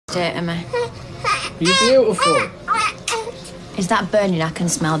Say to me. You're beautiful. Is that burning I can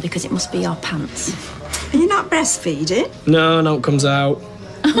smell because it must be your pants? Are you not breastfeeding? No, it comes out.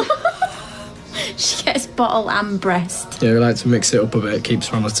 She gets bottle and breast. Yeah, we like to mix it up a bit, keeps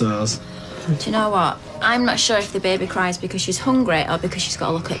her on her toes. Do you know what? I'm not sure if the baby cries because she's hungry or because she's got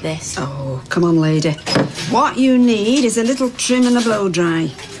to look at this. Oh, come on, lady. What you need is a little trim and a blow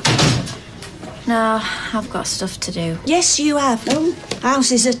dry. No, I've got stuff to do. Yes, you have. Oh.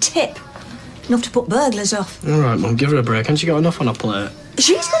 House is a tip. Enough to put burglars off. All right, Mum, give her a break. Hasn't she got enough on her plate?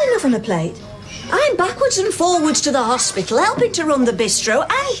 She's got enough on her plate. I'm backwards and forwards to the hospital, helping to run the bistro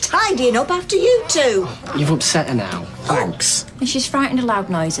and tidying up after you two. You've upset her now. Thanks. And she's frightened of loud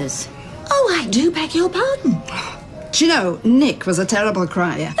noises. Oh, I do beg your pardon. Do you know, Nick was a terrible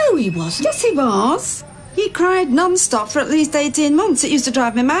crier. No, he wasn't. Yes, he was. He cried non-stop for at least 18 months. It used to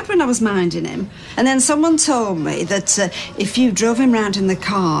drive me mad when I was minding him. And then someone told me that if you drove him round in the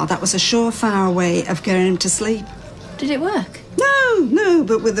car, that was a surefire way of getting him to sleep. Did it work? No,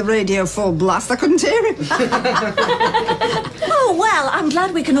 but with the radio full blast, I couldn't hear him. Oh, well, I'm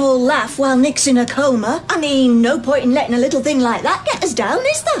glad we can all laugh while Nick's in a coma. I mean, no point in letting a little thing like that get us down,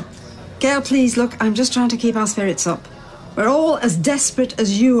 is there? Gail, please, look, I'm just trying to keep our spirits up. We're all as desperate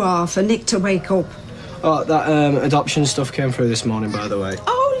as you are for Nick to wake up. Oh, that adoption stuff came through this morning, by the way.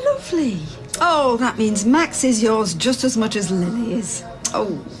 Oh, lovely. Oh, that means Max is yours just as much as Lily is.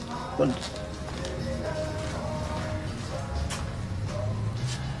 Oh, good.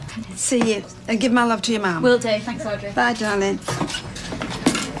 See you. Give my love to your mum. Will do. Thanks, Audrey. Bye, darling.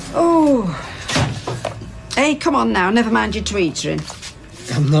 Oh. Hey, come on now. Never mind your tweetering.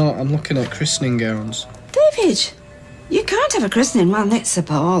 I'm not. I'm looking at christening gowns. David, you can't have a christening while Nick's a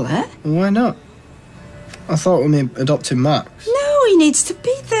ball, eh? Why not? I thought we were adopting Max. No, he needs to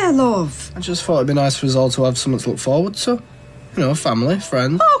be there, love. I just thought it'd be nice for us all to have something to look forward to. You know, family,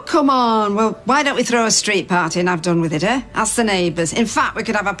 friends. Oh, come on. Well, why don't we throw a street party and have done with it, eh? Ask the neighbours. In fact, we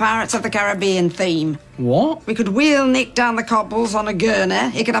could have a Pirates of the Caribbean theme. What? We could wheel Nick down the cobbles on a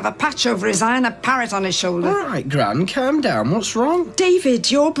gurney. He could have a patch over his eye and a parrot on his shoulder. All right, Gran, calm down. What's wrong?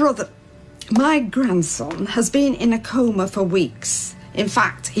 David, your brother... My grandson has been in a coma for weeks. In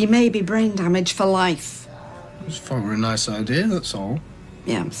fact, he may be brain damaged for life. I just thought it were a nice idea, that's all.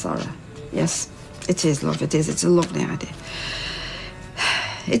 Yeah, I'm sorry. Yes, it is, love, it is. It's a lovely idea.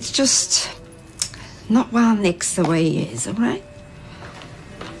 It's just not while Nick's the way he is, all right?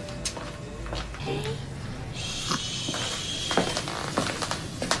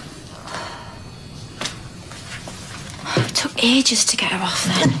 It took ages to get her off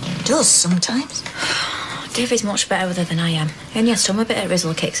then. It does sometimes. David's much better with her than I am. He only has some a bit of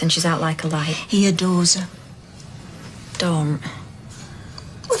Rizzle kicks and she's out like a light. He adores her. Don't.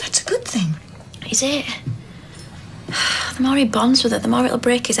 Well, that's a good thing. Is it? The more he bonds with her, the more it'll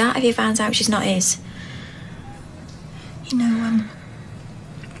break his heart if he finds out she's not his. You know,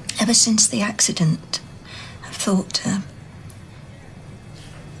 ever since the accident, I've thought,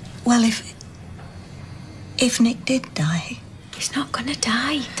 well, if Nick did die... He's not gonna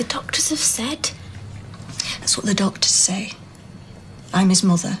die. The doctors have said. That's what the doctors say. I'm his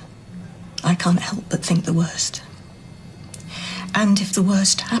mother. I can't help but think the worst. And if the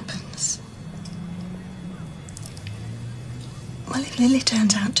worst happens... Well, if Lily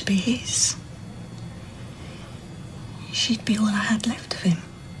turns out to be his, she'd be all I had left of him.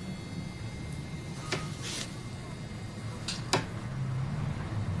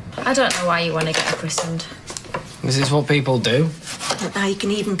 I don't know why you want to get her christened. Is this what people do? But now you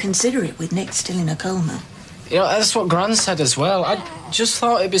can even consider it with Nick still in a coma. You know, that's what Gran said as well. I just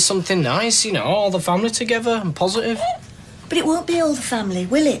thought it'd be something nice, you know, all the family together and positive. But it won't be all the family,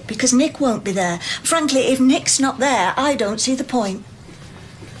 will it? Because Nick won't be there. Frankly, if Nick's not there, I don't see the point.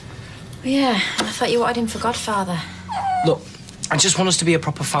 Yeah, I thought you wanted him for Godfather. Look, I just want us to be a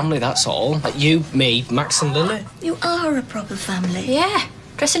proper family, that's all. Like you, me, Max and Lily. You are a proper family. Yeah,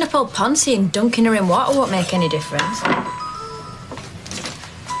 dressing up old Poncy and dunking her in water won't make any difference.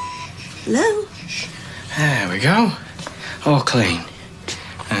 Hello? There we go. All clean.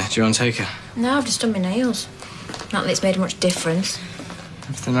 Do you want to take her? No, I've just done my nails. Not that it's made much difference.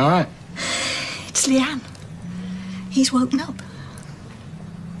 Everything all right? It's Leanne. He's woken up.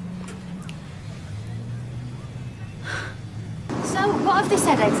 So, what have they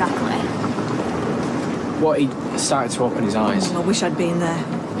said exactly? What, he started to open his eyes. I wish I'd been there.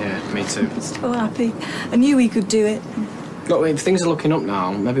 Yeah, me too. So happy. I knew he could do it. Look, if things are looking up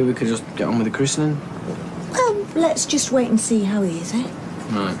now, maybe we could just get on with the christening. Well, let's just wait and see how he is, eh?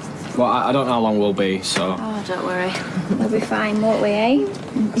 Right. Well, I don't know how long we'll be, so... Oh, don't worry. We'll be fine, won't we, eh?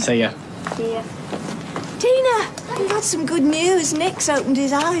 See ya. See ya. Tina! had some good news. Nick's opened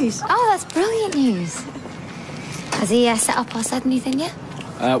his eyes. Oh, that's brilliant news. Has he set up or said anything yet?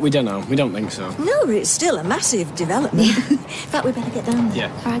 We don't know. We don't think so. No, but it's still a massive development. In fact, we better get down there.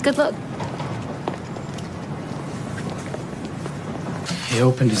 Yeah. All right, good luck. He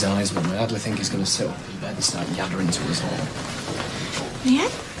opened his eyes, Mum. I hardly think he's going to sit up in bed and start yaddering to us all. Leanne?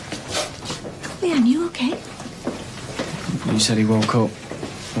 Leanne, you okay? You said he woke up.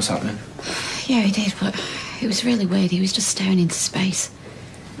 What's happening? Yeah, he did, but it was really weird. He was just staring into space.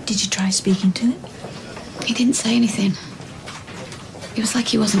 Did you try speaking to him? He didn't say anything. It was like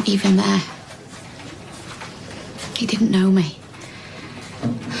he wasn't even there. He didn't know me.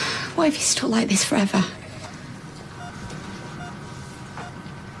 What if he's stuck like this forever?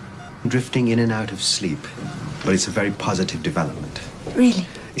 Drifting in and out of sleep, but it's a very positive development. Really?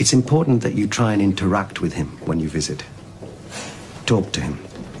 It's important that you try and interact with him when you visit. Talk to him,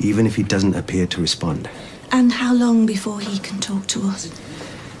 even if he doesn't appear to respond. And how long before he can talk to us?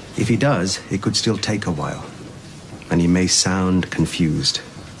 If he does, it could still take a while, and he may sound confused.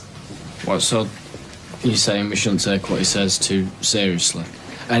 What, so you're saying we shouldn't take what he says too seriously?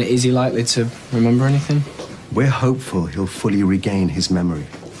 And is he likely to remember anything? We're hopeful he'll fully regain his memory.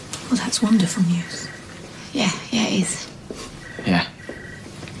 Well, that's wonderful news. Yeah, it is. Yeah.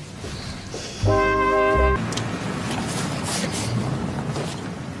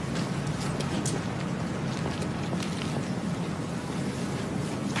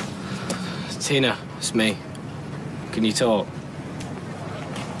 Tina, it's me. Can you talk?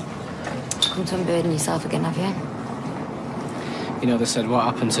 Come to unburden yourself again, have you? You know, they said what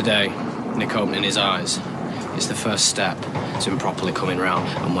happened today, Nick opening his eyes, is the first step to him properly coming round.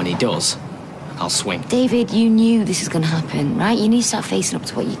 And when he does, I'll swing. David, you knew this was going to happen, right? You need to start facing up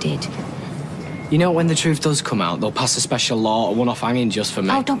to what you did. You know, when the truth does come out, they'll pass a special law, a one-off hanging just for me.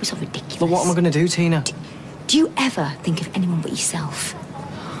 Oh, don't be so ridiculous. But what am I going to do, Tina? Do you ever think of anyone but yourself?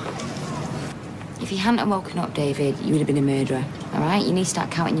 If you hadn't woken up, David, you would have been a murderer, all right? You need to start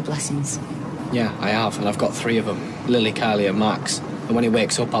counting your blessings. Yeah, I have, and I've got 3 of them. Lily, Kylie and Max. And when he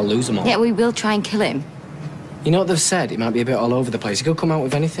wakes up, I'll lose them all. Yeah, we will try and kill him. You know what they've said? He might be a bit all over the place. He could come out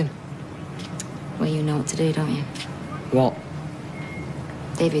with anything. Well, you know what to do, don't you? What?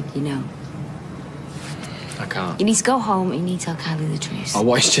 David, you know. I can't. You need to go home and you need to tell Kylie the truth. Oh,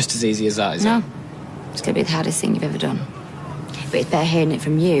 what? It's just as easy as that, is it? No. It's going to be the hardest thing you've ever done. But it's better hearing it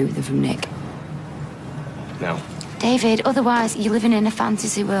from you than from Nick. No. David, otherwise you're living in a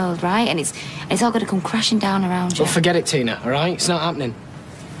fantasy world, right? And it's all going to come crashing down around you. Well, forget it, Tina, all right? It's not happening.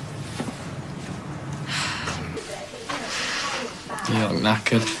 You look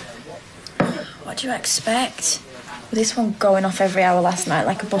knackered. What do you expect? With this one going off every hour last night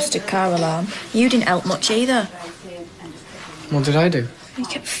like a busted car alarm. You didn't help much either. What did I do? You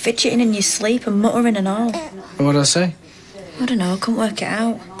kept fidgeting in your sleep and muttering and all. What did I say? I don't know, I couldn't work it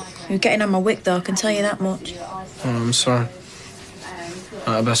out. You're getting on my wick though, I can tell you that much. Oh, I'm sorry.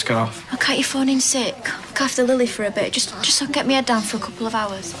 I best get off. I can't you phone in sick? Look after Lily for a bit, just so I can get my head down for a couple of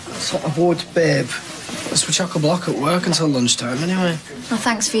hours. That's what I would, babe. Let's be chock-a-block at work until lunchtime anyway. Well,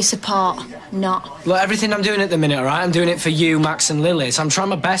 thanks for your support. Not. Look, everything I'm doing at the minute, all right? I'm doing it for you, Max and Lily, so I'm trying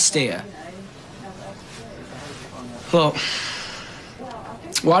my best here. Look,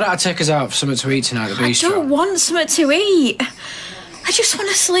 why don't I take us out for something to eat tonight at the bistro? I don't want something to eat. I just want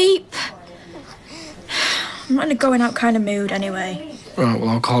to sleep. I'm not in a going out kind of mood anyway. Right, well,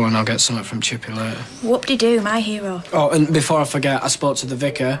 I'll call her and I'll get something from Chippy later. Whoop-de-doo, my hero. Oh, and before I forget, I spoke to the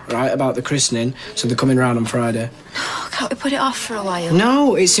vicar, right, about the christening, so they're coming round on Friday. Oh, can't we put it off for a while?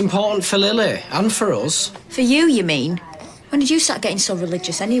 No, it's important for Lily and for us. For you, you mean? When did you start getting so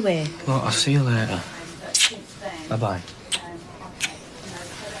religious anyway? Well, I'll see you later. Bye-bye.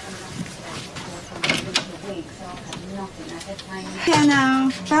 Yeah,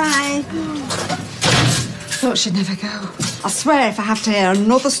 now. Bye. Thought she'd never go. I swear if I have to hear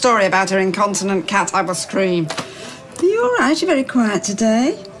another story about her incontinent cat, I will scream. Are you all right? You're very quiet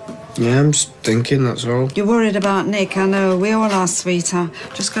today. Yeah, I'm just thinking, that's all. You're worried about Nick, I know. We all are, sweetheart.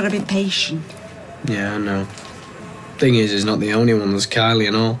 Just got to be patient. Yeah, I know. Thing is, he's not the only one. There's Kylie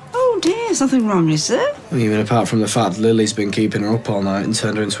and all. Oh, dear. There's nothing wrong, is there? Even apart from the fact Lily's been keeping her up all night and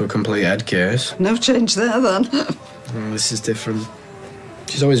turned her into a complete head case. No change there, then. Oh, this is different.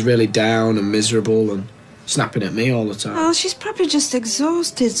 She's always really down and miserable and snapping at me all the time. Well, she's probably just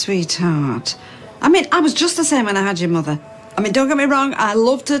exhausted, sweetheart. I mean, I was just the same when I had your mother. I mean, don't get me wrong, I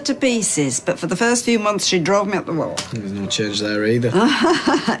loved her to pieces, but for the first few months she drove me up the wall. There's no change there either.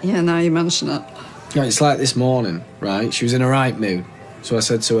 Yeah, now you mention it. Yeah, it's like this morning, right? She was in a right mood. So I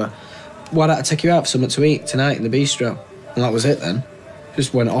said to her, why don't I take you out for something to eat tonight in the bistro? And that was it then.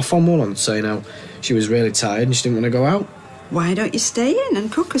 Just went off on one, saying how she was really tired and she didn't want to go out. Why don't you stay in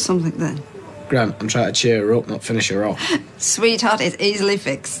and cook or something then? Gran, I'm trying to cheer her up, not finish her off. Sweetheart, it's easily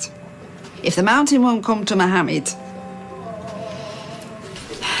fixed. If the mountain won't come to Mohammed. Is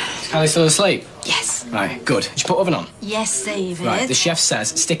Kylie still asleep? Yes. Right, good. Did you put oven on? Yes, David. Right, the chef says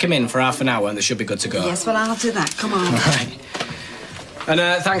stick them in for half an hour and they should be good to go. Yes, well, I'll do that. Come on. All right.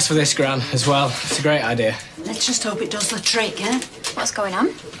 And thanks for this, Gran, as well. It's a great idea. Let's just hope it does the trick, eh? What's going on?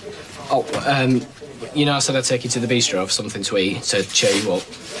 Oh, you know I said I'd take you to the bistro for something to eat, to cheer you up.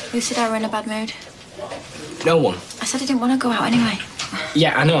 Who said I were in a bad mood? No one. I said I didn't want to go out anyway.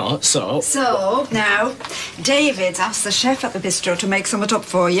 Yeah, I know, so... So, now, David's asked the chef at the bistro to make something up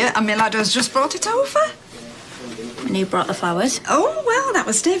for you, and Milado's just brought it over. And you brought the flowers? Oh, well, that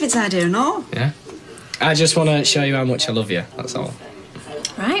was David's idea and all. Yeah? I just want to show you how much I love you, that's all.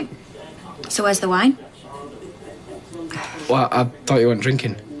 Right. So where's the wine? Well, I thought you weren't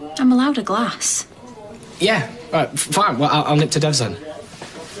drinking. I'm allowed a glass. Yeah, right, fine. Well, I'll nip to Dev's then.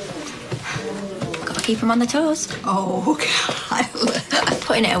 Got to keep them on their toes. Oh, Kyle.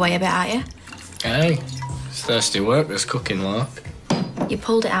 Putting it away a bit, aren't you? Hey, it's thirsty work, this cooking lark. You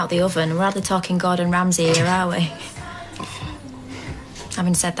pulled it out the oven. We're hardly talking Gordon Ramsay here, are we?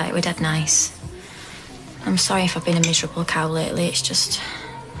 Having said that, it were dead nice. I'm sorry if I've been a miserable cow lately. It's just...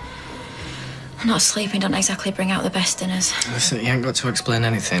 not sleeping don't exactly bring out the best in us. Listen, you ain't got to explain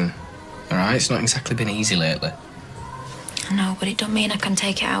anything, all right? It's not exactly been easy lately. I know, but it don't mean I can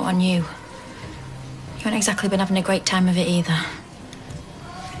take it out on you. You ain't exactly been having a great time of it either.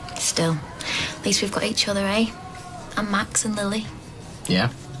 Still, at least we've got each other, eh? And Max and Lily. Yeah?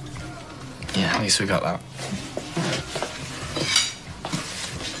 Yeah, at least we got that.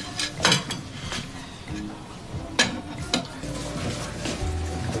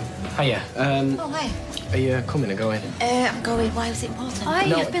 Hiya, Oh, hi. are you coming or going? I'm going. Why was it important? Oi,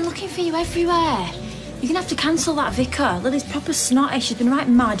 No. I've been looking for you everywhere. You're gonna have to cancel that vicar. Lily's proper snotty. She's been right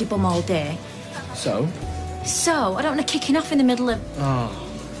mardy bum all day. So? So, I don't want her kicking off in the middle of... Oh.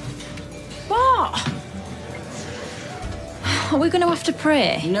 What? Are we going to have to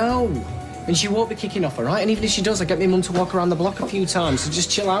pray? No. And she won't be kicking off, all right? And even if she does, I get my mum to walk around the block a few times, so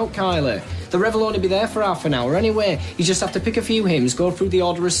just chill out, Kylie. The rev will only be there for half an hour anyway. You just have to pick a few hymns, go through the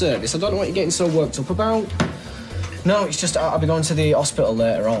order of service. I don't know what you're getting so worked up about. No, it's just I'll be going to the hospital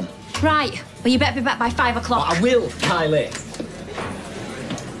later on. Right. Well, you better be back by 5 o'clock. I will, Kylie.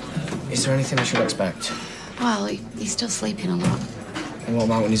 Is there anything I should expect? Well, he's still sleeping a lot. And what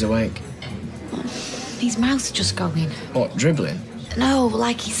about when he's awake? His mouth's just going. What, dribbling? No,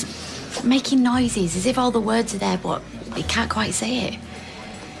 like he's making noises, as if all the words are there, but he can't quite say it.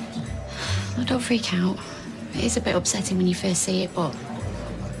 Oh, don't freak out. It is a bit upsetting when you first see it, but...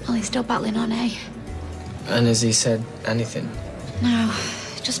 well, he's still battling on, eh? And has he said anything? No,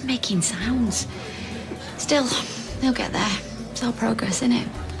 just making sounds. Still, he'll get there. It's all progress, isn't it?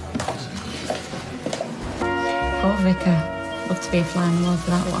 Poor Vicar. Love to be a fly on the wall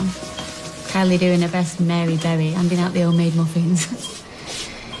for that one. Kylie doing her best Mary Berry, handing out the homemade muffins.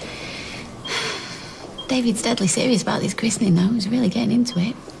 David's deadly serious about this christening, though. He's really getting into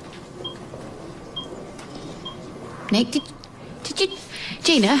it. Nick, did you...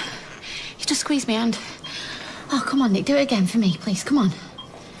 Gina, you just squeezed my hand. Oh, come on, Nick, do it again for me, please, come on.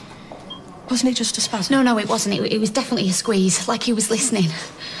 Wasn't it just a spasm? No, it wasn't. It was definitely a squeeze, like he was listening.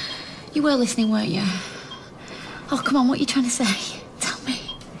 You were listening, weren't you? Oh, come on, what are you trying to say? Tell me.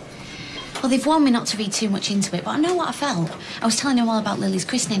 Well, they've warned me not to read too much into it, but I know what I felt. I was telling him all about Lily's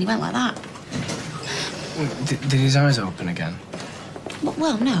christening, he went like that. Did his eyes open again?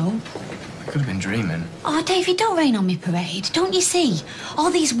 Well, no. I could have been dreaming. Oh, Davey, don't rain on me parade. Don't you see? All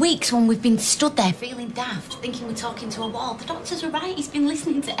these weeks when we've been stood there feeling daft, thinking we're talking to a wall, the doctors are right. He's been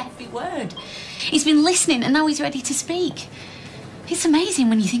listening to every word. He's been listening and now he's ready to speak. It's amazing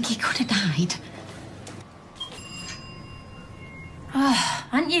when you think he could have died. Oh,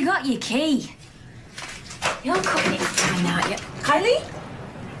 haven't you got your key? You're cutting it fine, aren't you? Kylie?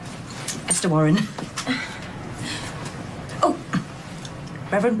 Esther Warren. Oh,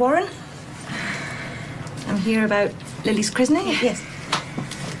 Reverend Warren? I'm here about Lily's christening? Yes.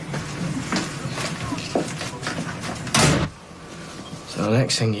 So the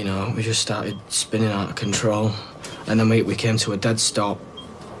next thing you know, we just started spinning out of control. And then we came to a dead stop.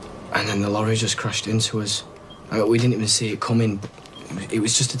 And then the lorry just crashed into us. We didn't even see it coming. It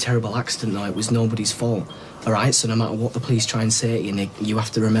was just a terrible accident, though. It was nobody's fault. All right? So no matter what the police try and say to you, Nick, you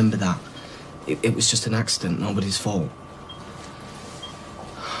have to remember that. It was just an accident, nobody's fault.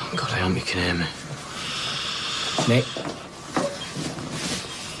 God, I hope you can hear me. Nick?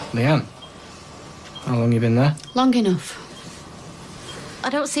 Leanne? How long you been there? Long enough. I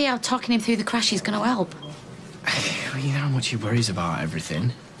don't see how talking him through the crash is going to help. Well, you know how much he worries about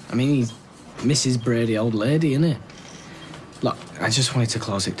everything. I mean, he's Mrs. Brady old lady, innit? Look, I just wanted to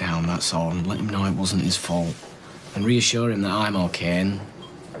close it down, that's all, and let him know it wasn't his fault. And reassure him that I'm okay and,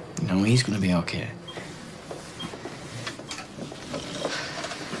 you know, he's going to be okay.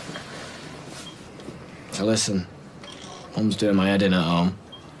 So listen, Mum's doing my head in at home.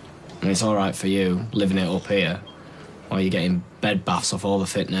 And it's all right for you, living it up here, while you're getting bed baths off all the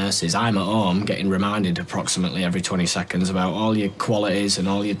fit nurses. I'm at home getting reminded approximately every 20 seconds about all your qualities and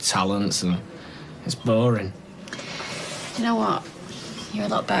all your talents, and it's boring. You know what? You're a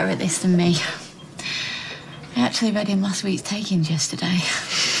lot better at this than me. I actually read him last week's takings yesterday.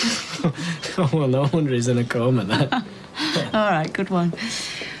 Oh, well, no wonder he's in a coma then. All right, good one.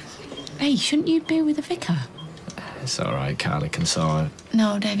 Hey, shouldn't you be with the vicar? It's all right, Kylie can sort it.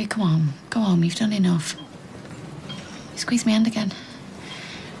 No, David, come on. Go home, you've done enough. Squeeze my hand again.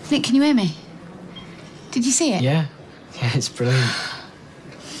 Nick, can you hear me? Did you see it? Yeah, it's brilliant.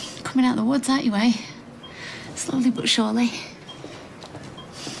 Coming out of the woods, aren't you, eh? Slowly but surely.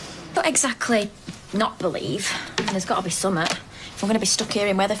 Not exactly not believe. And there's got to be something. If I'm going to be stuck here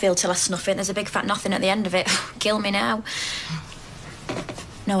in Weatherfield till I snuff it, there's a big fat nothing at the end of it. Kill me now.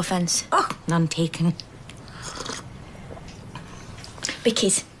 No offence. Oh, none taken.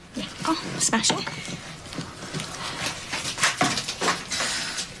 Vicky's. Yeah. Oh, smashing.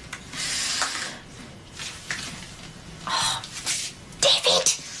 Oh, David!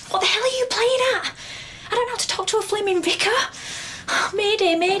 What the hell are you playing at? I don't know how to talk to a flaming vicar. Oh,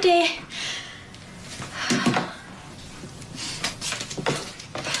 Mayday, Mayday.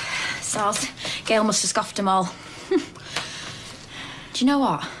 Soz, Gail must have scoffed them all. Do you know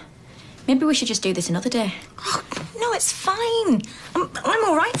what? Maybe we should just do this another day. Oh, no, it's fine. I'm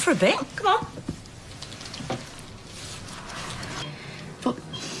all right for a bit. Come on. But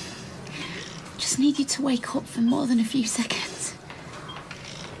just need you to wake up for more than a few seconds.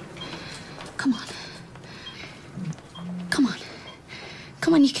 Come on. Come on.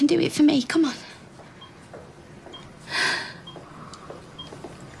 Come on, you can do it for me. Come on.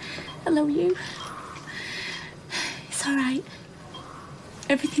 Hello, you. It's all right.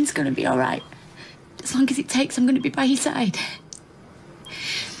 Everything's going to be all right. As long as it takes, I'm going to be by your side.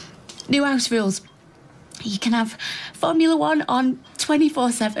 New house rules. You can have Formula 1 on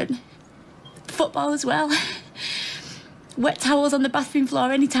 24/7. Football as well. Wet towels on the bathroom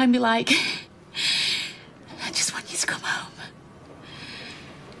floor anytime you like. I just want you to come home.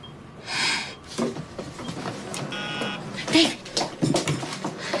 Dave.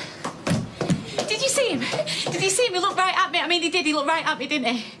 Did you see him? Did you see him? He looked right at me. I mean, he did. He looked right at me, didn't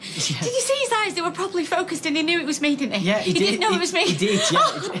he? Yeah. Did you see his eyes? They were properly focused and he knew it was me, didn't he? Yeah, he did. Didn't know it was me. He did,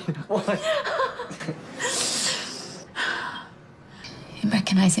 yeah. Him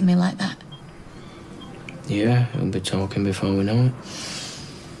recognising me like that. Yeah, we'll be talking before we know it.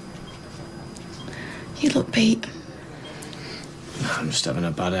 You look beat. I'm just having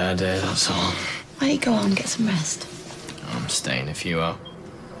a bad hair day, that's all. Why don't you go home, get some rest? I'm staying if you are.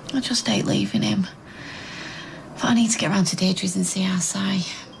 I just hate leaving him. But I need to get round to Deirdre's and see our Si.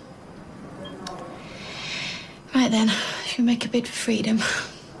 Right then, should we make a bid for freedom?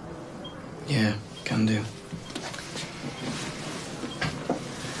 Yeah, can do.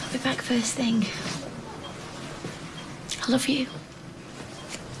 I'll be back first thing. I love you.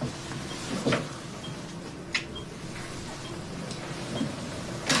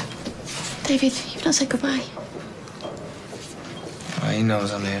 David, you've not said goodbye. Well, he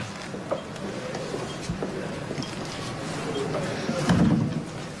knows I'm here.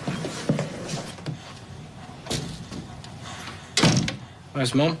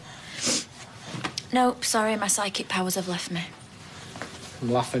 Where's Mum? Nope, sorry, my psychic powers have left me.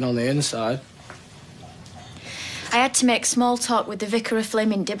 I'm laughing on the inside. I had to make small talk with the vicar of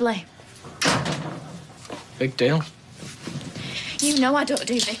Flaming Dibley. Big deal. You know I don't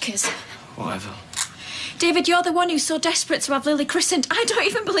do vicars. Whatever. David, you're the one who's so desperate to have Lily christened. I don't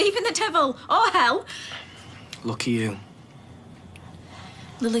even believe in the devil or hell. Lucky you.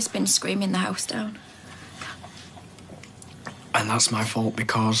 Lily's been screaming the house down. And that's my fault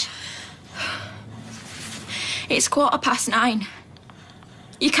because... It's 9:15.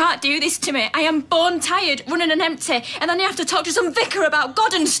 You can't do this to me. I am bone tired, running an empty, and then you have to talk to some vicar about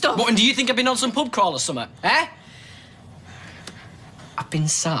God and stuff. What, and do you think I've been on some pub crawl or something, eh? I've been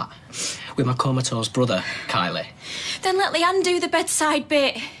sat with my comatose brother, Kylie. Then let Leanne do the bedside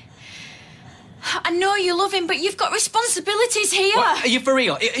bit. I know you love him, but you've got responsibilities here. What? Are you for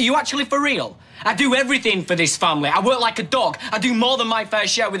real? Are you actually for real? I do everything for this family. I work like a dog. I do more than my fair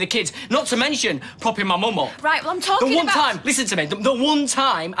share with the kids. Not to mention propping my mum up. Right, well, I'm talking The one about... time, listen to me, the one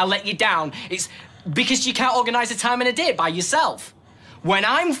time I let you down, it's because you can't organise a time and a date by yourself. When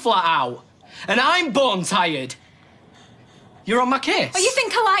I'm flat out and I'm bone tired, you're on my case. Oh, you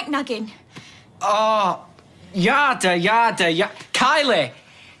think I like nagging? Oh, yada. Kylie,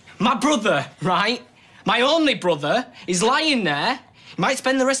 my brother, right? My only brother is lying there. He might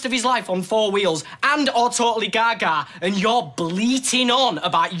spend the rest of his life on 4 wheels and or totally gaga, and you're bleating on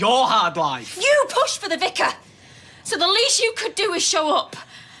about your hard life. You pushed for the vicar, so the least you could do is show up.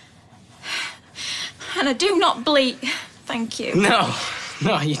 And I do not bleat. Thank you. No,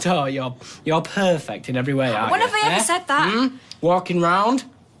 you don't. You're perfect in every way, aren't When you? have I ever said that? Walking round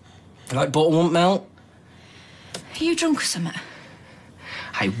like butter won't melt. Are you drunk or something?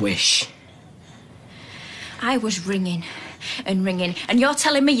 I wish. I was ringing and ringing, and you're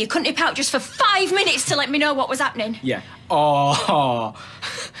telling me you couldn't nip out just for 5 minutes to let me know what was happening? Yeah. Oh,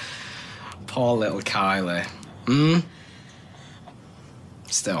 poor little Kylie.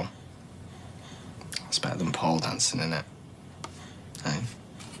 Still, it's better than pole dancing, isn't it? Hey?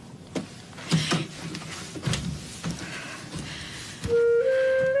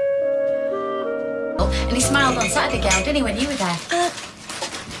 And he smiled on Saturday, girl, didn't he, when you were there? Do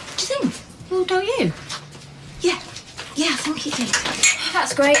you think? Well, don't you? Yeah, I think he did.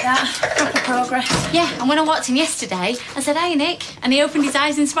 That's great, that. Proper progress. Yeah, and when I walked in yesterday, I said, "Hey, Nick," and he opened his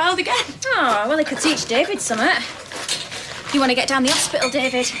eyes and smiled again. Oh, well, he could teach David something. You want to get down the hospital,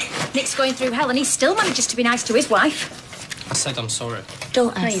 David? Nick's going through hell and he still manages to be nice to his wife. I said I'm sorry.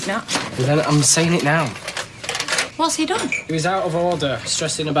 Don't No, ask. you've not. But then I'm saying it now. What's he done? He was out of order,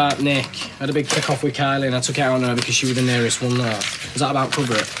 stressing about Nick. I had a big kick-off with Kylie and I took it out on her because she was the nearest one there. Was that about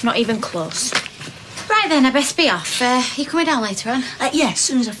cover it? Not even close. Right then, I best be off. You coming down later on? Yeah, as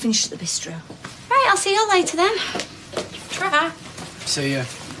soon as I finish at the bistro. Right, I'll see you later then. Trevor. See ya.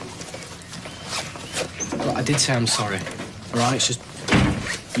 Well, I did say I'm sorry. All right, it's just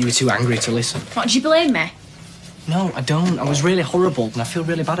you were too angry to listen. What, did you blame me? No, I don't. I was really horrible and I feel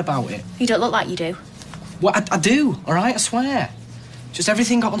really bad about it. You don't look like you do. Well, I do, all right, I swear. Just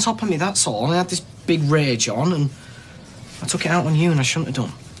everything got on top of me, that's all. And I had this big rage on and I took it out on you and I shouldn't have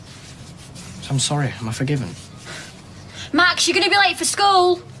done. So I'm sorry. Am I forgiven? Max, you're going to be late for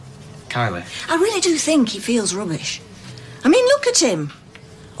school. Kylie. I really do think he feels rubbish. I mean, look at him.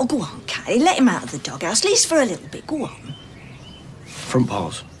 Oh, go on, Kylie, let him out of the doghouse, at least for a little bit. Go on. Front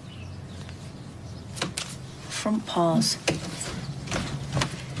paws. Front paws.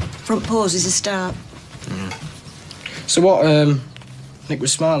 Front paws is a start. So what, Nick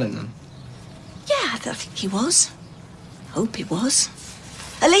was smiling then? Yeah, I think he was. Hope he was.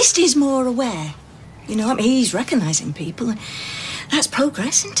 At least he's more aware. You know, I mean, he's recognising people. And that's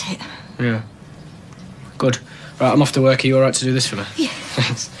progress, isn't it? Yeah. Good. Right, I'm off to work. Are you all right to do this for me? Yeah.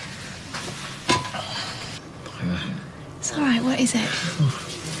 Thanks. It's all right, what is it?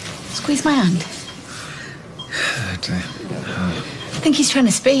 Squeeze my hand. I think he's trying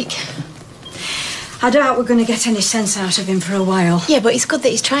to speak. I doubt we're going to get any sense out of him for a while. Yeah, but it's good that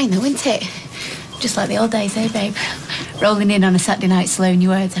he's trying though, isn't it? Just like the old days, eh, babe? Rolling in on a Saturday night, slurring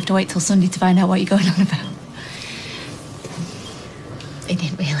your words, have to wait till Sunday to find out what you're going on about. He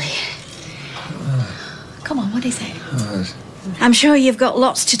didn't really. Come on, what is it? I'm sure you've got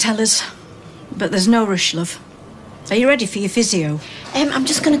lots to tell us, but there's no rush, love. Are you ready for your physio? I'm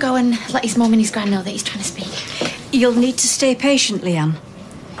just going to go and let his mum and his gran know that he's trying to speak. You'll need to stay patient, Leanne.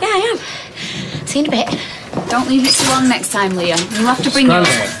 Yeah, I am. See you in a bit. Don't leave it too long next time, Leah. You'll have to bring your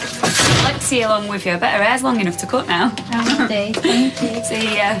Lexi along with you. I bet her hair's long enough to cut now.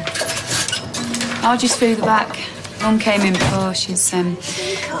 See ya. I'll just through the back. Mum came in before. She's a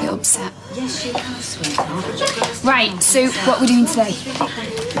bit upset. Yes, you can, sweetheart. Right, so what we're doing today?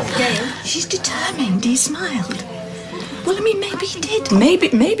 She's determined. He smiled. Well, I mean, maybe he did.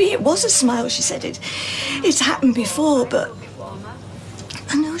 Maybe it was a smile. She said it's happened before, but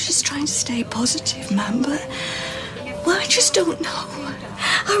I know she's trying to stay positive, man, but well, I just don't know.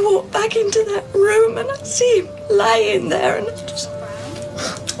 I walked back into that room and I see him lying there and I just,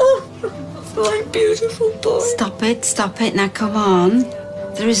 oh, my beautiful boy. Stop it. Now, come on.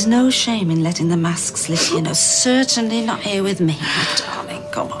 There is no shame in letting the mask slip, you know. Certainly not here with me, my darling.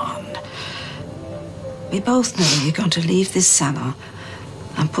 Come on. We both know you're going to leave this salon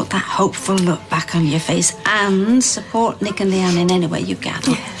and put that hopeful look back on your face and support Nick and Leanne in any way you can.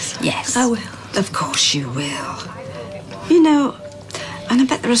 Yes. I will. Of course you will. You know, and I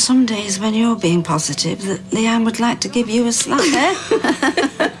bet there are some days when you're being positive that Leanne would like to give you a slap, eh?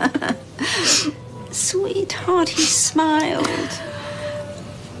 Sweetheart, he smiled.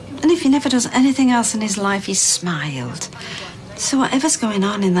 And if he never does anything else in his life, he smiled. So whatever's going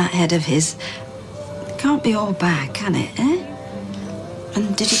on in that head of his, it can't be all bad, can it, eh?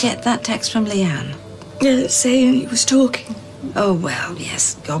 And did you get that text from Leanne? Yeah, saying he was talking. Oh, well,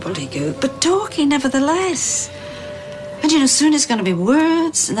 yes, gobbledygook, but talking nevertheless. And, you know, soon it's going to be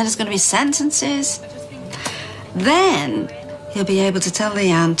words, and then it's going to be sentences. Then he'll be able to tell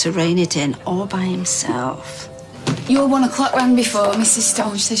Leanne to rein it in all by himself. Your 1 o'clock rang before, Mrs.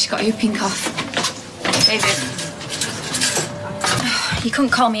 Stone. She said she got a whooping cough. David. You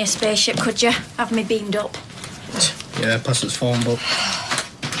couldn't call me a spaceship, could you? Have me beamed up. Yeah, plus it's phone book.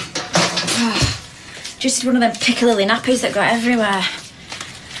 Just one of them Piccadilly nappies that got everywhere.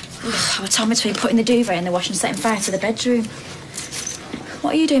 I told me to be putting the duvet in the wash and setting fire to the bedroom.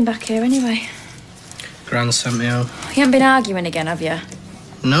 What are you doing back here anyway? Gran sent me out. You haven't been arguing again, have you?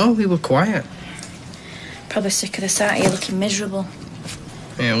 No, we were quiet. Probably sick of the sight of you looking miserable.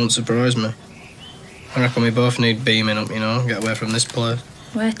 Yeah, it won't surprise me. I reckon we both need beaming up, you know, get away from this place.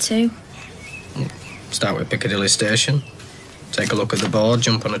 Where to? Start with Piccadilly Station. Take a look at the board,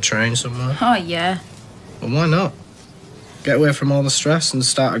 jump on a train somewhere. Oh, yeah. Well, why not? Get away from all the stress and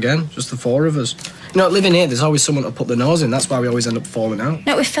start again, just the 4 of us. You know, living here, there's always someone to put the nose in. That's why we always end up falling out.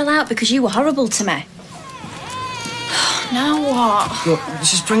 No, we fell out because you were horrible to me. Now what? Look,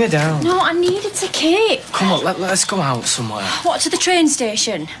 just bring her down. No, I needed to keep. Come on, let's go out somewhere. What, to the train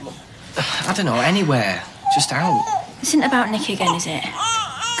station? I don't know, anywhere. Just out. This isn't about Nick again, is it?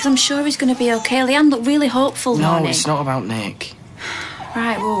 Because I'm sure he's going to be okay. Leanne looked really hopeful, No, morning. it's not about Nick.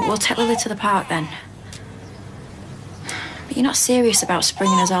 Right, we'll take Lily to the park then. But you're not serious about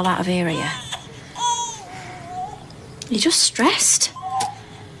springing us all out of here, are you? You're just stressed.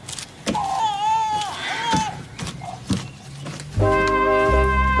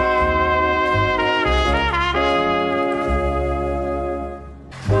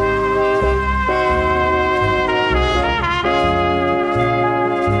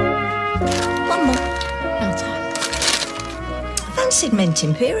 Mint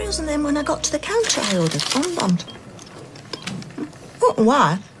Imperials, and then when I got to the counter I ordered bonbons. What and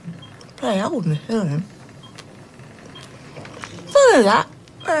why? Play old me feeling. Follow that.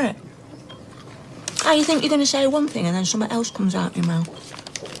 Right. How you think you're going to say one thing and then something else comes out your mouth?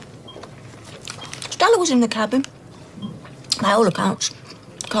 Stella was in the cabin. By all accounts,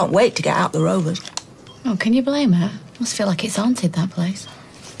 can't wait to get out the Rovers. Oh, can you blame her? Must feel like it's haunted, that place.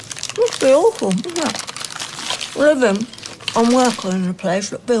 Must be awful, isn't it? Living and working in a place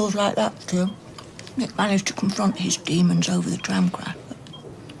that feels like that too. Nick managed to confront his demons over the tram crash.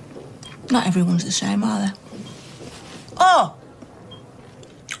 But not everyone's the same, are they? Oh,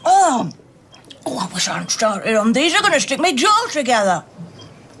 I wish I hadn't started on these. They're going to stick my jaw together.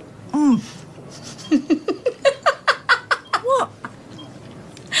 What?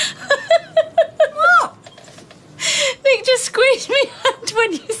 What? Nick just squeezed me hand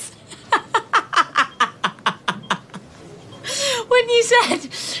when you said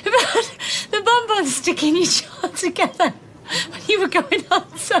about the bonbons sticking your jaw together when you were going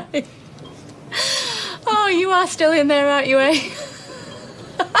outside. Oh, you are still in there, aren't you, eh?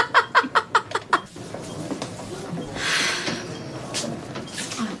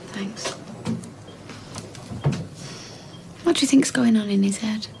 Oh, thanks. What do you think's going on in his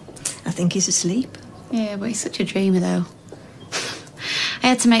head? I think he's asleep. Yeah, but he's such a dreamer, though. I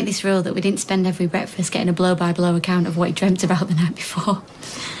had to make this rule that we didn't spend every breakfast getting a blow-by-blow account of what he dreamt about the night before.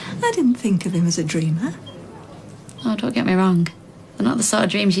 I didn't think of him as a dreamer. Oh, don't get me wrong. They're not the sort of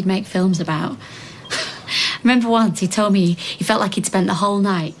dreams you'd make films about. I remember once he told me he felt like he'd spent the whole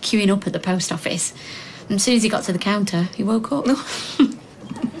night queuing up at the post office. And as soon as he got to the counter, he woke up.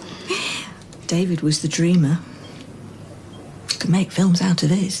 David was the dreamer. Could make films out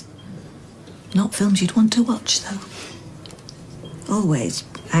of his. Not films you'd want to watch, though. Always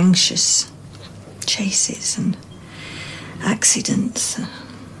anxious. Chases and accidents.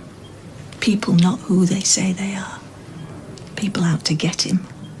 People not who they say they are. People out to get him.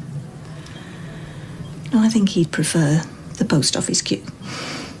 No, I think he'd prefer the post office queue.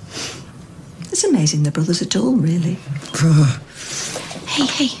 It's amazing the brothers at all, really.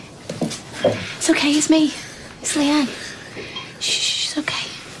 Hey. It's okay, it's me. It's Leanne. Shh, it's okay.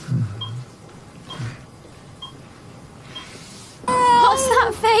 What's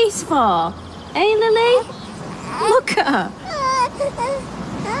that face for? Hey, Lily? Look at her.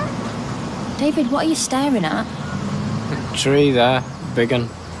 David, what are you staring at? Tree there, big un,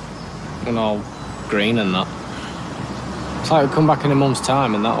 and all green and that. It's like we come back in a month's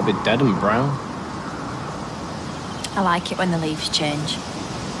time and that'll be dead and brown. I like it when the leaves change.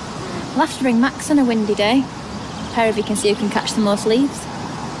 We'll have to bring Max on a windy day. Pair of you can see who can catch the most leaves.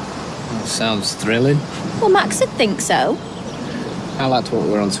 That sounds thrilling. Well, Max would think so. I liked what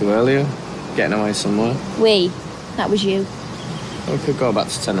we were on to earlier. Getting away somewhere. We. That was you. We could go back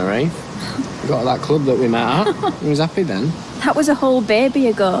to Tenerife. We got to that club that we met at. He was happy then. That was a whole baby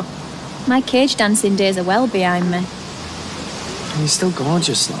ago. My cage dancing days are well behind me. You're still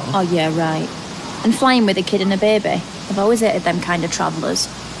gorgeous, though. Oh, yeah, right. And flying with a kid and a baby. I've always hated them kind of travellers.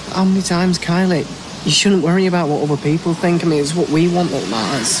 How many times, Kylie? You shouldn't worry about what other people think. I mean, it's what we want that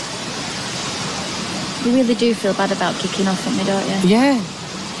matters. You really do feel bad about kicking off at me, don't you? Yeah.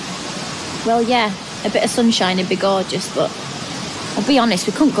 Well, yeah. A bit of sunshine would be gorgeous, but I'll be honest,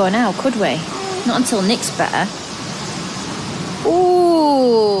 we couldn't go now, could we? Not until Nick's better.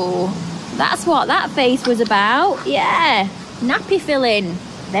 Ooh, that's what that face was about. Yeah, nappy filling.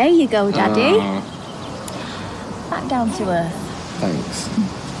 There you go, Daddy. Back down to earth. Thanks.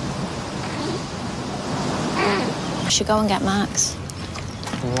 I should go and get Max.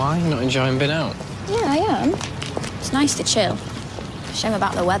 Why? You're not enjoying being out? Yeah, I am. It's nice to chill. Shame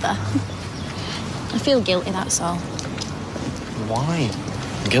about the weather. I feel guilty, that's all. Why?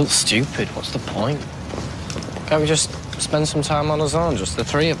 Guilt's stupid. What's the point? Can't we just spend some time on our own, just the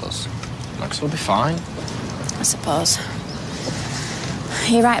three of us? Max will be fine. I suppose.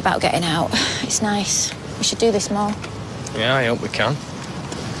 You're right about getting out. It's nice. We should do this more. Yeah, I hope we can.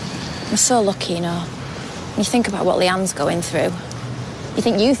 We're so lucky, you know. When you think about what Leanne's going through, you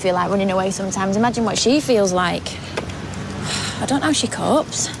think you feel like running away sometimes. Imagine what she feels like. I don't know how she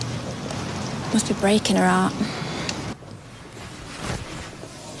copes. Must be breaking her heart.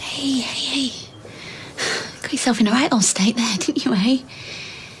 Hey. Got yourself in a right old state there, didn't you, eh?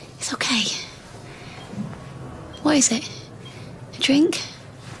 It's okay. What is it? A drink?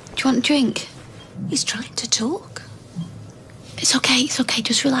 Do you want a drink? He's trying to talk. It's okay.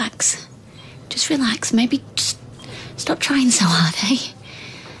 Just relax. Just relax. Maybe just stop trying so hard, eh?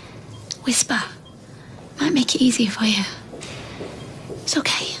 Whisper. Might make it easier for you. It's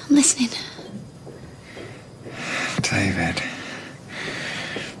okay. I'm listening. David.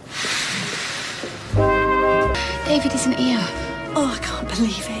 David isn't here. Oh, I can't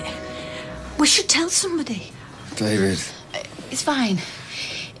believe it. We should tell somebody. David. It's fine.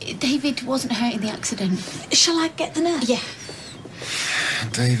 David wasn't hurt in the accident. Shall I get the nurse? Yeah.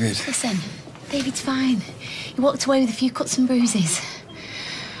 David. Listen, David's fine. He walked away with a few cuts and bruises.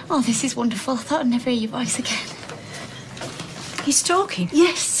 Oh, this is wonderful. I thought I'd never hear your voice again. He's talking?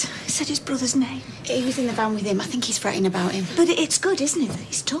 Yes. He said his brother's name. He was in the van with him. I think he's fretting about him. But it's good, isn't it, that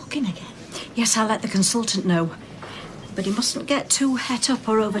he's talking again? Yes, I'll let the consultant know. But he mustn't get too het up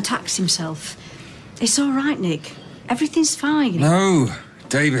or overtax himself. It's all right, Nick. Everything's fine. No,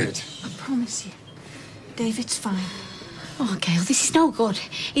 David. I promise you. David's fine. Oh, Gail, this is no good.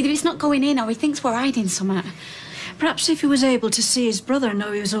 Either he's not going in or he thinks we're hiding somewhere. Perhaps if he was able to see his brother and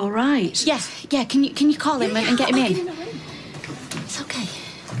know he was all right. Yeah. Can you call him and get him I'll in? give him a ring. It's okay.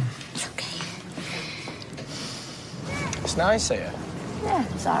 It's okay. It's nice here. Yeah,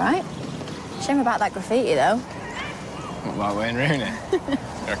 it's all right. Shame about that graffiti, though. What about Wayne Rooney?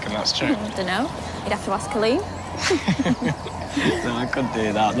 I reckon that's true. I don't know. You'd have to ask Colleen. No, I could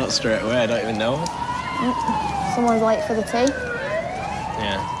do that. Not straight away. I don't even know her. Someone's late for the tea.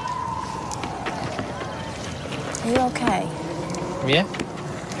 Yeah. Are you okay? Yeah?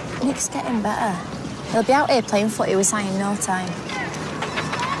 Nick's getting better. He'll be out here playing footy with Si in no time.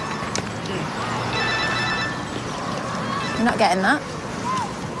 You're not getting that?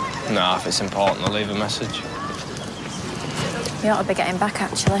 No, if it's important, I'll leave a message. You ought to be getting back,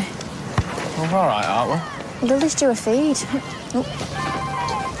 actually. Well, we're all right, aren't we? Lily's due a feed. Oh.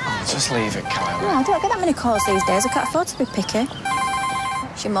 Just leave it, Kylie. No, I don't get that many calls these days. I can't afford to be picky.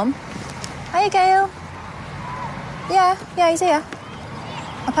 It's your mum. Hiya, Gail. Yeah, he's here.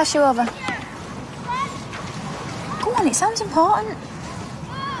 I'll pass you over. Go on, it sounds important.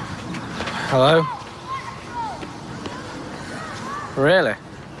 Hello? Really?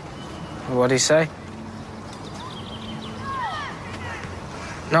 What did he say?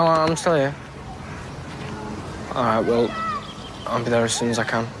 No, I'm still here. All right, well, I'll be there as soon as I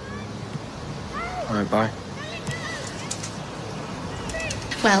can. All right, bye.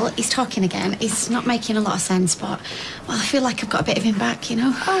 Well, he's talking again. It's not making a lot of sense, but, well, I feel like I've got a bit of him back, you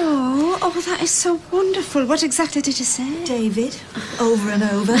know? Oh, that is so wonderful. What exactly did you say? David, over and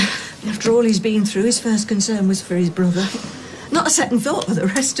over. After all he's been through, his first concern was for his brother. Not a second thought for the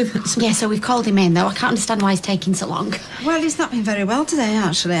rest of us. Yeah, so we've called him in, though. I can't understand why he's taking so long. Well, he's not been very well today,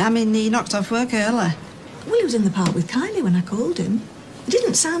 actually. I mean, he knocked off work early. Well, he was in the park with Kylie when I called him. He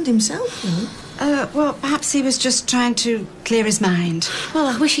didn't sound himself, though. Well, perhaps he was just trying to clear his mind. Well,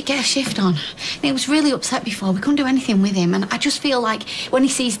 I wish he'd get a shift on. He was really upset before. We couldn't do anything with him, and I just feel like when he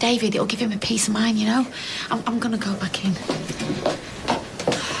sees David, it'll give him a peace of mind, you know? I'm gonna go back in.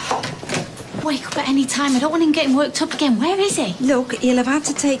 Wake up at any time. I don't want him getting worked up again. Where is he? Look, he'll have had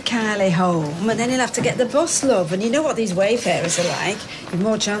to take Kylie home, and then he'll have to get the bus, love. And you know what these wayfarers are like. You've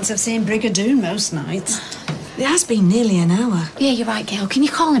more chance of seeing Brigadoon most nights. It has been nearly an hour. Yeah, you're right, Gail. Can you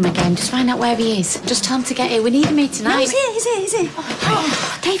call him again? Just find out where he is. Just tell him to get here. We need him here tonight. No, he's here.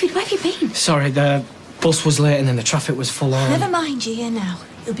 Oh, David, where have you been? Sorry, the bus was late and then the traffic was full on. Never mind, you're here now.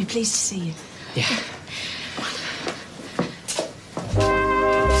 He'll be pleased to see you. Yeah.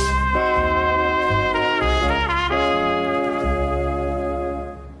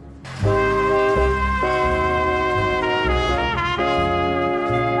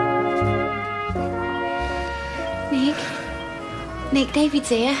 Nick, David's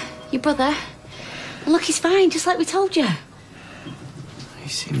here. Your brother. And look, he's fine, just like we told you. He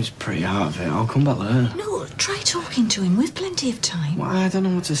seems pretty out of it. I'll come back later. No, try talking to him. We've plenty of time. Well, I don't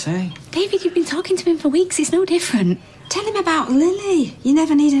know what to say. David, you've been talking to him for weeks. It's no different. Tell him about Lily. You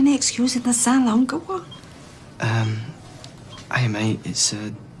never need any excuse in the salon. Go on. Hey, mate, it's,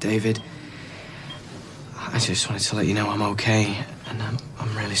 David. I just wanted to let you know I'm okay, and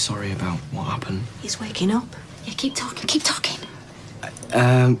I'm really sorry about what happened. He's waking up. Yeah, keep talking, keep talking.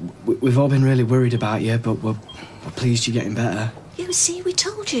 We've all been really worried about you, but we're pleased you're getting better. Yeah, see, we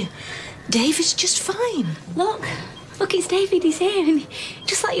told you. David's just fine. Look, it's David. He's here, and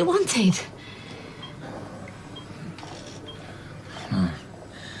just like you wanted.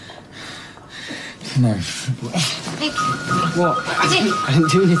 No. Nick. What? I didn't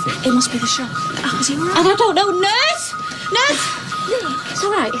do anything. It must be the shot. Is he all right? And I don't know. Nurse! It's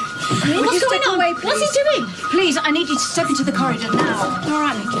all right. What's going on? What's he doing? Please, I need you to step into the corridor now. All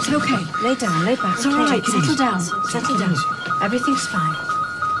right, Nick, it's okay. Lay down, lay back. It's all right. Settle down. Settle down. Everything's fine.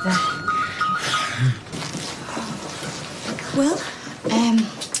 There. Well?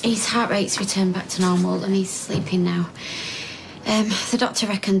 His heart rate's returned back to normal and he's sleeping now. The doctor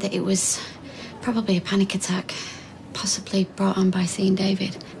reckoned that it was probably a panic attack, possibly brought on by seeing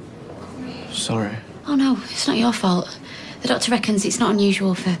David. Sorry. Oh, no, it's not your fault. The doctor reckons it's not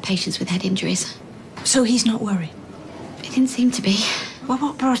unusual for patients with head injuries. So he's not worried? It didn't seem to be. Well,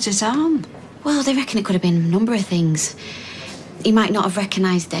 what brought it on? Well, they reckon it could have been a number of things. He might not have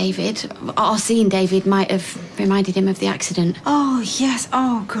recognised David, or seeing David might have reminded him of the accident. Oh, yes.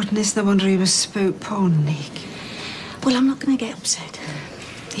 Oh, goodness, no wonder he was spooked. Poor Nick. Well, I'm not going to get upset.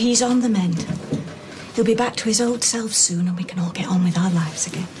 He's on the mend. He'll be back to his old self soon and we can all get on with our lives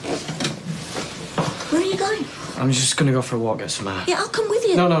again. Where are you going? I'm just going to go for a walk, get some air. Yeah, I'll come with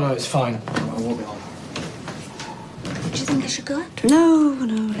you. No, it's fine. I won't be long. Do you think I should go after him? No,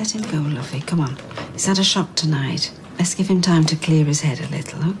 let him go, lovey. Come on. He's had a shock tonight. Let's give him time to clear his head a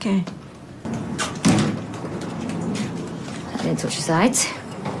little, okay? I didn't touch your sides.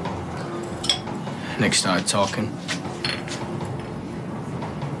 Nick started talking.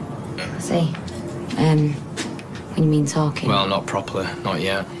 See, when you mean talking? Well, not properly, not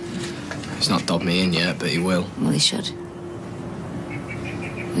yet. He's not dobbed me in yet, but he will. Well, he should.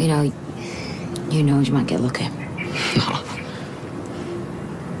 You know you might get lucky. No.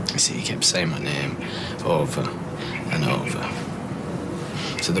 You see, he kept saying my name over and over.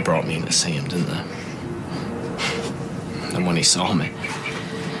 So they brought me in to see him, didn't they? And when he saw me...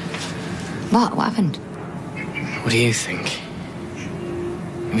 What happened? What do you think?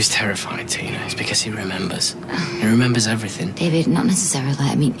 He was terrified, Tina. It's because he remembers. He remembers everything. David, not necessarily.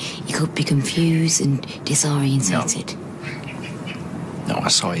 I mean, he could be confused and disorientated. No, I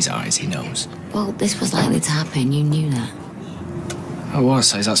saw his eyes. He knows. Well, this was likely to happen. You knew that. Oh, what?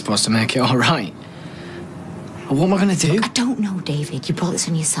 So is that supposed to make it all right? Well, what am I going to do? Look, I don't know, David. You brought this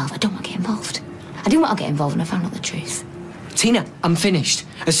on yourself. I don't want to get involved. I didn't want to get involved when I found out the truth. Tina, I'm finished.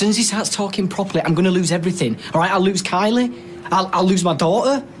 As soon as he starts talking properly, I'm going to lose everything. All right, I'll lose Kylie. I'll lose my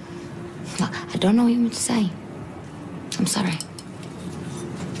daughter. Look, I don't know what you want to say. I'm sorry.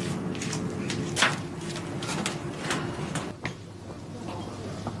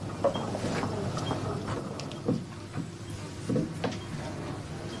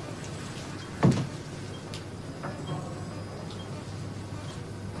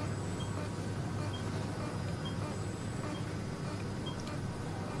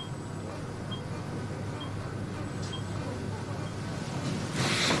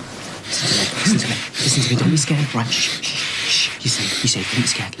 Listen to me, don't be scared. Right, shh. You're safe, don't be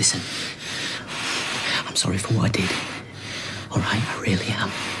scared. Listen. I'm sorry for what I did. All right, I really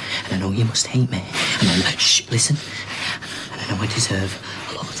am. And I know you must hate me. And I know, listen. And I know I deserve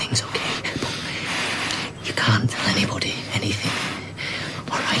a lot of things, okay? But can't tell anybody anything.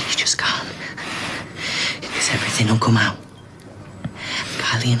 All right, you just can't. Because everything will come out.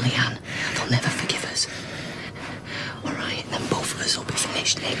 Kylie and Leanne, they'll never forgive us. All right, and then both of us will be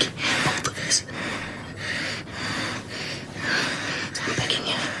finished, Nick. Both of us. So I'm begging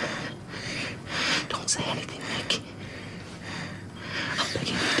you. Don't say anything, Nick. I'm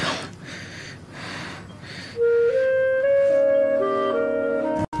begging you, don't.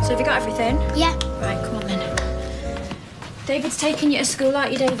 So have you got everything? Yeah. Right, come on then. David's taking you to school,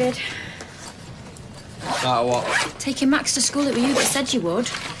 aren't you, David? What? Taking Max to school, it were you that said you would.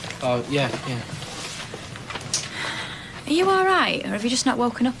 Oh, yeah. Are you all right, or have you just not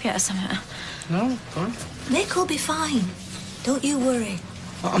woken up yet or something? No, fine. Nick will be fine. Don't you worry.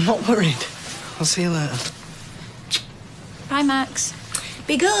 I'm not worried. I'll see you later. Bye, Max.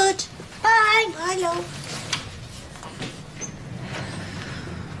 Be good. Bye. Bye, love.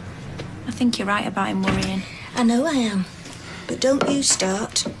 I think you're right about him worrying. I know I am. But don't you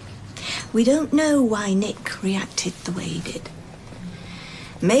start. We don't know why Nick reacted the way he did.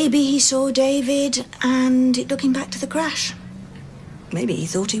 Maybe he saw David and it took him back to the crash. Maybe he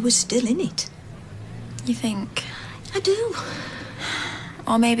thought he was still in it. You think? I do.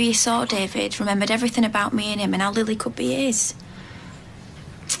 Or maybe he saw David, remembered everything about me and him and how Lily could be his.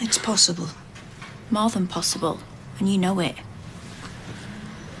 It's possible. More than possible. And you know it.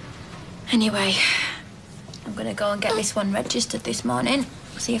 Anyway, I'm going to go and get this one registered this morning.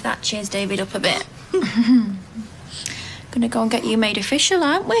 See if that cheers David up a bit. Gonna go and get you made official,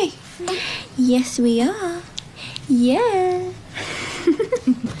 aren't we? Yes, we are. Yeah.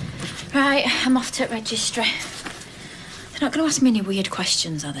 Right, I'm off to registry. They're not going to ask me any weird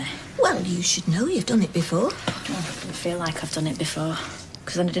questions, are they? Well, you should know you've done it before. Oh, I don't feel like I've done it before.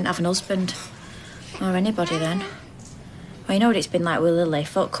 Because then I didn't have an husband. Or anybody then. Well, you know what it's been like with Lily.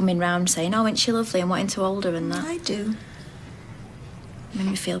 Folk coming round saying, oh, ain't she lovely, and wanting to hold her and that. I do. Made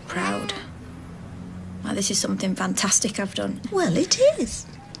me feel proud. Like this is something fantastic I've done. Well, it is.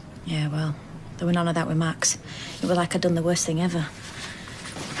 Yeah, well, there were none of that with Max. It was like I'd done the worst thing ever.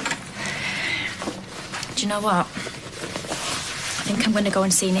 Do you know what? I think I'm going to go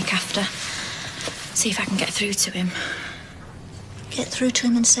and see Nick after. See if I can get through to him. Get through to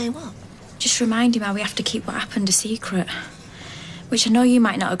him and say what? Just remind him how we have to keep what happened a secret. Which I know you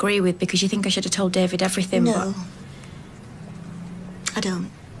might not agree with because you think I should have told David everything, No. but... I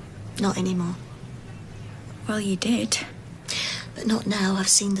don't. Not anymore. Well, you did. But not now. I've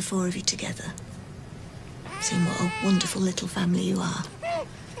seen the four of you together. Seen what a wonderful little family you are.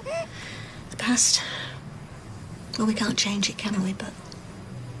 The past... Well, we can't change it, can we? But...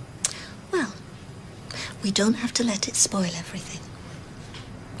 Well, we don't have to let it spoil everything.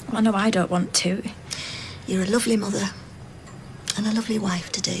 Well, I know I don't want to. You're a lovely mother and a lovely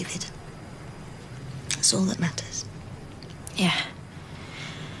wife to David. That's all that matters. Yeah.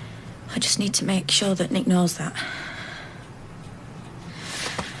 I just need to make sure that Nick knows that.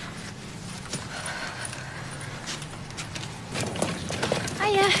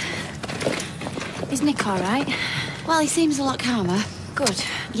 Hiya. Is Nick all right? Well, he seems a lot calmer. Good.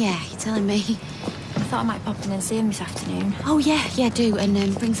 Yeah, you're telling me. I thought I might pop in and see him this afternoon. Oh, yeah, do. And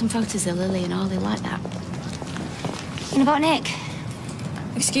bring some photos of Lily and all. They like that. And about Nick?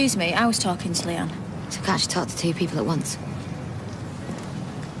 Excuse me, I was talking to Leanne. So I can't actually talk to two people at once.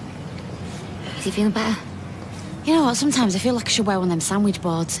 Is he feeling better? You know what, sometimes I feel like I should wear one of them sandwich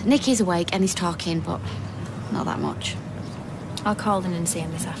boards. Nick is awake and he's talking, but not that much. I'll call in and see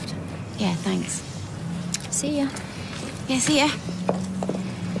him this after. Yeah, thanks. See ya. Yeah, see ya.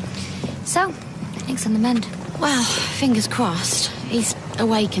 So, Nick's on the mend. Well, fingers crossed. He's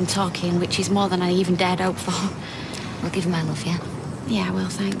awake and talking, which is more than I even dared hope for. I'll give him my love, yeah? Yeah, well,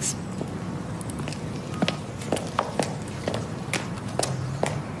 thanks.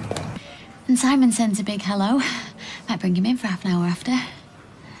 And Simon sends a big hello. Might bring him in for half an hour after.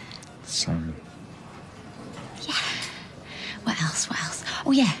 Simon. Yeah. What else?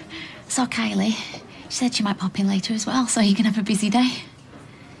 Oh, yeah. Saw Kylie. She said she might pop in later as well, so you can have a busy day.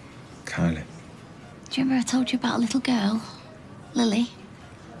 Kylie. Do you remember I told you about a little girl? Lily.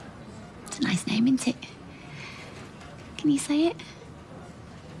 It's a nice name, isn't it? Can you say it?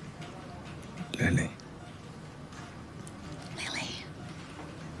 Lily. Lily.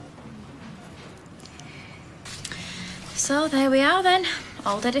 So there we are then.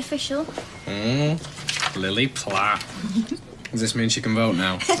 All dead official. Lily Platt. Does this mean she can vote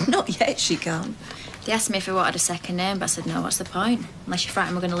now? Not yet, she can't. They asked me if I wanted a second name, but I said no, what's the point? Unless you're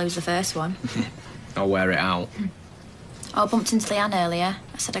frightened we're going to lose the first one. I'll wear it out. I bumped into Leanne earlier.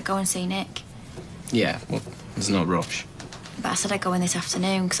 I said I'd go and see Nick. Yeah, well, there's no rush. But I said I'd go in this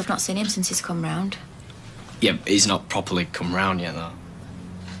afternoon because I've not seen him since he's come round. Yeah, he's not properly come round yet, though.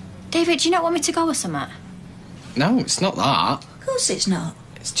 David, do you not want me to go or something? No, it's not that. Of course it's not.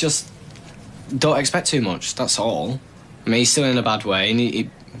 It's just... don't expect too much, that's all. I mean, he's still in a bad way, and he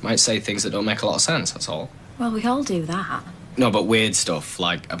might say things that don't make a lot of sense, that's all. Well, we all do that. No, but weird stuff,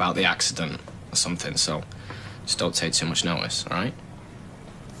 like about the accident or something, so just don't take too much notice, all right?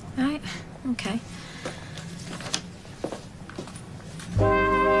 Right, okay.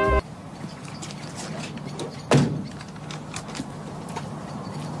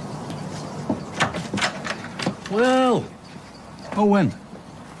 Well, Owen.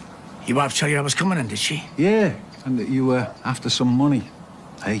 Your wife tell you I was coming in, did she? Yeah, and that you were after some money.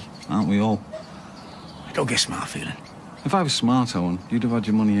 Hey, aren't we all? Don't get smart feeling. If I was smart, Owen, you'd have had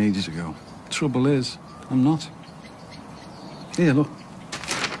your money ages ago. Trouble is, I'm not. Here, look.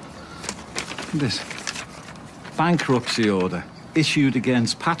 Look at this. Bankruptcy order issued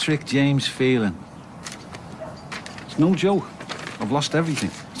against Patrick James Phelan. It's no joke. I've lost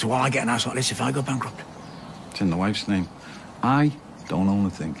everything. So why I get an house like this if I go bankrupt? It's in the wife's name. I don't own a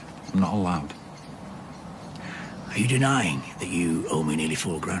thing. I'm not allowed. Are you denying that you owe me nearly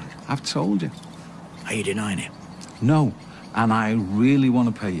 £4 grand? I've told you. Are you denying it? No, and I really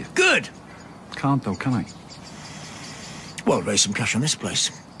want to pay you. Good! Can't though, can I? Well, raise some cash on this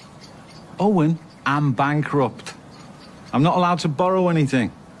place. Owen, I'm bankrupt. I'm not allowed to borrow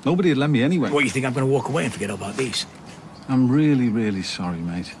anything. Nobody would lend me anyway. What, you think I'm going to walk away and forget all about these? I'm really, really sorry,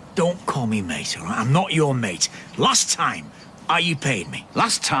 mate. Don't call me mate, all right? I'm not your mate. Last time, you paid me.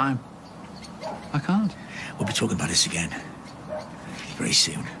 Last time? I can't. We'll be talking about this again. Very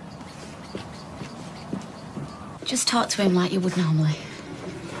soon. Just talk to him like you would normally.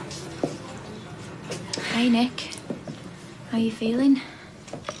 Hey, Nick. How you feeling?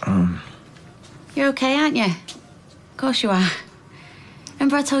 You're okay, aren't you? Of course you are.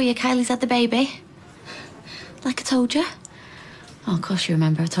 Remember I told you Kylie's had the baby? Like I told you? Oh, of course you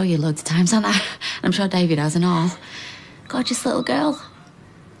remember. I told you loads of times, haven't I? I'm sure David has and all. Gorgeous little girl.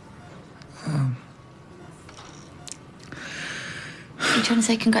 Are you trying to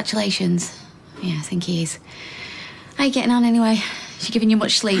say congratulations? Yeah, I think he is. How are you getting on anyway? She giving you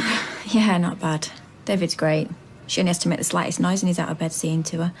much sleep? Yeah, not bad. David's great. She only has to make the slightest noise and he's out of bed seeing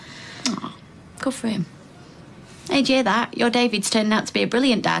to her. Oh, good for him. Hey, do you hear that? Your David's turning out to be a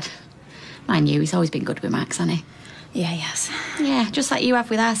brilliant dad. Mind you, he's always been good with Max, hasn't he? Yeah, he has. Yeah, just like you have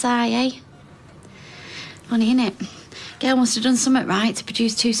with our Si, eh? Funny, innit? Gail must have done something right to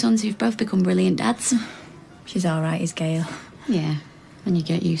produce two sons who've both become brilliant dads. She's all right, is Gail. Yeah, when you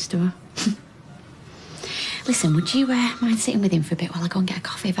get used to her. Listen, would you mind sitting with him for a bit while I go and get a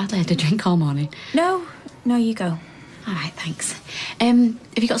coffee? I've hardly had a drink all morning. No, you go. All right, thanks.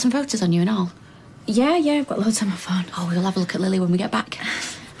 Have you got some photos on you and all? Yeah, I've got loads on my phone. Oh, we'll have a look at Lily when we get back.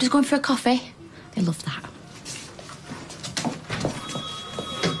 Just going for a coffee. They love that.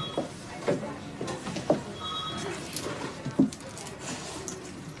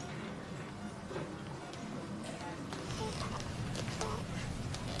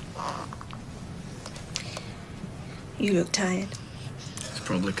 You look tired. It's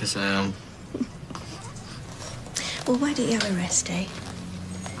probably because I am. Well, why don't you have a rest, eh?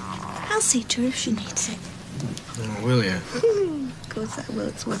 I'll see to her if she needs it. Oh, will you? Of course I will.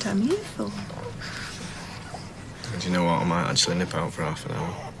 It's what I'm here for. Do you know what? I might actually nip out for half an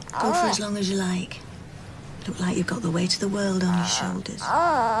hour. Go for as long as you like. Look like you've got the weight of the world on your shoulders.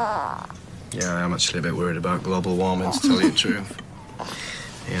 Yeah, I am actually a bit worried about global warming, to tell you the truth.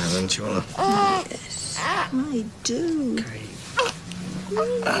 Yeah, then do you want to... Yes, I do. Okay. There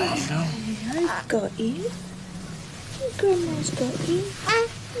you go. I've got you. Grandma's got you.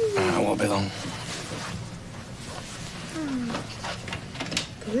 I won't be long.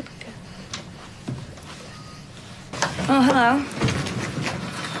 Good. Oh, hello.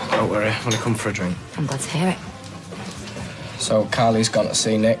 Don't worry, I'm going to come for a drink. I'm glad to hear it. So, Kylie's gone to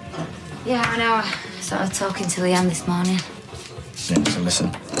see Nick. Yeah, I know. I started talking to Leanne this morning. Yeah, so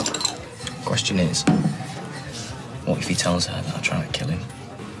listen. Question is, what if he tells her that I tried to kill him?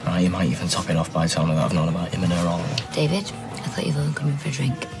 Right, you might even top it off by telling her that I've known about him and her all. David, I thought you were coming for a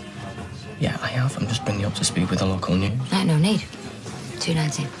drink. Yeah, I have. I'm just bringing you up to speed with the local news. No need.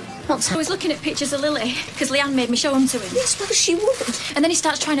 2.19. I was looking at pictures of Lily, because Leanne made me show them to him. Yes, well, she would. And then he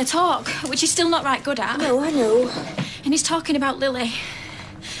starts trying to talk, which he's still not right good at. No, I know. And he's talking about Lily.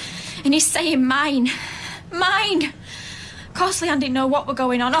 And he's saying mine. Mine! Of course, Leanne didn't know what were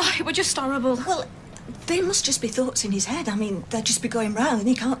going on. Oh, it was just horrible. Well, they must just be thoughts in his head. I mean, they'd just be going round and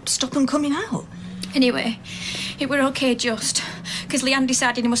he can't stop them coming out. Anyway, it were okay just, because Leanne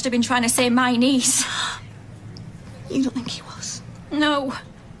decided he must have been trying to say my niece. You don't think he was? No,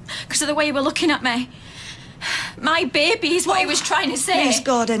 because of the way he were looking at me. My baby is what he was trying to say. Please,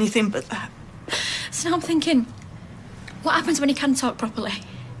 God, anything but that. So now I'm thinking, what happens when he can talk properly?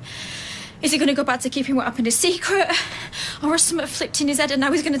 Is he going to go back to keeping what happened a secret? Or has something flipped in his head and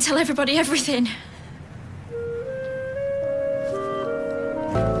now he's going to tell everybody everything?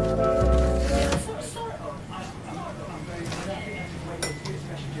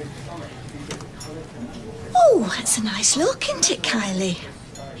 Oh, that's a nice look, isn't it, Kylie?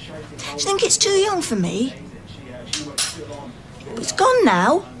 Do you think it's too young for me? It's gone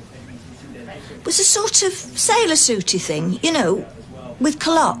now. It was a sort of sailor suity thing, you know, with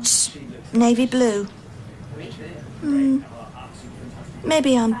culottes, navy blue.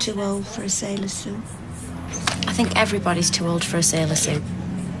 Maybe I'm too old for a sailor suit. I think everybody's too old for a sailor suit.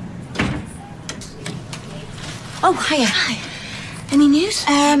 Oh, hiya. Hi. Any news?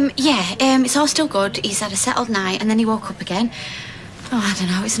 It's all still good. He's had a settled night and then he woke up again. Oh, I don't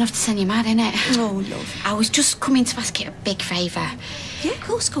know, it's enough to send you mad, innit? Oh, love. I was just coming to ask you a big favour. Yeah, of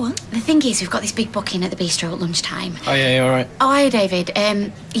course, go on. The thing is, we've got this big booking at the bistro at lunchtime. Oh, yeah, you all right? Oh, hiya, David.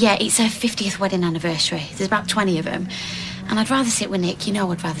 It's her 50th wedding anniversary. There's about 20 of them. And I'd rather sit with Nick. You know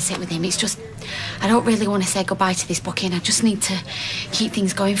I'd rather sit with him. It's just, I don't really want to say goodbye to this booking. I just need to keep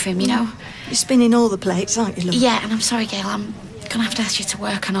things going for him, you know? You're spinning all the plates, aren't you, love? Yeah, and I'm sorry, Gail, I'm going to have to ask you to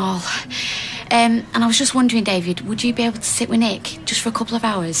work and all. And I was just wondering, David, would you be able to sit with Nick just for a couple of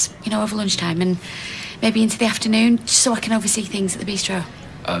hours, you know, over lunchtime and maybe into the afternoon, just so I can oversee things at the bistro?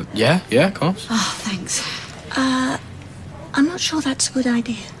 Yeah, of course. Oh, thanks. I'm not sure that's a good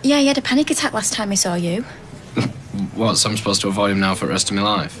idea. Yeah, he had a panic attack last time I saw you. What, so I'm supposed to avoid him now for the rest of my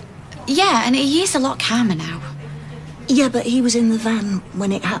life? Yeah, and he is a lot calmer now. Yeah, but he was in the van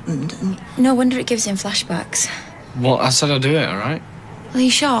when it happened, and... No wonder it gives him flashbacks. Well, I said I'd do it, all right? Are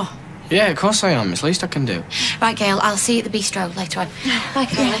you sure? Yeah, of course I am. It's the least I can do. Right, Gail, I'll see you at the bistro later on. Bye,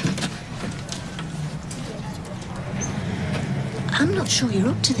 Kylie. I'm not sure you're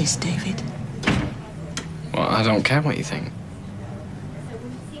up to this, David. Well, I don't care what you think.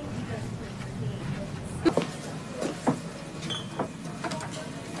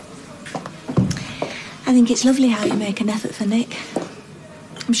 I think it's lovely how you make an effort for Nick.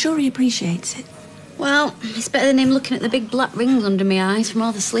 I'm sure he appreciates it. Well, it's better than him looking at the big black rings under my eyes from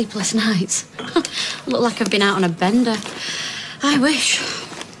all the sleepless nights. I look like I've been out on a bender. I wish.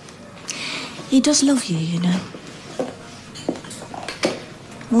 He does love you, you know.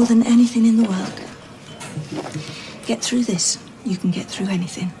 More than anything in the world. Get through this, you can get through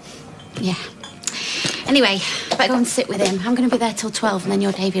anything. Yeah. Anyway, better go and sit with him. I'm going to be there till 12 and then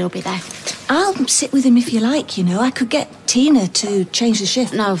your David will be there. I'll sit with him if you like, you know. I could get Tina to change the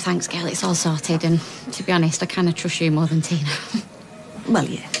shift. No, thanks, Gail. It's all sorted. And to be honest, I kind of trust you more than Tina. Well,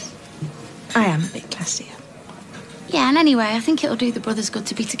 yeah. I am a bit classier. Yeah, and anyway, I think it'll do the brothers good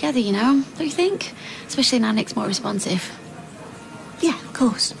to be together, you know? Don't you think? Especially now Nick's more responsive. Yeah, of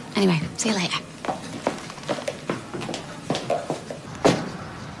course. Anyway, see you later.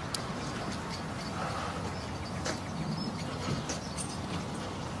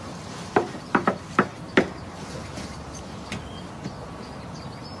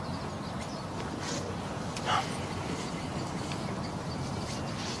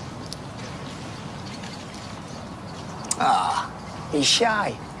 He's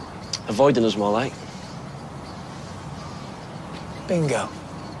shy. Avoiding us more like. Bingo.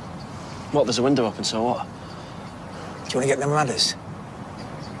 What, there's a window open, so what? Do you want to get them ladders?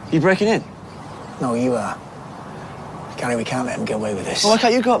 You breaking in? No, you are. Kylie, we can't let him get away with this. Well, why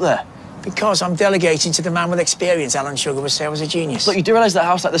can't you go up there? Because I'm delegating to the man with experience. Alan Sugar would say I was a genius. Look, you do realise that a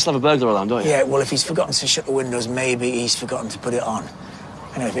house like this will have a burglar alarm, don't you? Yeah, well, if he's forgotten to shut the windows, maybe he's forgotten to put it on.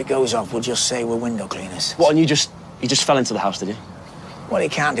 And if it goes off, we'll just say we're window cleaners. What, and you just fell into the house, did you? What he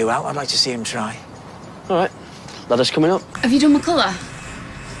can't do out, I'd like to see him try. All right. Ladder's coming up. Have you done my colour?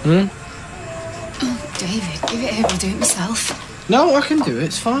 Hmm? David, give it here, I'll do it myself. No, I can do it.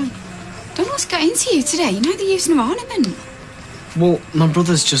 It's fine. Don't know what's got into you today. You know they're using an ornament. Well, my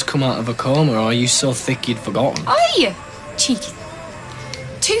brother's just come out of a coma, or are you so thick you'd forgotten? Oi! Cheeky.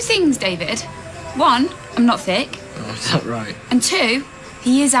 Two things, David. One, I'm not thick. Oh, is that right? And two,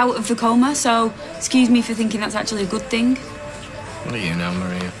 he is out of the coma, so excuse me for thinking that's actually a good thing. What do you know,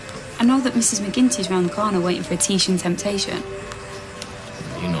 Maria? I know that Mrs. McGinty's round the corner waiting for a Tishan temptation.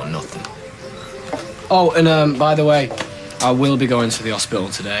 You know nothing. Oh, and by the way, I will be going to the hospital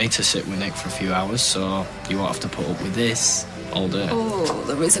today to sit with Nick for a few hours, so you won't have to put up with this all day. Oh,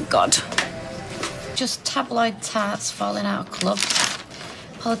 there is a God. Just tabloid tarts falling out of clubs,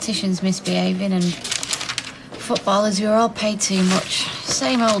 politicians misbehaving, and footballers who are all paid too much.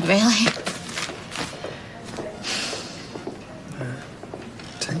 Same old, really.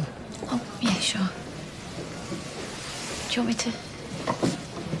 Tea? Oh, yeah, sure. Do you want me to?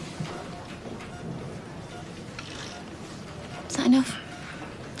 Is that enough?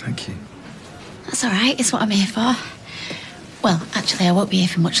 Thank you. That's all right. It's what I'm here for. Well, actually, I won't be here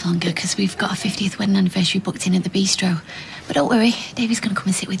for much longer because we've got our 50th wedding anniversary booked in at the bistro. But don't worry, Davey's going to come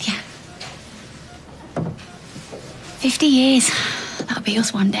and sit with you. 50 years. That'll be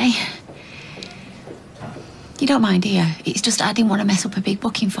us one day. You don't mind, do you? It's just I didn't want to mess up a big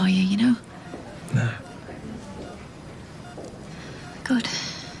booking for you, you know? No. Good.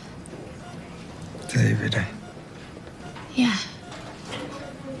 David, eh? Yeah.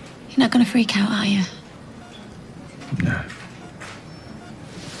 You're not going to freak out, are you? No.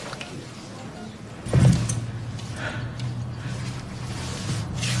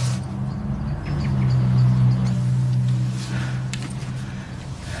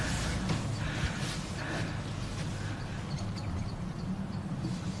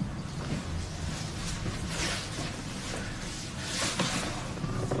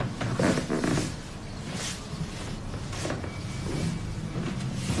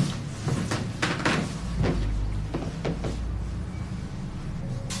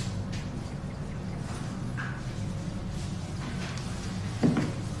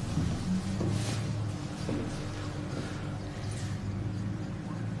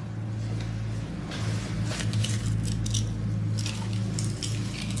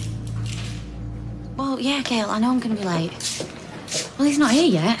 Well, yeah, Gail, I know I'm going to be late. Well, he's not here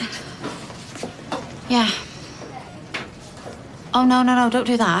yet. Yeah. Oh, no, don't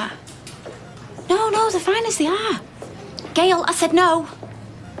do that. No, they're fine as they are. Gail, I said no.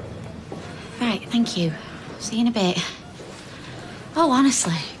 Right, thank you. See you in a bit. Oh,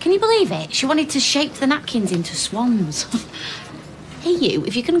 honestly, can you believe it? She wanted to shape the napkins into swans. Hey, you,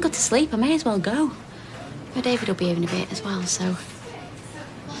 if you're going to go to sleep, I may as well go. But David will be here in a bit as well, so...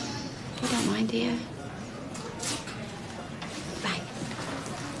 You don't mind, do you? Right.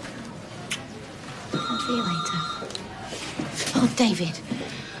 I'll see you later. Oh, David.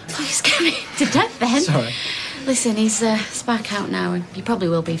 Oh, you scared me to death then. Sorry. Listen, he's back out now, and you probably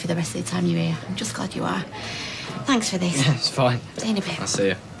will be for the rest of the time you're here. I'm just glad you are. Thanks for this. Yeah, it's fine. See you in a bit. I'll see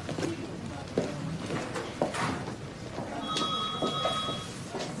you.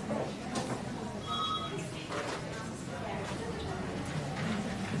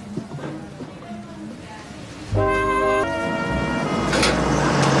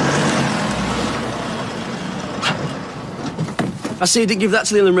 I see you didn't give that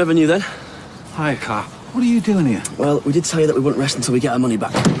to the Inland Revenue then. Hi, Car. What are you doing here? Well, we did tell you that we wouldn't rest until we get our money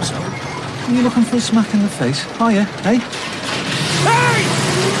back, so... Are you looking for a smack in the face? Are you, eh? Hey!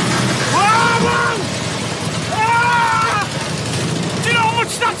 Whoa! Ah! Do you know how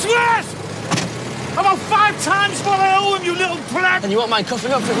much that's worth? About 5 times what I owe him, you little brat! And you won't mind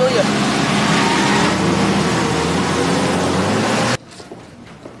coughing up for it, will you?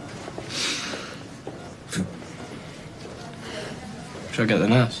 Should I get the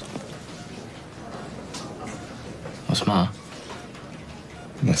nurse? What's the matter?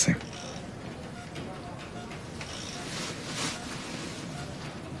 Nothing.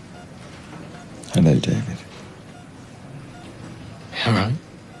 Hello, David. All right.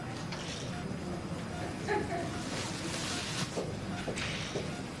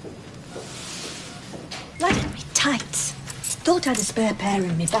 Like me tights. Thought I had a spare pair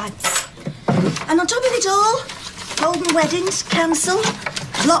in my bag. And on top of it all, golden weddings cancelled,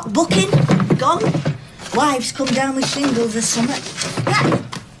 block booking gone, wives come down with shingles this summer. Yeah,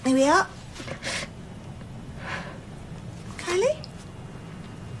 here we are. Kylie?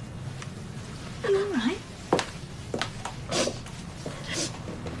 Are you all right?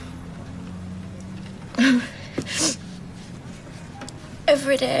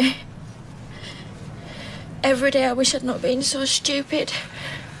 Every day I wish I'd not been so stupid.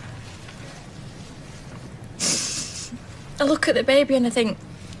 I look at the baby and I think,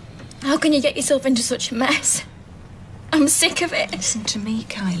 how can you get yourself into such a mess? I'm sick of it. Listen to me,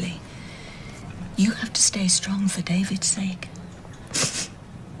 Kylie. You have to stay strong for David's sake.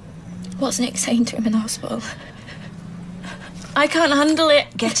 What's Nick saying to him in the hospital? I can't handle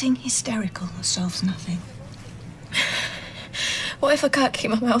it. Getting hysterical solves nothing. What if I can't keep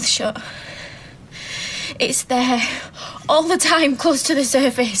my mouth shut? It's there, all the time, close to the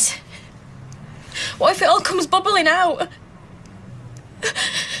surface. What if it all comes bubbling out?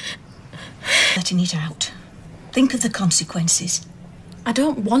 Letting it out. Think of the consequences. I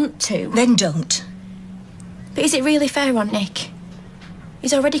don't want to. Then don't. But is it really fair on Nick?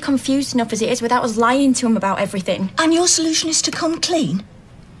 He's already confused enough as it is without us lying to him about everything. And your solution is to come clean?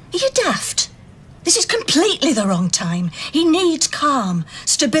 Are you daft? This is completely the wrong time. He needs calm,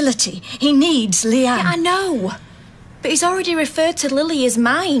 stability. He needs Leanne. Yeah, I know. But he's already referred to Lily as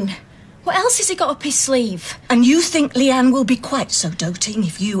mine. What else has he got up his sleeve? And you think Leanne will be quite so doting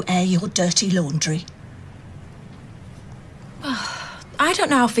if you air your dirty laundry? I don't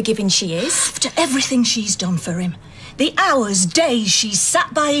know how forgiving she is. After everything she's done for him. The hours, days she's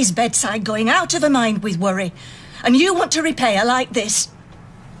sat by his bedside going out of her mind with worry. And you want to repay her like this?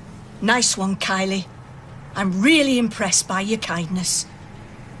 Nice one, Kylie. I'm really impressed by your kindness.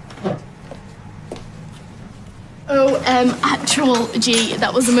 Oh, actual G,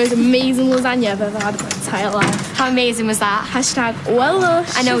 that was the most amazing lasagna I've ever had in my entire life. How amazing was that? Hashtag well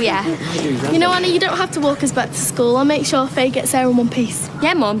lush. I know, yeah. You know, Anna, you don't have to walk us back to school. I'll make sure Faye gets there in one piece.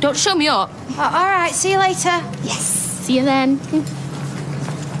 Yeah, Mum, don't show me up. All right, see you later. Yes. See you then. Oi!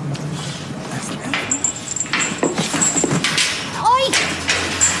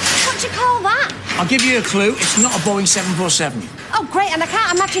 What do you call that? I'll give you a clue. It's not a Boeing 747. Oh, great, and I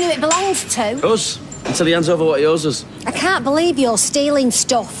can't imagine who it belongs to. Us. Until he hands over what he owes us. I can't believe you're stealing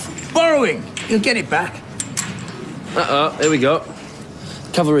stuff. Borrowing. You'll get it back. Here we go.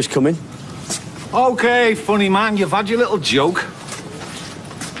 Cavalry's coming. OK, funny man, you've had your little joke.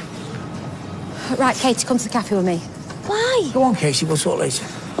 Right, Katie, come to the cafe with me. Why? Go on, Casey. We'll talk later.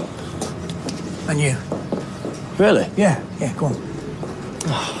 And you? Really? Yeah, go on.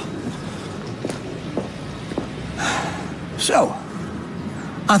 So,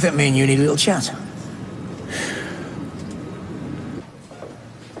 I think me and you need a little chat.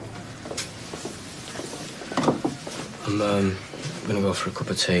 I'm gonna go for a cup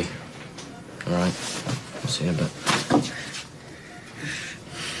of tea. All right? I'll see you in a bit.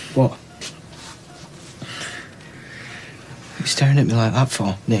 What? What are you staring at me like that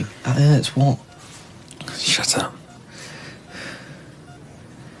for, Nick? That hurts. What? Shut up.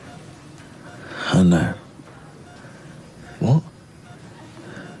 I know. What?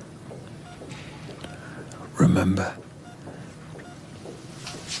 Remember.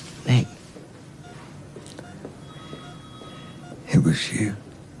 Nick. It was you.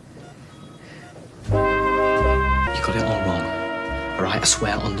 You got it all wrong. All right, I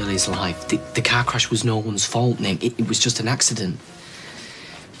swear on Lily's life. The car crash was no one's fault, Nick. It was just an accident.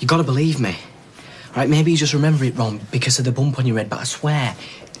 You gotta believe me. All right, maybe you just remember it wrong because of the bump on your head, but I swear,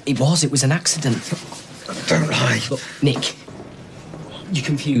 it was an accident. Don't lie. Look, Nick, you're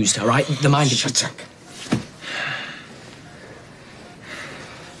confused, all right? The mind... Shut up.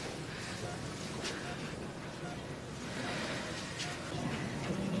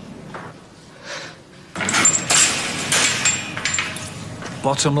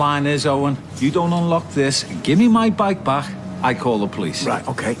 Bottom line is, Owen, you don't unlock this and give me my bike back, I call the police. Right,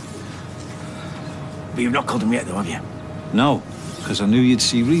 OK. But you've not called him yet, though, have you? No, because I knew you'd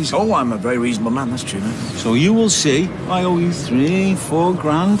see reason. Oh, I'm a very reasonable man, that's true, man. So you will see I owe you 3, 4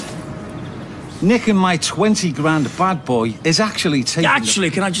 grand. Nicking my 20 grand bad boy is actually taking... Actually,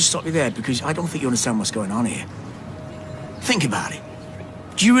 can I just stop you there? Because I don't think you understand what's going on here. Think about it.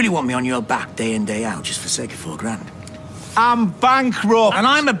 Do you really want me on your back day in, day out just for the sake of 4 grand? I'm bankrupt. And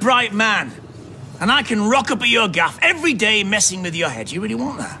I'm a bright man. And I can rock up at your gaff every day messing with your head. Do you really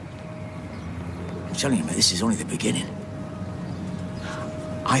want that? I'm telling you, mate, this is only the beginning.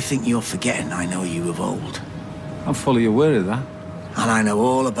 I think you're forgetting I know you of old. I'm fully aware of that. And I know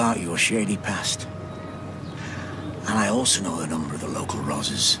all about your shady past. And I also know the number of the local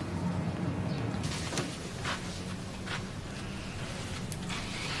Roses.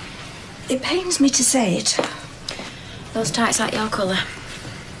 It pains me to say it. Those tights like your colour.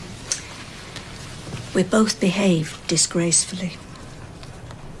 We both behaved disgracefully.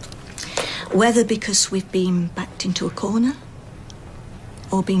 Whether because we've been backed into a corner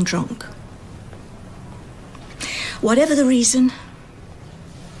or been drunk. Whatever the reason,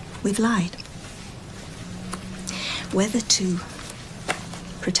 we've lied. Whether to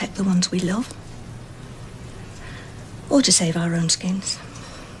protect the ones we love or to save our own skins.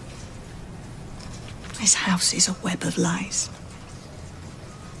 This house is a web of lies.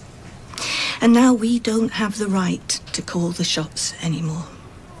 And now we don't have the right to call the shots anymore.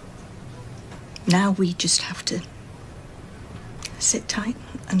 Now we just have to sit tight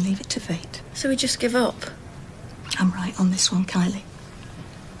and leave it to fate. So we just give up? I'm right on this one, Kylie.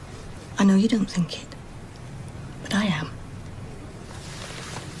 I know you don't think it, but I am.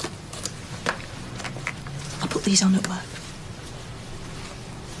 I'll put these on at work.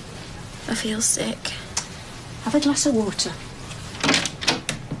 I feel sick. Have a glass of water.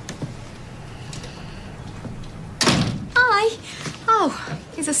 Hi. Oh,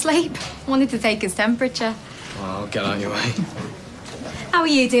 he's asleep. Wanted to take his temperature. Well, get out of your way. How are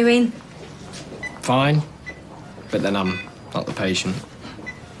you doing? Fine. But then I'm not the patient.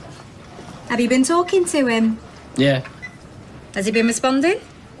 Have you been talking to him? Yeah, Has he been responding?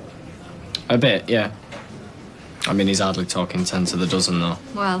 A bit, yeah. I mean, he's hardly talking 10 to the dozen, though.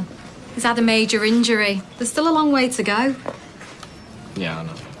 Well, he's had a major injury. There's still a long way to go. Yeah, I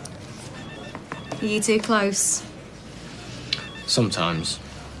know. Are you too close? Sometimes.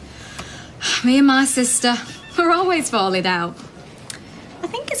 Me and my sister, we're always falling out. I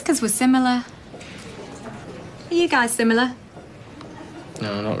think it's because we're similar. Are you guys similar?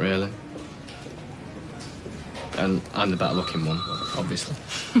 No, not really. And I'm the better-looking one, obviously.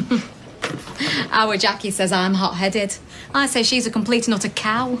 Our Jackie says I'm hot-headed. I say she's a complete and utter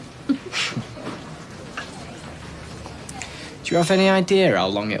cow. Do you have any idea how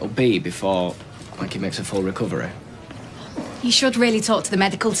long it'll be before, like, he makes a full recovery? You should really talk to the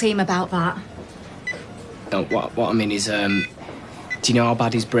medical team about that. No, what I mean is, do you know how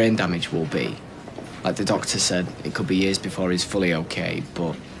bad his brain damage will be? Like the doctor said, it could be years before he's fully okay,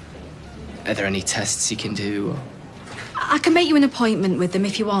 but are there any tests he can do? I can make you an appointment with them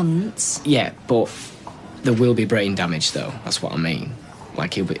if you want. Yeah, but there will be brain damage, though. That's what I mean.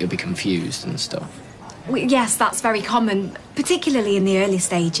 Like, he'll be confused and stuff. Yes, that's very common, particularly in the early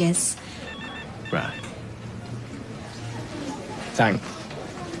stages. Right. Thanks.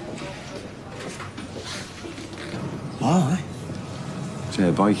 Why? It's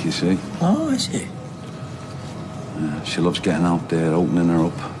her bike, you see. Oh, is it? She loves getting out there, opening her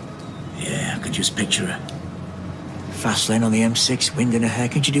up. Yeah, I could just picture her. Fast lane on the M6, wind in her hair.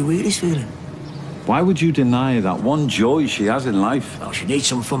 Can you do wheelies feeling? Why would you deny that one joy she has in life? Well, she needs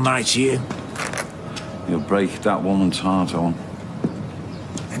some fun married to you. You'll break that woman's heart, Owen.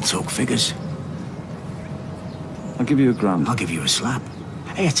 And talk figures. I'll give you £1,000. I'll give you a slap.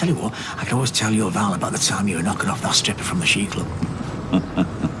 Hey, I tell you what, I can always tell your Val about the time you were knocking off that stripper from the She Club.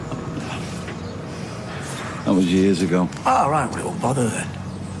 That was years ago. Oh, right, well, it won't bother then.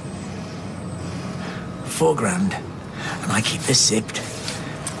 £4,000, and I keep this zipped,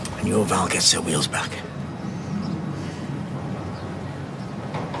 and your Val gets her wheels back.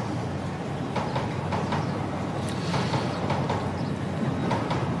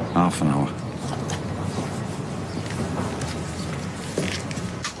 Half an hour.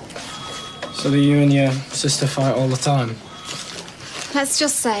 So do you and your sister fight all the time? Let's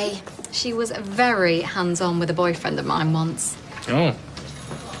just say she was very hands-on with a boyfriend of mine once. Oh.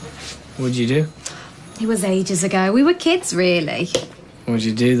 What'd you do? It was ages ago. We were kids, really. What'd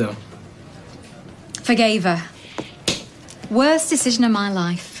you do, though? Forgave her. Worst decision of my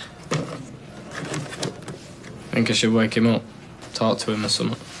life. Think I should wake him up? Talk to him or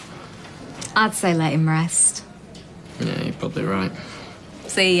something? I'd say let him rest. Yeah, you're probably right.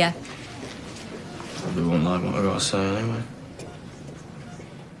 See ya. Probably won't like what I gotta say anyway.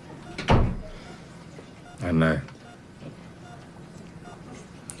 I know.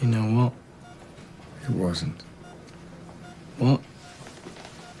 You know what? It wasn't. What?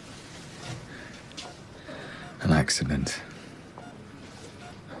 An accident.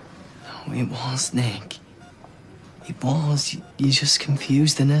 No, it was, Nick. It was. You're just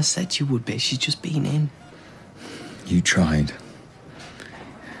confused. The nurse said you would be. She's just been in. You tried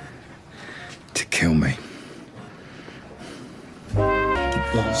to kill me.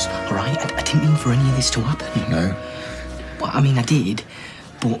 It was, all right? I didn't mean for any of this to happen. No? Well, I mean, I did,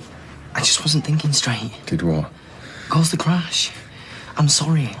 but I just wasn't thinking straight. Did what? Caused the crash. I'm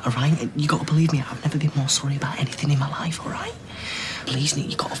sorry, all right? You gotta believe me, I've never been more sorry about anything in my life, all right? Please, Nick,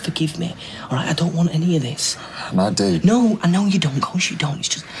 you gotta forgive me, all right? I don't want any of this. And I do. No, I know you don't. Of course you don't. It's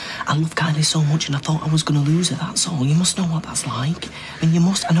just, I love Kylie so much and I thought I was gonna lose her, that's all. You must know what that's like. I mean, you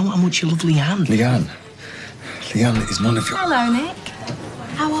must. I know how much you love Leanne. Leanne. Leanne is none of your... Hello, Nick.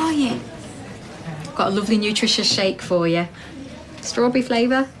 How are you? Got a lovely nutritious shake for you. Strawberry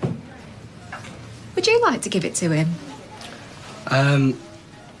flavour. Would you like to give it to him?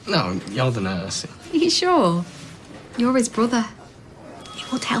 No, you're the nurse. Are you sure? You're his brother. You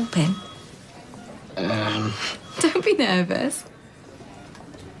would help him. Don't be nervous.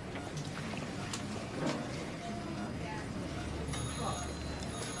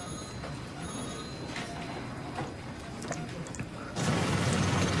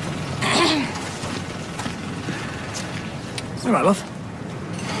 All right, love.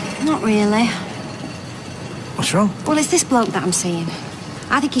 Not really. What's wrong? Well, it's this bloke that I'm seeing.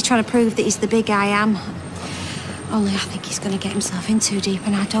 I think he's trying to prove that he's the big I am. Only I think he's going to get himself in too deep,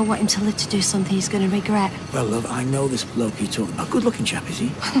 and I don't want him to live to do something he's going to regret. Well, love, I know this bloke you're talking about. Good-looking chap, is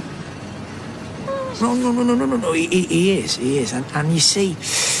he? No. He is. And you see,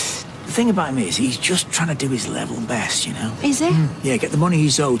 the thing about him is he's just trying to do his level best, you know? Is he? Yeah, get the money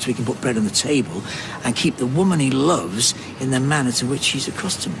he's owed so he can put bread on the table and keep the woman he loves in the manner to which he's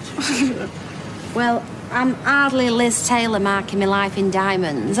accustomed. Well, I'm hardly Liz Taylor marking my life in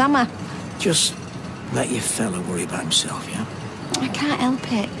diamonds, am I? Just let your fella worry about himself, yeah? I can't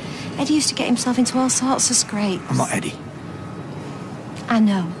help it. Eddie used to get himself into all sorts of scrapes. I'm not Eddie. I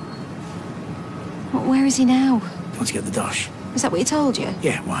know. But where is he now? Want to get the dosh? Is that what he told you?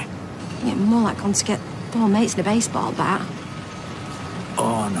 Yeah, why? Yeah, more like going to get four mates and a baseball bat.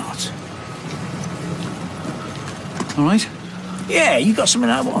 Or not. All right? Yeah, you got something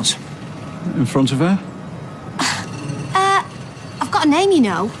I want. In front of her? I've got a name, you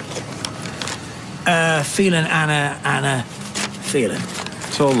know. Feeling Anna, feeling.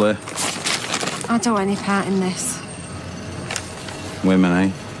 It's all there. I don't want any part in this. Women,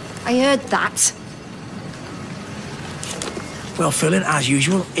 eh? I heard that. Well, feeling, as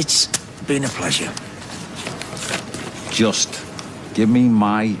usual, it's been a pleasure. Just give me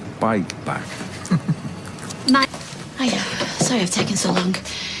my bike back. Hiya. Sorry I've taken so long.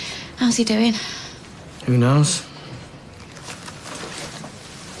 How's he doing? Who knows?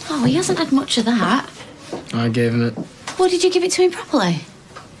 Oh, he hasn't had much of that. I gave him it. Well, did you give it to him properly?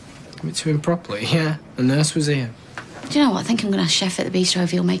 Give it to him properly, yeah. The nurse was here. Do you know what? I think I'm going to ask Chef at the bistro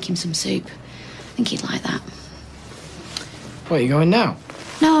if he'll make him some soup. I think he'd like that. What, you going now?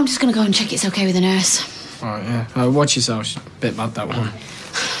 No, I'm just going to go and check it's okay with the nurse. All right, yeah. Watch yourself. She's a bit bad, that one.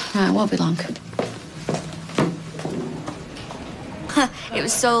 Right, it won't be long. It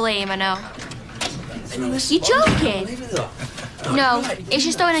was so lame, I know. You joking? No, it's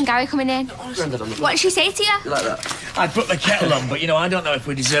just Owen and Gary coming in. What did she say to you? You like that? I'd put the kettle on, but, you know, I don't know if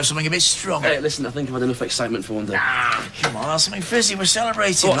we deserve something a bit stronger. Hey, listen, I think I've had enough excitement for one day. Come on, something fizzy. We're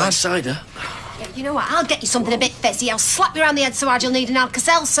celebrating. Oh, nice cider. Yeah, you know what? I'll get you something a bit fizzy. I'll slap you around the head so hard you'll need an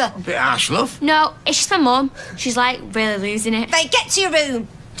Alka-Seltzer. A bit harsh, love. No, it's just my mum. She's, like, really losing it. Hey, get to your room.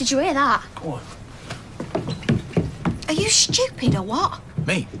 Did you hear that? Go on. Are you stupid or what?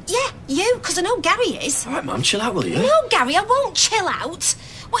 Me? Yeah, you, because I know Gary is. All right, Mum, chill out, will you? No, Gary, I won't chill out.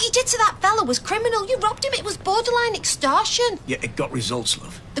 What you did to that fella was criminal. You robbed him. It was borderline extortion. Yeah, it got results,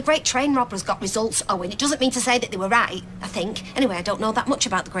 love. The Great Train Robber's got results, Owen. It doesn't mean to say that they were right, I think. Anyway, I don't know that much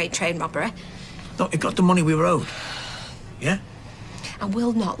about the Great Train Robbery. No, it got the money we were owed. Yeah? I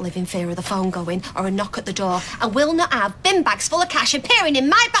will not live in fear of the phone going or a knock at the door. I will not have bin bags full of cash appearing in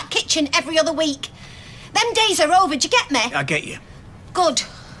my back kitchen every other week. Them days are over, do you get me? I get you. Good.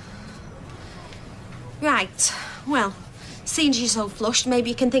 Right, well, seeing as you're so flushed, maybe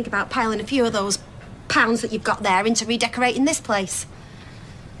you can think about piling a few of those pounds that you've got there into redecorating this place.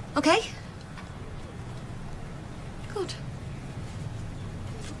 Okay? Good.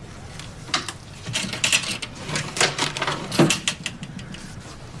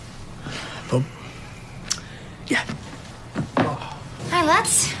 Pub? Yeah. Hi,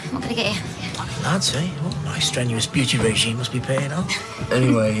 lads. What can I get you? Lads, eh? Oh, nice strenuous beauty regime must be paying off.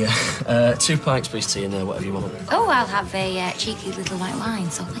 Anyway, 2 pints, please, tea, and whatever you want. Oh, I'll have a cheeky little white wine,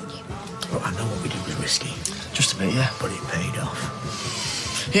 so thank you. Well, I know what we did with whiskey. Just a bit, yeah. But it paid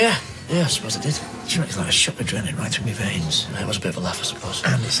off. Yeah, I suppose it did. Do you know, it's like a shot of adrenaline right through my veins. It was a bit of a laugh, I suppose.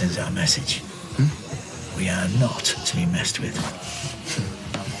 And it sends out a message. We are not to be messed with.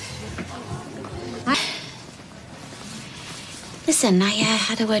 Listen, I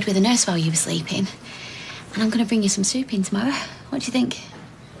had a word with the nurse while you were sleeping, and I'm going to bring you some soup in tomorrow. What do you think?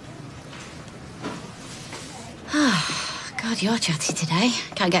 Oh, God, you're chatty today.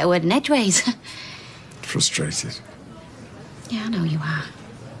 Can't get a word in edgeways. Frustrated. Yeah, I know you are.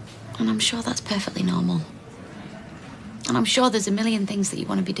 And I'm sure that's perfectly normal. And I'm sure there's a million things that you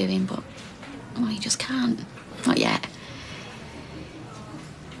want to be doing, but, well, you just can't. Not yet.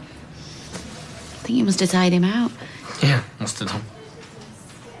 I think you must have tired him out. Yeah, must have done.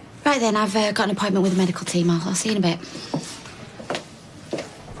 Right then, I've got an appointment with the medical team. I'll see you in a bit.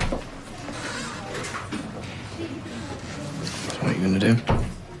 So what are you going to do?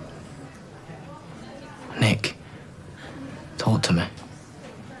 Nick, talk to me.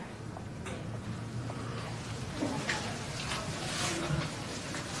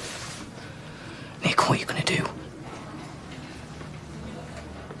 Nick, what are you going to do?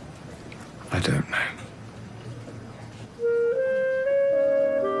 I don't know.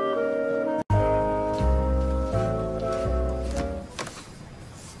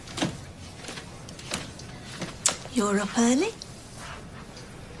 You're up early?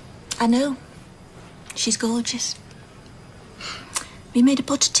 I know. She's gorgeous. We made a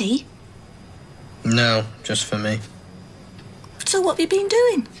pot of tea. No, just for me. So what have you been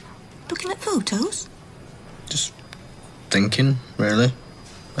doing? Looking at photos? Just thinking, really,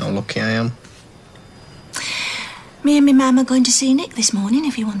 how lucky I am. Me and my mum are going to see Nick this morning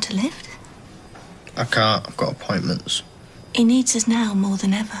if you want a lift. I can't, I've got appointments. He needs us now more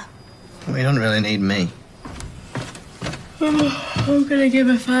than ever. Well, you don't really need me. I'm gonna give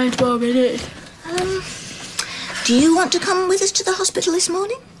her 5 more minutes. Do you want to come with us to the hospital this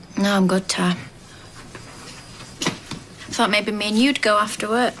morning? No, I'm good, Tar. Thought maybe me and you'd go after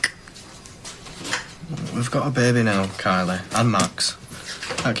work. We've got a baby now, Kylie, and Max.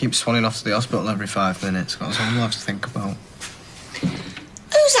 I keep swanning off to the hospital every 5 minutes. That's all we'll have to think about.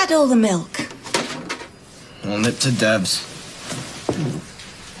 Who's had all the milk? I'll nip to Deb's.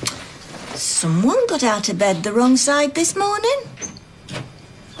 Someone got out of bed the wrong side this morning.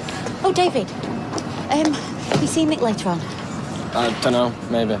 Oh, David. Have you seen Nick later on? I don't know,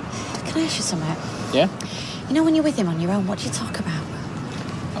 maybe. Can I ask you something? Yeah? You know when you're with him on your own, what do you talk about?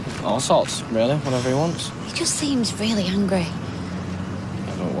 All sorts, really. Whatever he wants. He just seems really angry.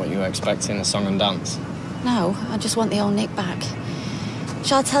 I don't know what you expect in a song and dance. No, I just want the old Nick back.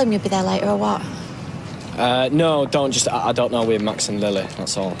 Shall I tell him you'll be there later or what? No, don't. Just, I don't know with Max and Lily,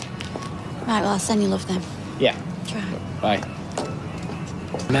 that's all. Right, well, I'll send you love then. Yeah. Try. Bye.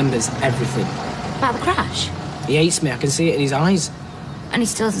 Remembers everything. About the crash? He hates me, I can see it in his eyes. And he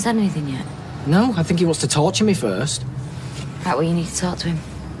still hasn't said anything yet? No, I think he wants to torture me first. Right, well, you need to talk to him.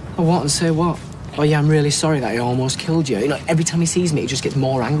 Oh, what? And say what? Oh, yeah, I'm really sorry that he almost killed you. You know, every time he sees me, he just gets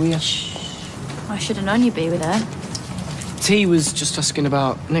more angrier. Shh. I should have known you'd be with her. T was just asking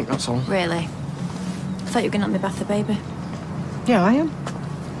about Nick, that's all. Really? I thought you were going to let me bath the baby. Yeah, I am.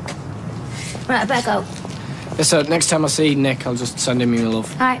 Right, I better go. Yeah, so next time I see Nick, I'll just send him your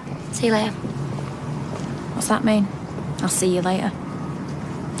love. Right, see you later. What's that mean? I'll see you later.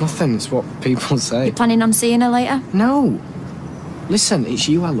 Nothing, it's what people say. You planning on seeing her later? No. Listen, it's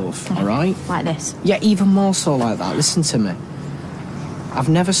you I love, all right? Like this? Yeah, even more so like that. Listen to me. I've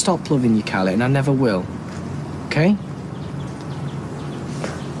never stopped loving you, Kylie, and I never will. Okay?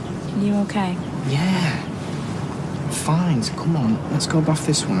 Are you okay? Yeah. Fine, so come on. Let's go bath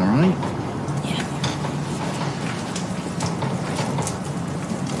this one, all right? Yeah.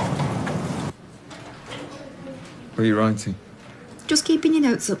 What are you writing? Just keeping your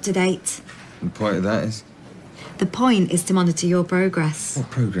notes up to date. The point of that is? The point is to monitor your progress. What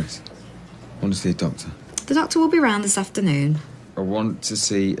progress? I want to see a doctor. The doctor will be round this afternoon. I want to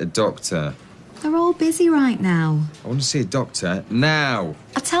see a doctor. They're all busy right now. I want to see a doctor now.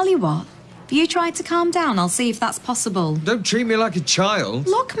 I tell you what, if you try to calm down, I'll see if that's possible. Don't treat me like a child.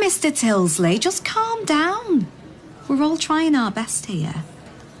 Look, Mr. Tilsley, just calm down. We're all trying our best here.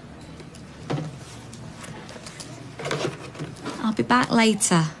 I'll be back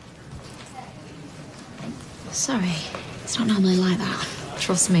later. Sorry, it's not normally like that.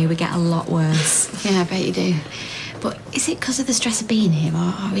 Trust me, we get a lot worse. Yeah, I bet you do. But is it because of the stress of being here,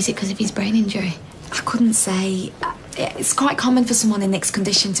 or is it because of his brain injury? I couldn't say. It's quite common for someone in Nick's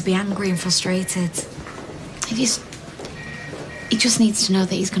condition to be angry and frustrated. He just needs to know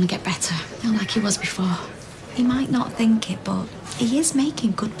that he's going to get better, not like he was before. He might not think it, but he is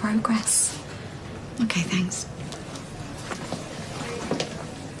making good progress. Okay, thanks.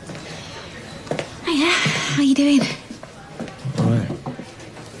 Hiya, how you doing? All right.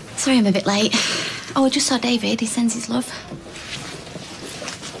 Sorry I'm a bit late. Oh, I just saw David. He sends his love.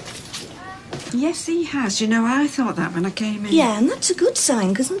 Yes, he has. You know, I thought that when I came in. Yeah, and that's a good sign,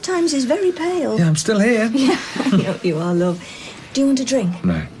 because sometimes he's very pale. Yeah, I'm still here. Yeah, I know you are, love. Do you want a drink?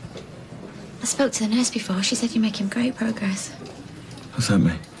 No. I spoke to the nurse before. She said you're making great progress. What's that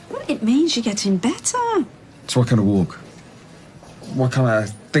mean? Well, it means you're getting better. So why can't I walk? Why can't I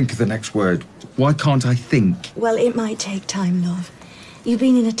think of the next word? Why can't I think? Well, it might take time, love. You've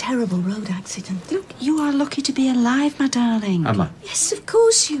been in a terrible road accident. Look, you are lucky to be alive, my darling. Am I? Yes, of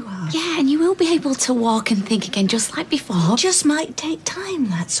course you are. Yeah, and you will be able to walk and think again just like before. It just might take time,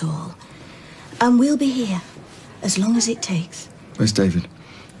 that's all. And we'll be here, as long as it takes. Where's David?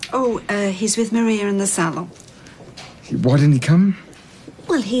 Oh, he's with Maria in the salon. Why didn't he come?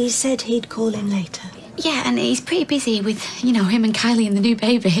 Well, he said he'd call in later. Yeah, and he's pretty busy with, you know, him and Kylie and the new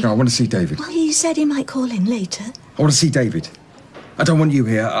baby. No, I want to see David. Well, he said he might call in later. I want to see David. I don't want you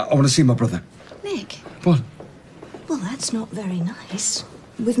here. I want to see my brother. Nick. What? Well, that's not very nice.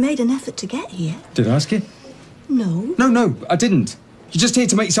 We've made an effort to get here. Did I ask you? No. No, I didn't. You're just here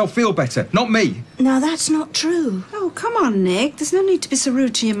to make yourself feel better, not me. Now, that's not true. Oh, come on, Nick. There's no need to be so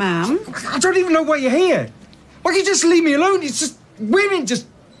rude to your mum. I don't even know why you're here. Why can't you just leave me alone? It's just women just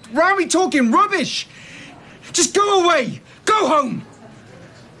round me talking rubbish. Just go away. Go home.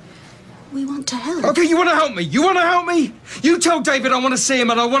 We want to help. Okay, you want to help me? You want to help me? You tell David I want to see him,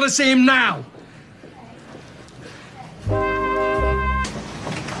 and I want to see him now.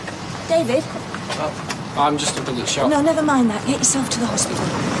 David? I'm just up at the shop. No, never mind that. Get yourself to the hospital.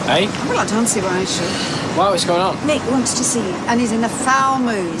 Hey? Well, I don't see why I should. Why? What's going on? Nick wants to see you. And he's in a foul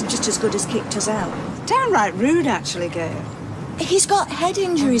mood. He's just as good as kicked us out. Downright rude, actually, girl. He's got head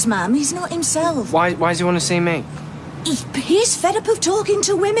injuries, ma'am. He's not himself. Why does he want to see me? He's fed up of talking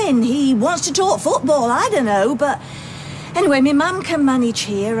to women. He wants to talk football, I don't know, but... Anyway, my mum can manage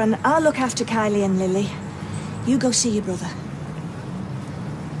here, and I'll look after Kylie and Lily. You go see your brother.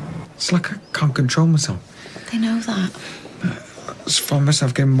 It's like I can't control myself. They know that. I just find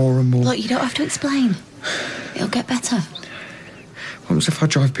myself getting more and more... Look, you don't have to explain. It'll get better. What happens if I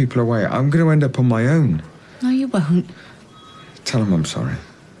drive people away? I'm going to end up on my own. No, you won't. Tell them I'm sorry.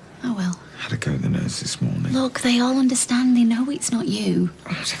 I will. I had to go to the nurse this morning. Look, they all understand. They know it's not you.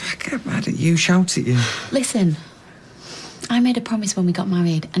 If I get mad at you, shout at you. Listen, I made a promise when we got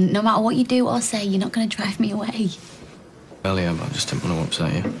married, and no matter what you do or say, you're not going to drive me away. Earlier, but I just didn't want to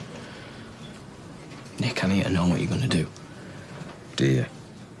upset you. Nick, I need to know what you're going to do. Do you?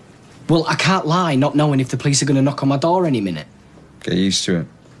 Well, I can't lie, not knowing if the police are going to knock on my door any minute. Get used to it.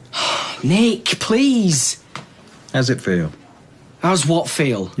 Nick, please! How's it feel? How's what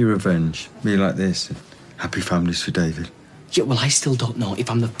feel? Your revenge. Me like this. Happy families for David. Yeah, well, I still don't know if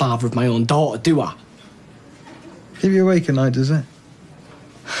I'm the father of my own daughter, do I? Keep you awake at night, does it?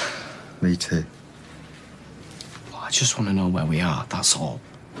 Me too. Well, I just want to know where we are, that's all.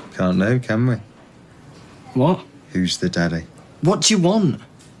 Can't know, can we? What? Who's the daddy? What do you want?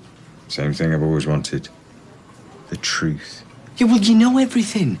 Same thing I've always wanted. The truth. Yeah, well, you know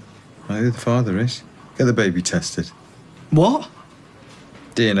everything. I know who the father is. Get the baby tested. What?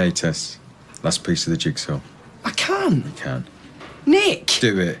 DNA test. Last piece of the jigsaw. I can't. You can. Nick!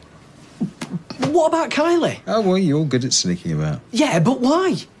 Do it. What about Kylie? Oh, well, you're good at sneaking about. Yeah, but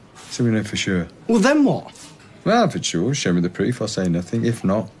why? So we know for sure. Well, then what? Well, for sure, show me the proof, I'll say nothing. If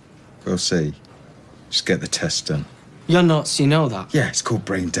not, we'll see. Just get the test done. You're nuts, you know that? Yeah, it's called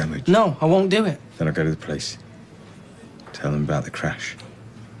brain damage. No, I won't do it. Then I'll go to the police. Tell them about the crash.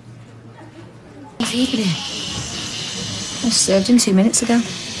 Is he here? I served him 2 minutes ago.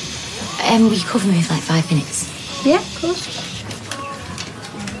 Will you cover me for like 5 minutes? Yeah, of course.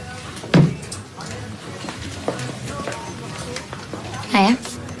 Hiya.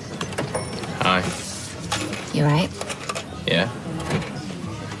 Hi. You right? Yeah?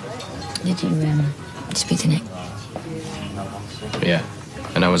 Did you speak to Nick? Yeah.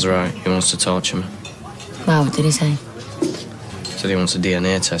 And I was right. He wants to torture me. Wow, what did he say? Said he wants a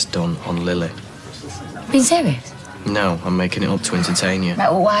DNA test done on Lily. Being serious? No, I'm making it up to entertain you.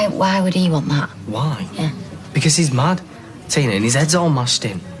 Right, well, why would he want that? Why? Yeah. Because he's mad. Tina, and his head's all mashed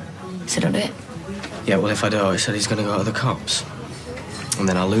in. So don't do it. Yeah, well, if I do, he said he's going to go to the cops. And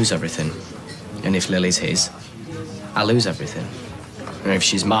then I'll lose everything. And if Lily's his, I'll lose everything. And if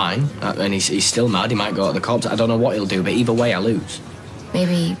she's mine, and he's still mad, he might go to the cops. I don't know what he'll do, but either way, I lose.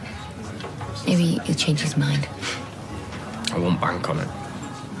 Maybe he'll change his mind. I won't bank on it.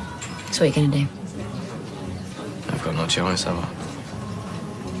 So what are you going to do? I've got no choice, have I?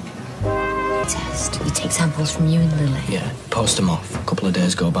 Test. We take samples from you and Lily. Yeah, post them off. A couple of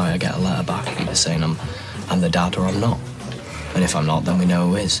days go by, I get a letter back either saying I'm the dad or I'm not. And if I'm not, then we know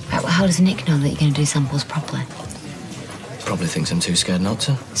who is. Right, well, how does Nick know that you're going to do samples properly? Probably thinks I'm too scared not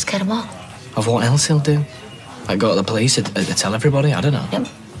to. Scared of what? Of what else he'll do. Like go to the police and tell everybody, I don't know. No,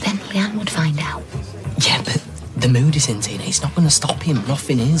 then Leanne would find out. Yeah, but the mood is in, Tina. It's not going to stop him.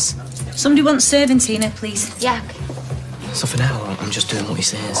 Nothing is. Somebody wants serving, Tina, please. Yeah. So for now, I'm just doing what he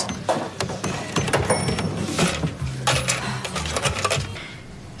says.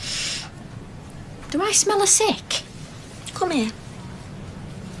 Do I smell a sick? Come here.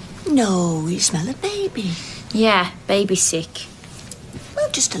 No, you smell a baby. Yeah, baby's sick. Well,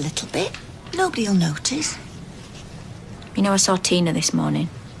 just a little bit. Nobody'll notice. You know, I saw Tina this morning.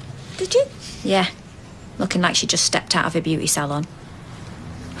 Did you? Yeah. Looking like she just stepped out of a beauty salon.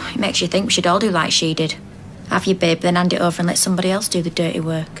 It makes you think we should all do like she did. Have your babe, then hand it over and let somebody else do the dirty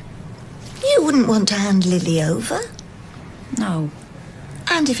work. You wouldn't want to hand Lily over. No.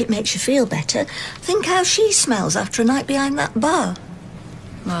 And if it makes you feel better, think how she smells after a night behind that bar.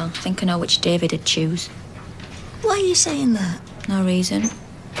 Well, I think I know which David would choose. Why are you saying that? No reason.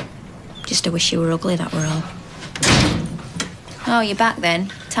 Just I wish you were ugly, that were all. Oh, you're back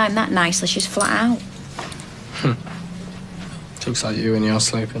then. Timed that nicely, she's flat out. Looks like you when you're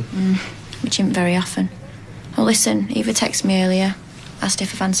sleeping. Which isn't very often. Oh, listen, Eva texted me earlier. Asked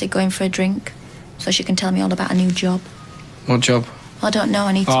if I fancied going for a drink. So she can tell me all about a new job. What job? I don't know,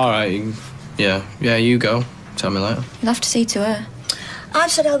 I need to... All right. Yeah, you go. Tell me later. You'll have to see to her.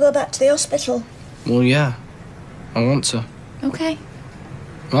 I've said I'll go back to the hospital. Well, yeah. I want to. Okay.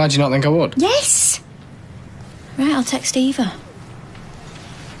 Why, do you not think I would? Yes! Right, I'll text Eva.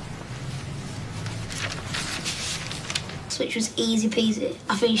 Which was easy peasy.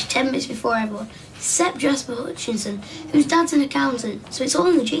 I finished 10 minutes before everyone. Except Jasper Hutchinson, whose dad's an accountant, so it's all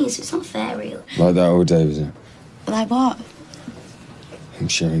in the genes, so it's not fair, really. Like that all day, was it? Like what? Him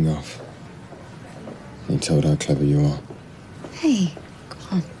showing off. Being told how clever you are. Hey, come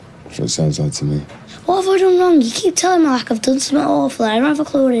on. That's what it sounds like to me. What have I done wrong? You keep telling me like I've done something awful. I don't have a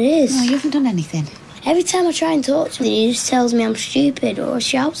clue what it is. No, you haven't done anything. Every time I try and talk to him, he just tells me I'm stupid or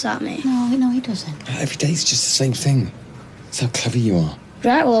shouts at me. No, he doesn't. Every day it's just the same thing. It's how clever you are.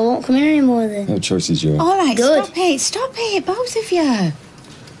 Right, well, I won't come in anymore then. No choice is yours. All right, Good. Stop it, both of you.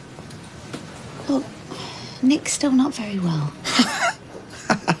 Look, Nick's still not very well.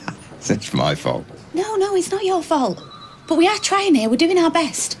 It's my fault. No, it's not your fault. But we are trying here, we're doing our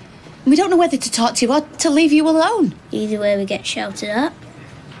best. And we don't know whether to talk to you or to leave you alone. Either way, we get shouted at.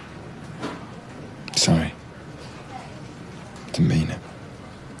 Sorry. Didn't mean it.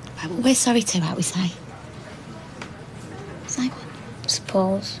 Right, well, we're sorry too, aren't we, Si? Si, what?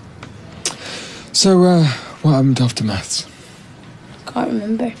 Suppose. So, what happened after maths? Can't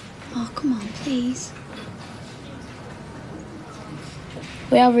remember. Oh, come on, please.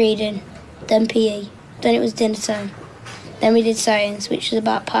 We had reading, then PE, then it was dinner time. Then we did science, which was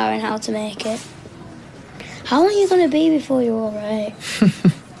about power and how to make it. How long are you going to be before you're all right?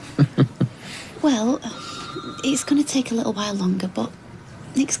 Well, it's going to take a little while longer, but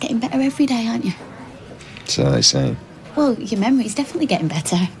Nick's getting better every day, aren't you? So they say. Well, your memory's definitely getting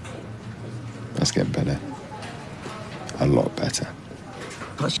better. That's getting better. A lot better.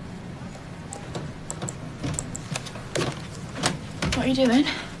 What are you doing?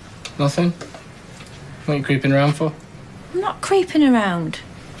 Nothing. What are you creeping around for? I'm not creeping around.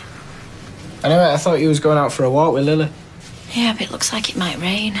 Anyway, I thought you was going out for a walk with Lily. Yeah, but it looks like it might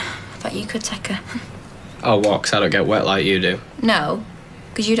rain. But you could take her. I'll walk 'cause I don't get wet like you do. No,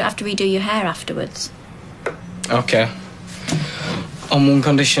 because you don't have to redo your hair afterwards. Okay. On one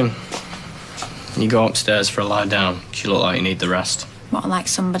condition. You go upstairs for a lie down 'cause you look like you need the rest. Not like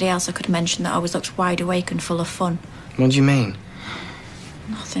somebody else I could mention that always looks wide awake and full of fun. What do you mean?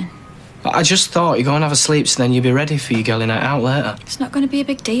 Nothing. I just thought you'd go and have a sleep so then you'd be ready for your girly night out later. It's not going to be a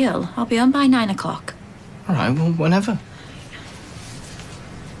big deal. I'll be on by 9 o'clock. All right, well, whenever.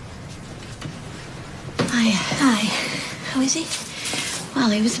 Hi. How is he? Well,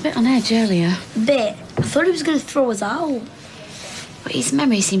 he was a bit on edge earlier. Bit. I thought he was going to throw us out. But his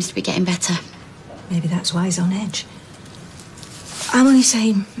memory seems to be getting better. Maybe that's why he's on edge. I'm only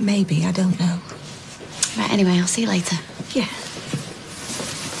saying maybe, I don't know. Right, anyway, I'll see you later. Yeah.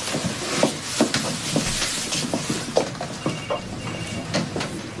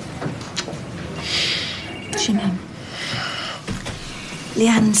 What's your name?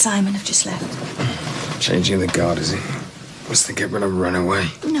 Leanne and Simon have just left. Changing the guard, is he? What's the get when I run away?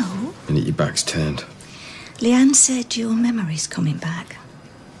 No. Minute your back's turned. Leanne said your memory's coming back.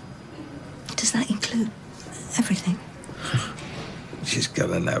 Does that include everything? She's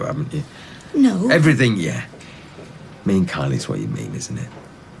gotta know, haven't you? No. Everything, yeah. Me and Kylie's what you mean, isn't it?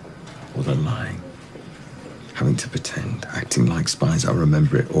 All the lying. Having to pretend, acting like spies. I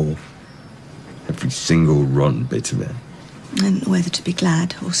remember it all. Every single rotten bit of it. And whether to be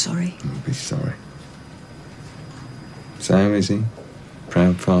glad or sorry. I'll be sorry. So how is he?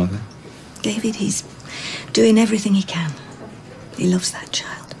 Proud father? David, he's doing everything he can. He loves that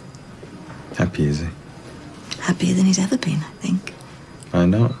child. Happy, is he? Happier than he's ever been, I think. I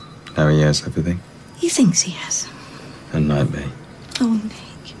know. Now he has everything. He thinks he has. And like me. Oh,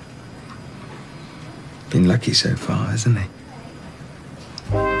 Nick. Been lucky so far, hasn't he?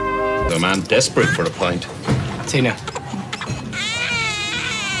 The man desperate for a pint. Tina.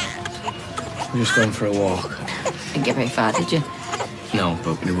 We're just going for a walk. Didn't get very far, did you? No,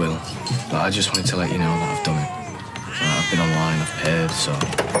 but we will. But I just wanted to let you know that I've done it. I've been online, I've paid, so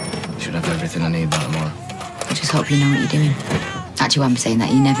I should have everything I need by tomorrow. I just hope you know what you're doing. Actually, I'm saying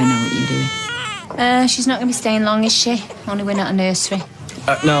that you never know what you're doing. She's not going to be staying long, is she? Only we're not a nursery.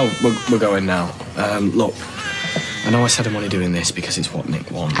 No, we're going now. Look, I know I said I'm only doing this because it's what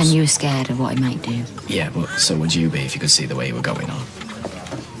Nick wants. And you were scared of what he might do. Yeah, but so would you be if you could see the way you were going on.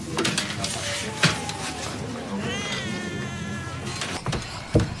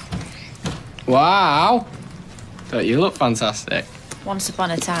 Wow! Don't you look fantastic? Once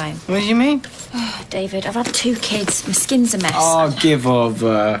upon a time. What do you mean? Oh, David, I've had 2 kids. My skin's a mess. Oh, give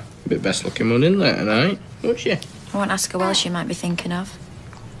over. Bit best looking one in there tonight, won't she? I won't ask her what she might be thinking of.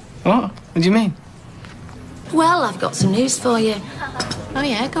 What? What do you mean? Well, I've got some news for you. Oh,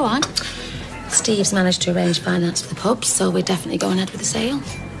 yeah, go on. Steve's managed to arrange finance for the pubs, so we're definitely going ahead with the sale.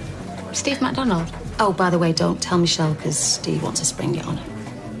 Steve MacDonald. Oh, by the way, don't tell Michelle, because Steve wants to spring it on her.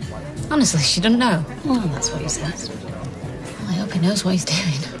 Honestly, she doesn't know. Well, that's what he says. Well, I hope he knows what he's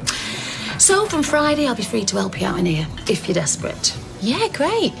doing. So from Friday, I'll be free to help you out in here, if you're desperate. Yeah,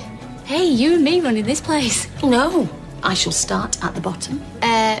 great. Hey, you and me running this place. No, I shall start at the bottom.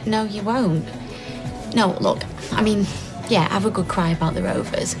 No, you won't. No, look, I mean, yeah, have a good cry about the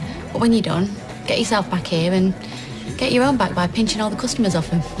Rovers. But when you're done, get yourself back here and get your own back by pinching all the customers off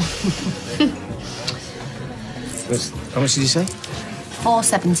them. How much did you say?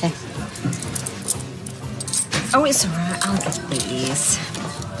 $4.70. Oh, it's all right. I'll get these.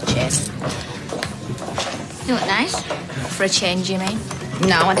 Cheers. You look nice. For a change, you mean?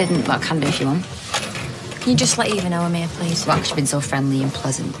 No, I didn't, but I can do if you want. Can you just let Eva know I'm here, please? Well, she's been so friendly and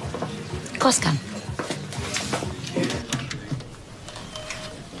pleasant. Of course I can.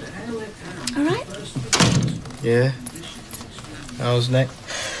 All right? Yeah. How's Nick?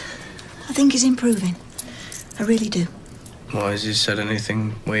 I think he's improving. I really do. Why, has he said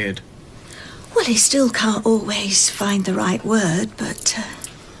anything weird? Well, he still can't always find the right word, but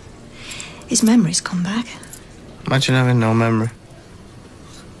his memory's come back. Imagine having no memory.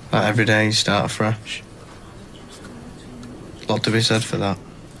 Like every day you start afresh. A lot to be said for that.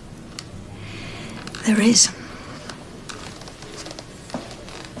 There is.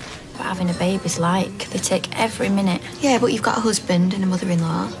 What having a baby's like. They take every minute. Yeah, but you've got a husband and a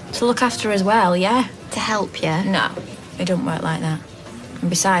mother-in-law. To look after as well, yeah? To help you? No, it don't work like that. And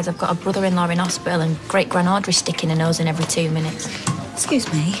besides, I've got a brother-in-law in hospital and great-grand Audrey sticking her nose in every 2 minutes. Excuse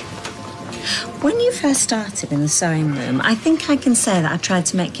me. When you first started in the sewing room, I think I can say that I tried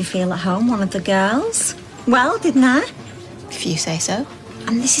to make you feel at home, one of the girls. Well, didn't I? If you say so.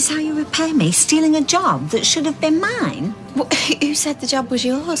 And this is how you repay me, stealing a job that should have been mine? Well, who said the job was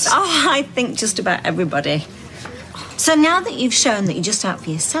yours? Oh, I think just about everybody. So now that you've shown that you're just out for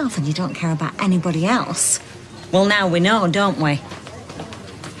yourself and you don't care about anybody else, well, now we know, don't we?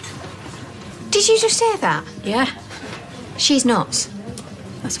 Did you just say that? Yeah. She's nuts.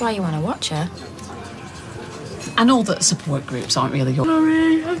 That's why you want to watch her. I know that support groups aren't really your...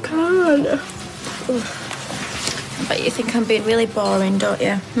 Sorry, I can't. But you think I'm being really boring, don't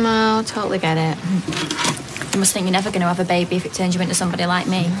you? No, totally get it. You must think you're never going to have a baby if it turns you into somebody like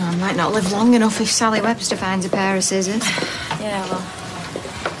me. I might not live long enough if Sally Webster finds a pair of scissors. Yeah, well,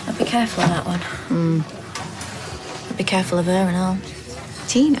 I'd be careful of that one. I'd be careful of her and all.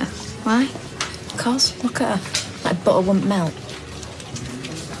 Tina? Why? Cause, look at her. Like butter won't melt.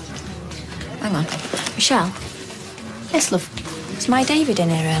 Hang on. Michelle? Yes, love. Was my David in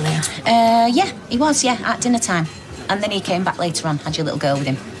here earlier? Yeah, he was, yeah, at dinner time. And then he came back later on, had your little girl with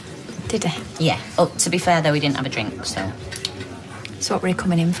him. Did he? Yeah. Oh, to be fair, though, he didn't have a drink, so... So what were he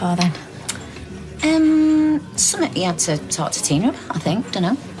coming in for, then? Something he had to talk to Tina about, I think.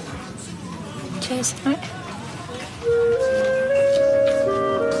 Dunno. Cheers. All right.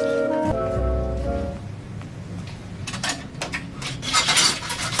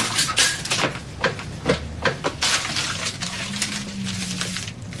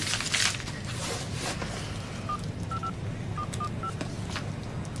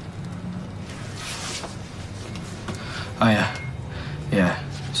 Oh, yeah. Yeah,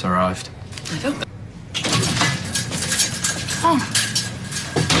 it's arrived. Oh.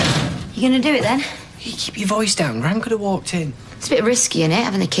 You gonna do it then? You keep your voice down. Ram could have walked in. It's a bit risky, innit,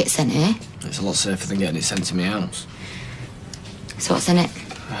 having the kit sent here? It's a lot safer than getting it sent to my house. So what's in it?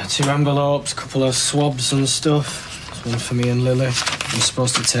 2 envelopes, a couple of swabs and stuff. There's one for me and Lily. I'm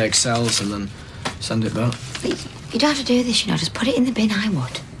supposed to take cells and then send it back. You don't have to do this, you know. Just put it in the bin, I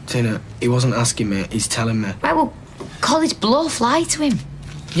would. Tina, he wasn't asking me. He's telling me. Right, well, call his bluff. Lie to him.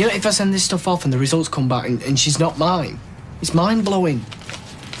 You know, if I send this stuff off and the results come back and she's not mine, it's mind-blowing.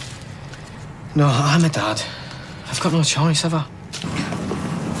 No, I'm a dad. I've got no choice, have I?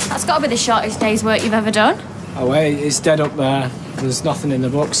 That's got to be the shortest day's work you've ever done. Oh, wait, it's dead up there. There's nothing in the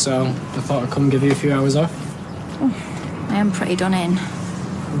book, so I thought I'd come give you a few hours off. I am pretty done in.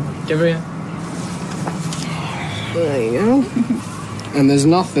 Give her here. There you go. And there's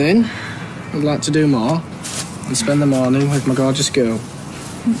nothing I'd like to do more than spend the morning with my gorgeous girl.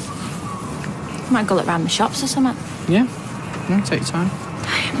 Might go look round the shops or something. Yeah? Yeah, take your time.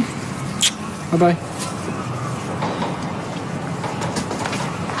 Bye-bye.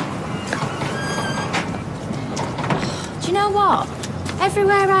 Do you know what?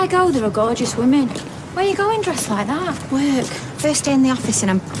 Everywhere I go, there are gorgeous women. Where are you going dressed like that? Work. First day in the office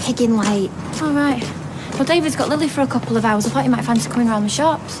and I'm pigging late. All right. Well, David's got Lily for a couple of hours. I thought you might fancy coming round the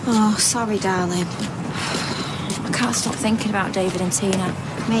shops. Oh, sorry, darling. I can't stop thinking about David and Tina.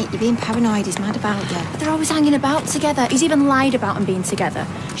 Mate, you're being paranoid. He's mad about you. But they're always hanging about together. He's even lied about them being together.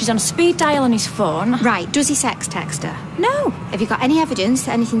 She's on speed dial on his phone. Right, does he sex text her? No. Have you got any evidence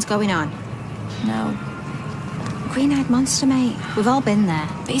that anything's going on? No. green-eyed monster, mate. We've all been there.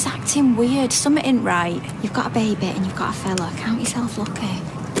 But he's acting weird. Something ain't right. You've got a baby and you've got a fella. Count yourself lucky.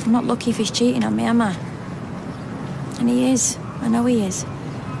 I'm not lucky if he's cheating on me, am I? And he is. I know he is.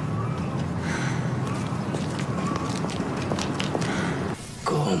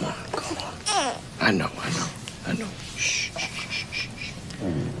 Go on, go on. I know. Shh.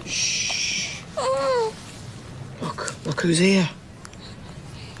 Look who's here.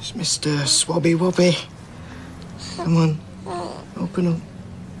 It's Mr. Swabby Wobby. Come on, open up.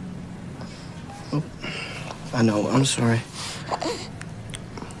 Oh, I know, I'm sorry.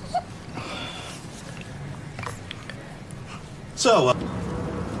 So,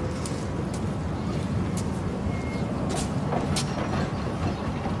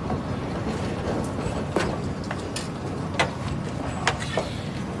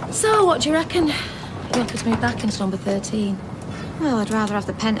 So, what do you reckon? You offered me back into number 13. Well, I'd rather have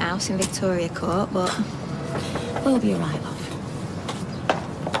the penthouse in Victoria Court, but we'll be all right, love.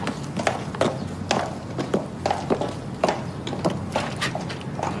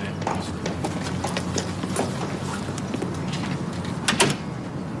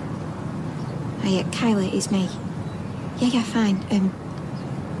 Hey, Kylie, it's me. Yeah, fine.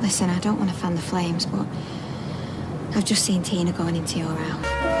 Listen, I don't want to fan the flames, but I've just seen Tina going into your house.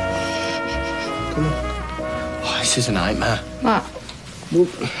 Come on. Oh, this is a nightmare. What? Well,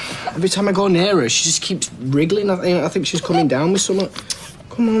 every time I go near her, she just keeps wriggling. I think she's coming down with something.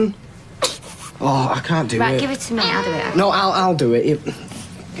 Come on. Oh, I can't do it. Right, give it to me. I'll do it. No, I'll do it.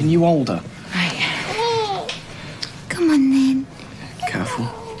 Can you hold her? Right. Come on, then. Careful.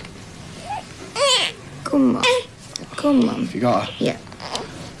 Come on. Come on. Have you got her? Yeah.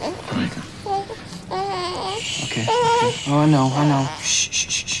 Right. Okay. Oh, I know.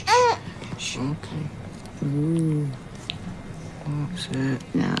 Shh. Okay. Ooh. That's it.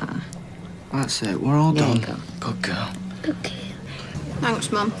 Nah. That's it. We're all done. Go. Good girl.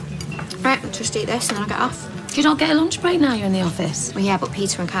 Thanks, Mum. Right, I'll just eat this and then I'll get off. Do you not get a lunch break now you're in the office? Well, yeah, but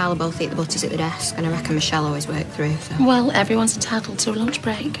Peter and Carla both eat the butties at the desk, and I reckon Michelle always worked through, so... Well, everyone's entitled to a lunch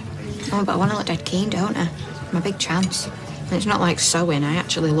break. Oh, but I want to look dead keen, don't I? My big chance. And it's not like sewing, I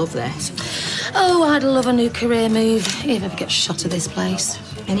actually love this. Oh, I'd love a new career move if I ever get shot of this place.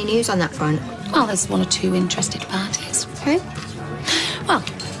 Any news on that front? Well, there's one or two interested parties. Who? Well,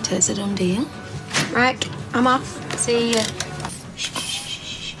 till it's a done deal. Right, I'm off. See ya.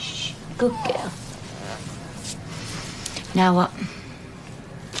 Good girl. Now what?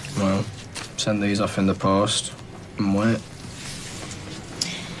 Well, send these off in the post and wait.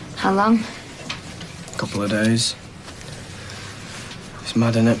 How long? A couple of days. It's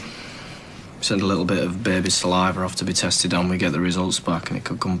mad, innit? Send a little bit of baby saliva off to be tested on, we get the results back, and it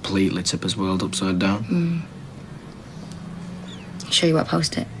could completely tip his world upside down. You sure you won't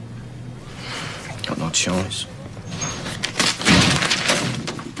post it? Got no choice.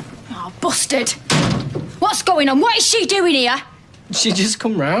 Oh, busted! What's going on? What is she doing here? She just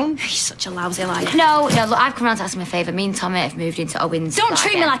come round? He's such a lousy liar. No, look, I've come round to ask him a favour. Me and Tommy have moved into Owen's. Don't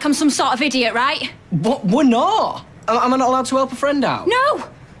treat me like I'm some sort of idiot, right? What? We're not! Am I not allowed to help a friend out? No!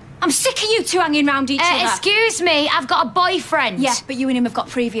 I'm sick of you two hanging round each other. Excuse me, I've got a boyfriend. Yeah, but you and him have got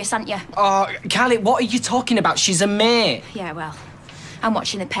previous, haven't you? Oh, Kylie, what are you talking about? She's a mate. Yeah, well, I'm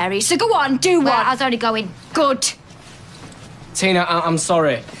watching the Perry, so go on, do one. Well, I was only going. Good. Tina, I'm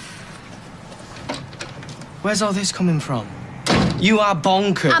sorry. Where's all this coming from? You are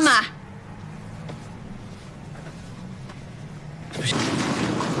bonkers. Am I?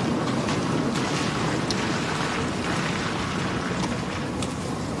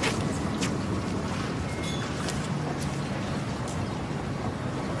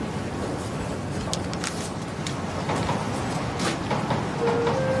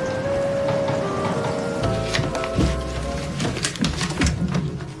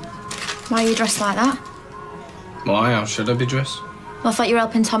 Why are you dressed like that? Why? How should I be dressed? Well, I thought you were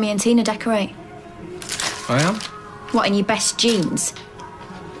helping Tommy and Tina decorate. I am? What, in your best jeans?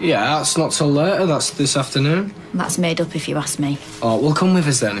 Yeah, that's not till later. That's this afternoon. That's made up if you ask me. Oh, well, come with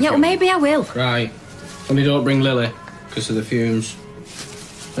us then. Yeah, well, maybe I will. Right. Only don't bring Lily, because of the fumes.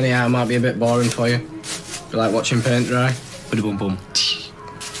 Anyhow, it might be a bit boring for you. You like watching paint dry? Bum. What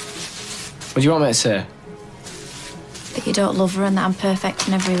do you want me to say? That you don't love her and that I'm perfect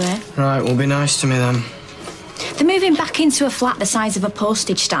in every way. Right, well, be nice to me then. They're moving back into a flat the size of a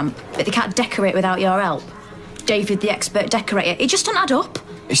postage stamp, but they can't decorate without your help. David, the expert decorator, it just doesn't add up.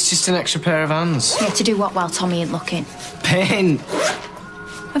 It's just an extra pair of hands. Yeah, to do what while Tommy ain't looking? Paint.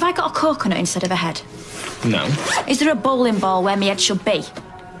 Have I got a coconut instead of a head? No. Is there a bowling ball where my head should be?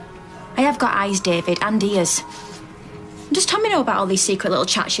 I have got eyes, David, and ears. Does Tommy know about all these secret little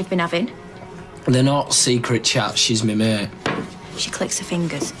chats you've been having? They're not secret chats, she's my mate. She clicks her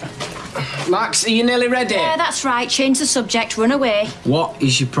fingers. Max, are you nearly ready? Yeah, that's right. Change the subject, run away. What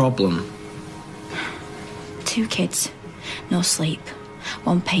is your problem? 2 kids, no sleep,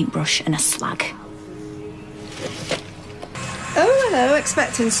 1 paintbrush and a slag. Oh, hello,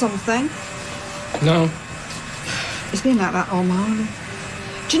 expecting something? No. It's been like that all morning.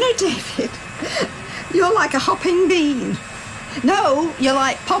 Do you know, David, you're like a hopping bean. No, you're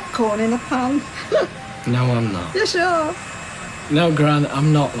like popcorn in a pan. No, I'm not. You sure? No, Gran,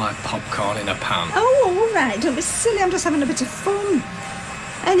 I'm not like popcorn in a pan. Oh, all right, don't be silly, I'm just having a bit of fun.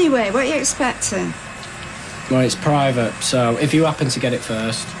 Anyway, what are you expecting? Well, it's private, so if you happen to get it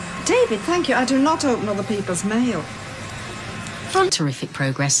first. David, thank you, I do not open other people's mail. Terrific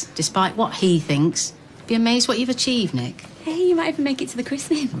progress, despite what he thinks. Be amazed what you've achieved, Nick. Hey, you might even make it to the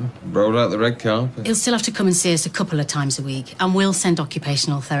christening. Roll out the red carpet. He'll still have to come and see us a couple of times a week, and we'll send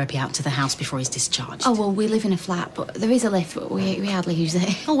occupational therapy out to the house before he's discharged. Oh, well, we live in a flat, but there is a lift, but we hardly use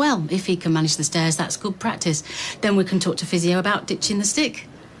it. Oh, well, if he can manage the stairs, that's good practice. Then we can talk to physio about ditching the stick.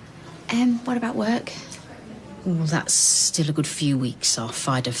 What about work? Well, that's still a good few weeks off,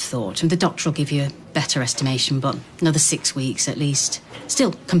 I'd have thought. And the doctor will give you a better estimation, but another 6 weeks at least.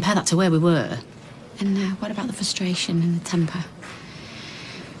 Still, compare that to where we were. And what about the frustration and the temper?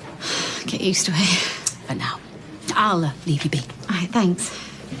 Get used to it. But now, I'll leave you be. All right, thanks.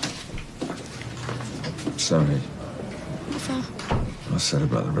 Sorry. What for? I said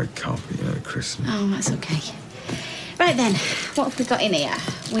about the red carpet, you know, at Christmas. Oh, that's okay. Right then, what have we got in here?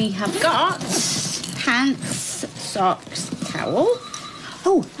 We have got pants, socks, towel.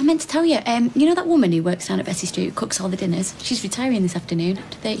 Oh, I meant to tell you, you know that woman who works down at Bessie Street who cooks all the dinners? She's retiring this afternoon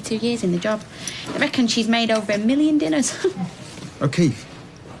after 32 years in the job. I reckon she's made over 1 million dinners. O'Keefe?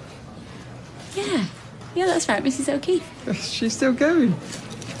 Yeah, that's right, Mrs. O'Keefe. She's still going.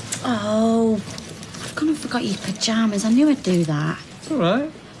 Oh, I've gone and forgot your pyjamas. I knew I'd do that. It's all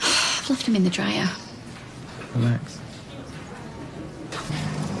right. I've left them in the dryer. Relax.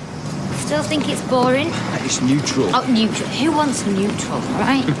 Still think it's boring? It's neutral. Oh, neutral. Who wants neutral,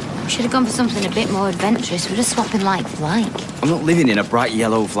 right? We should have gone for something a bit more adventurous. We're just swapping like for like. I'm not living in a bright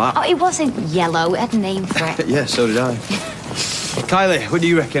yellow flat. Oh, it wasn't yellow. It had a name for it. Yeah, so did I. Kylie, what do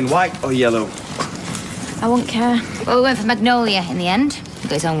you reckon, white or yellow? I won't care. Well, we went for magnolia in the end. It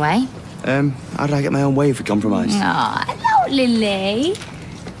got its own way. How did I get my own way if we compromised? Aw, hello, Lily.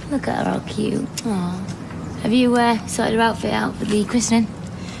 Look at her, how cute. Aw. Have you sorted her outfit out for the christening?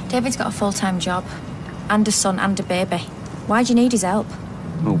 David's got a full-time job. And a son and a baby. Why do you need his help?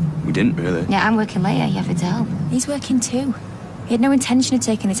 Well, we didn't really. Yeah, I'm working later. You have to help. He's working too. He had no intention of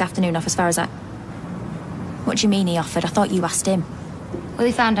taking this afternoon off as far as I... What do you mean he offered? I thought you asked him. Well,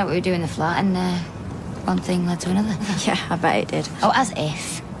 he found out what we were doing in the flat and one thing led to another. Yeah, I bet it did. Oh, as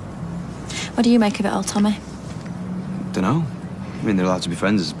if. What do you make of it all, Tommy? Dunno. I mean, they're allowed to be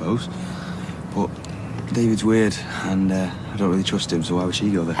friends, I suppose. But David's weird, and I don't really trust him, so why would she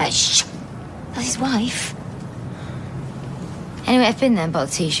go there? Shh! That's his wife. Anyway, I've been there and bought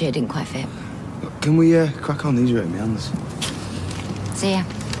a t-shirt. Didn't quite fit. Can we crack on? These are in my hands. See ya.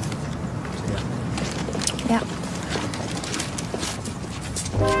 Yeah.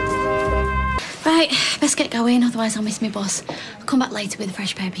 Right, best get going, otherwise I'll miss my bus. I'll come back later with a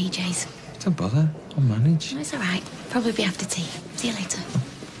fresh pair of PJs. Don't bother. I'll manage. It's all right. Probably be after tea. See you later.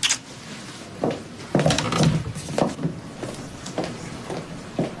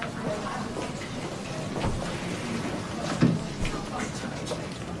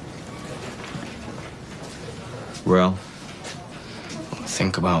 Well?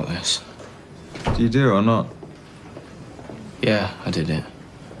 Think about this. Do you do or not? Yeah, I did it.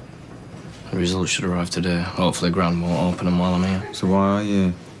 The results should arrive today. Hopefully Gran won't open them while I'm here. So why are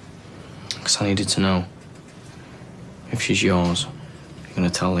you? Because I needed to know. If she's yours, you're going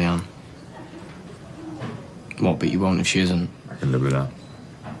to tell Leanne. What, but you won't if she isn't? I can live with that.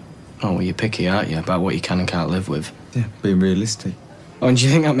 Oh, well, you're picky, aren't you, about what you can and can't live with? Yeah, being realistic. Oh, and do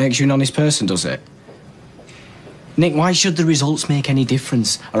you think that makes you an honest person, does it? Nick, why should the results make any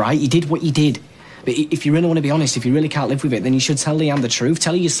difference, all right? You did what you did. But if you really want to be honest, if you really can't live with it, then you should tell Leanne the truth.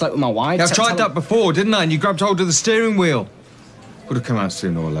 Tell her you slept with my wife. Yeah, I've tried that before, didn't I? And you grabbed hold of the steering wheel. Would have come out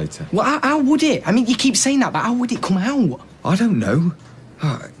sooner or later. Well, how would it? I mean, you keep saying that, but how would it come out? I don't know.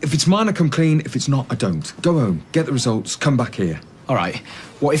 If it's mine, I come clean. If it's not, I don't. Go home, get the results, come back here. All right.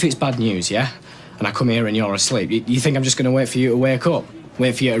 What if it's bad news, yeah? And I come here and you're asleep. You think I'm just going to wait for you to wake up?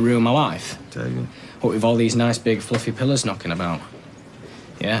 Wait for you to ruin my life? David. What with all these nice big fluffy pillows knocking about?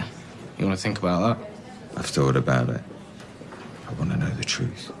 Yeah? You want to think about that? I've thought about it. I want to know the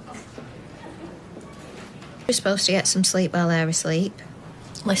truth. We're supposed to get some sleep while they're asleep.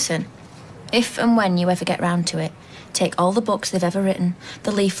 Listen, If and when you ever get round to it, take all the books they've ever written,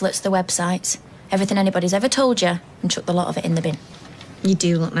 the leaflets, the websites, everything anybody's ever told you, and chuck the lot of it in the bin. You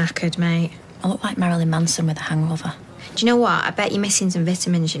do look knackered, mate. I look like Marilyn Manson with a hangover. Do you know what? I bet you're missing some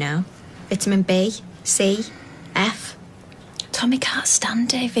vitamins, you know? Vitamin B, C, F. Tommy can't stand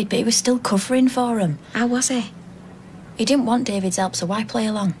David, but he was still covering for him. How was he? He didn't want David's help, so why play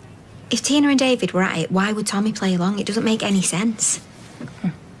along? If Tina and David were at it, why would Tommy play along? It doesn't make any sense.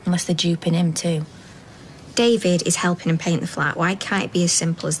 Unless they're duping him too. David is helping him paint the flat. Why can't it be as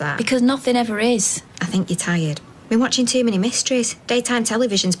simple as that? Because nothing ever is. I think you're tired. Been watching too many mysteries. Daytime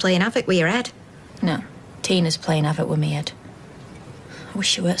television's playing havoc with your head. No, Tina's playing havoc with me head. I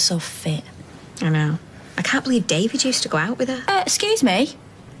wish you weren't so fit. I know. I can't believe David used to go out with her. Excuse me?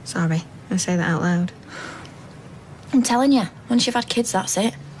 Sorry, I say that out loud. I'm telling you, once you've had kids, that's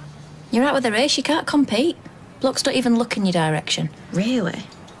it. You're out with the race, you can't compete. Blokes don't even look in your direction. Really?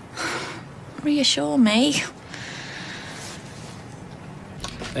 Reassure me.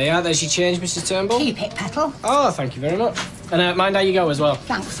 There you are, there's your change, Mrs. Turnbull. Keep it, Petal. Oh, thank you very much. And mind how you go as well.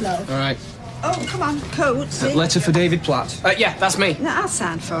 Thanks, love. All right. Oh, come on, coat. Letter for David Platt. Yeah, that's me. No, I'll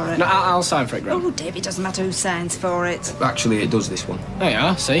sign for it. No, I'll sign for it, Graham. Oh, David, doesn't matter who signs for it. Actually, it does this one. There you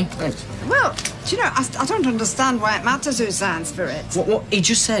are, see? Thanks. Well, do you know, I don't understand why it matters who signs for it. What? He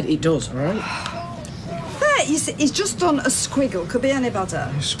just said it does, all right? There, you see, he's just done a squiggle. Could be anybody.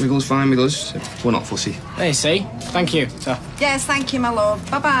 Squiggle's fine with us. We're not fussy. Hey, see? Thank you. So. Yes, thank you, my love.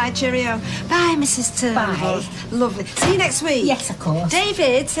 Bye-bye, cheerio. Bye, Mrs. Turnbull. Bye. Lovely. See you next week. Yes, of course.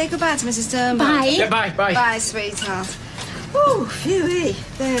 David, say goodbye to Mrs. Turnbull. Bye. Yeah, bye. Bye, sweetheart. Oh, phew.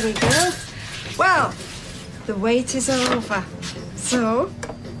 There we go. Well, the wait is over. So,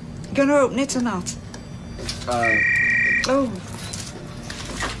 you going to open it or not? Oh.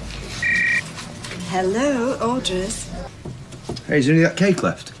 Hello, orders. Hey, is there any of that cake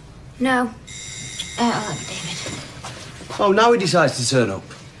left? No. I'll have it, David. Oh, now he decides to turn up.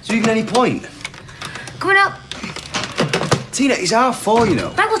 Is there even any point? Coming up. Tina, it's 4:30, you know.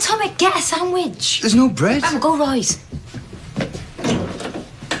 Right, well, Tommy, get a sandwich. There's no bread. Right, well, go Roy's.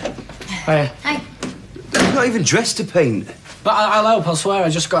 Hiya. Hi. He's not even dressed to paint. But I'll help, I swear. I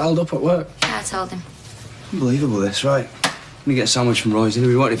just got held up at work. I told him. Unbelievable, this, right? Let me get a sandwich from Roy's.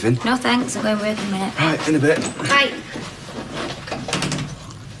 Anybody want anything? No, thanks. I'm going to work in a minute. Right, in a bit. Right.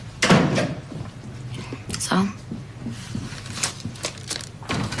 So?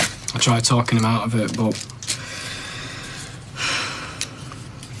 I tried talking him out of it, but...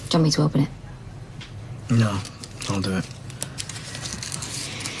 Do you want me to open it? No, I'll do it.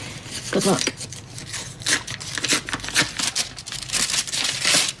 Good luck.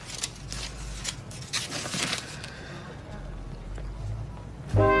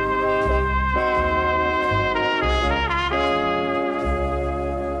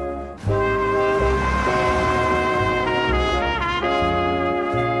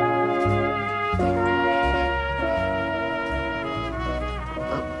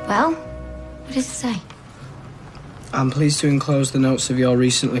 Well, what does it say? I'm pleased to enclose the notes of your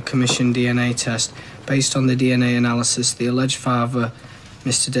recently commissioned DNA test. Based on the DNA analysis, the alleged father,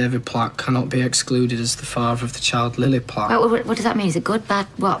 Mr. David Platt, cannot be excluded as the father of the child, Lily Platt. What does that mean? Is it good, bad,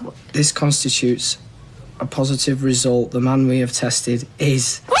 what? This constitutes a positive result. The man we have tested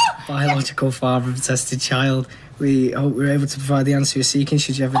is biological father of the tested child. We hope we're able to provide the answer you're seeking.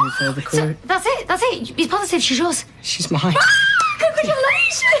 Should you have any further query? That's it. He's positive. She's yours. She's mine.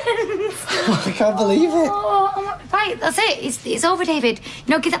 Congratulations! I can't believe it. Right, that's it. It's over, David.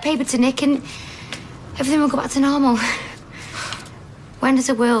 You know, give that paper to Nick and everything will go back to normal. When does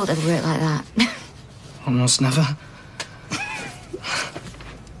the world ever work like that? Almost never.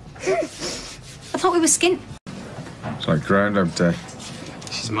 I thought we were skint. It's like Groundhog Day.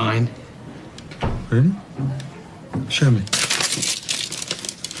 She's mine. Really? Show me.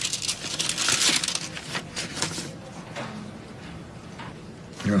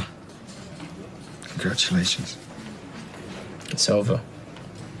 Yeah. Congratulations. It's over.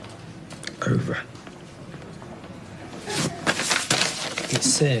 Over. It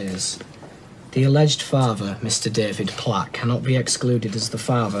says, the alleged father, Mr. David Platt, cannot be excluded as the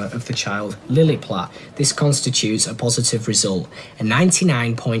father of the child, Lily Platt. This constitutes a positive result. A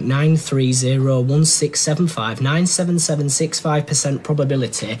 99.9301675977765%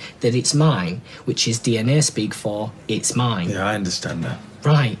 probability that it's mine, which is DNA speak for, it's mine. Yeah, I understand that.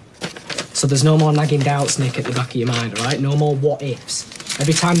 Right. So there's no more nagging doubts, Nick, at the back of your mind, all right? No more what-ifs.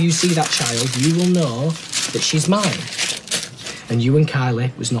 Every time you see that child, you will know that she's mine. And you and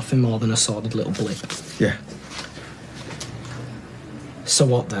Kylie was nothing more than a sordid little blip. Yeah. So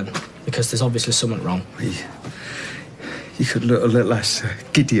what then? Because there's obviously something wrong. You could look a little less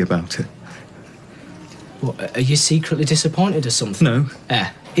giddy about it. What, are you secretly disappointed or something? No.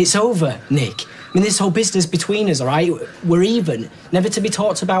 It's over, Nick. I mean, this whole business between us, all right? We're even, never to be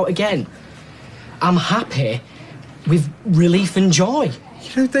talked about again. I'm happy with relief and joy.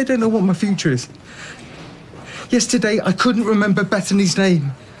 You know, they don't know what my future is. Yesterday, I couldn't remember Bethany's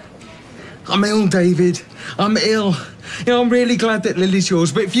name. I'm ill, David. I'm ill. You know, I'm really glad that Lily's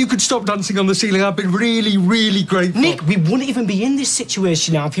yours, but if you could stop dancing on the ceiling, I'd be really, really grateful. Nick, we wouldn't even be in this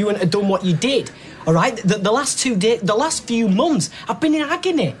situation now if you hadn't have done what you did, all right? The last few months, I've been in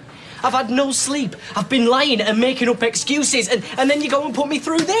agony. I've had no sleep. I've been lying and making up excuses, and then you go and put me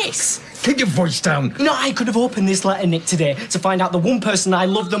through this. Keep your voice down. You know, I could have opened this letter, Nick, today to find out the one person I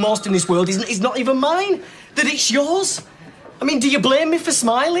love the most in this world is not even mine, that it's yours. I mean, do you blame me for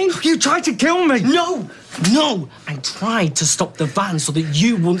smiling? You tried to kill me. No. I tried to stop the van so that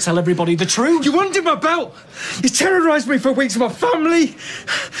you wouldn't tell everybody the truth. You undid my belt. You terrorised me for weeks. My family,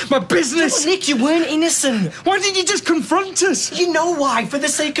 my business. No, Nick, you weren't innocent. Why didn't you just confront us? You know why? For the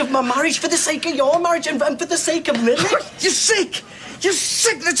sake of my marriage, for the sake of your marriage, and for the sake of Lily. You're sick. You're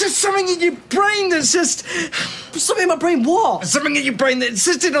sick. There's just something in your brain that's just... Something in my brain what? Something in your brain that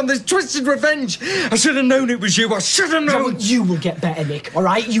insisted on this twisted revenge. I should have known it was you. I should have known. No, you will get better, Nick, all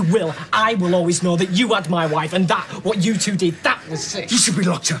right? You will. I will always know that you had my wife and that, what you two did, that was sick. You should be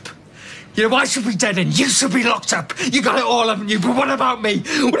locked up. You know, I should be dead and you should be locked up. You got it all, haven't you? But what about me?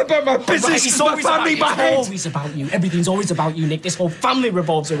 What about my business, my family, my head? It's always about you. Everything's always about you, Nick. This whole family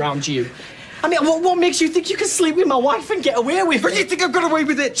revolves around you. I mean, what makes you think you can sleep with my wife and get away with it? But you think I've got away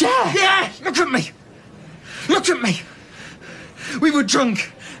with it? Yeah. Yeah, look at me. Look at me. We were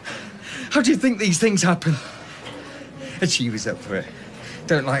drunk. How do you think these things happen? And she was up for it.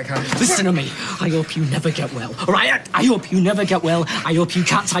 Don't like her. Listen to me. I hope you never get well, all right? I hope you never get well. I hope you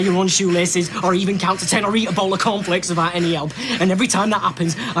can't tie your own shoelaces or even count to 10 or eat a bowl of cornflakes without any help. And every time that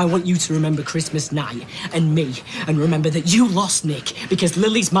happens, I want you to remember Christmas night and me. And remember that you lost, Nick, because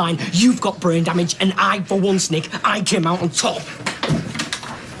Lily's mine, you've got brain damage, and I, for once, Nick, I came out on top.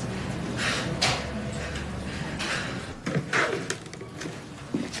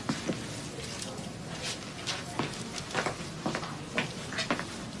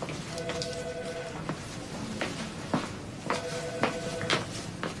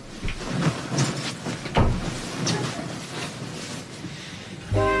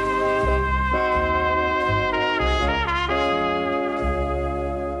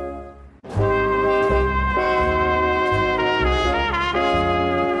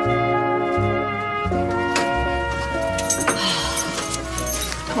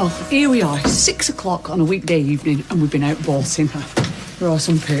 Well, here we are, 6 o'clock on a weekday evening, and we've been out bolting. There are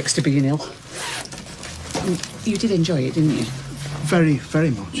some perks to being ill. And you did enjoy it, didn't you? Very, very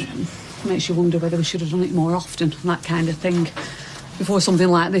much. Makes you wonder whether we should have done it more often, that kind of thing, before something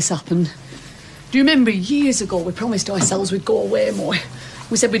like this happened. Do you remember years ago we promised ourselves we'd go away more?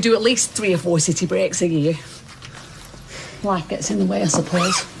 We said we'd do at least 3 or 4 city breaks a year. Life gets in the way, I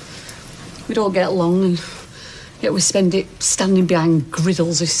suppose. We don't get along, and yet we spend it standing behind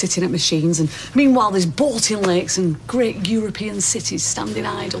griddles or sitting at machines, and meanwhile there's boating lakes and great European cities standing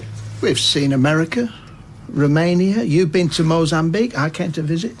idle. We've seen America, Romania. You've been to Mozambique. I came to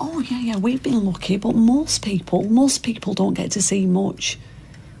visit. Oh, yeah, we've been lucky, but most people don't get to see much.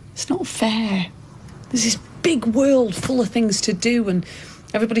 It's not fair. There's this big world full of things to do, and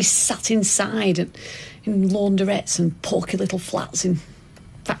everybody's sat inside and in laundrettes and porky little flats in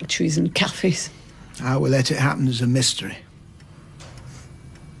factories and cafes. I will let it happen as a mystery.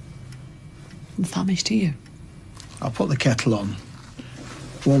 And famished to you? I'll put the kettle on.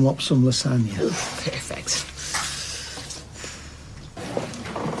 Warm up some lasagna. Ooh, perfect.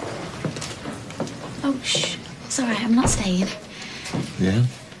 Oh, shh. It's all right, I'm not staying. Yeah?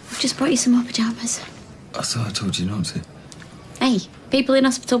 I've just brought you some more pyjamas. I thought I told you not to. Hey, people in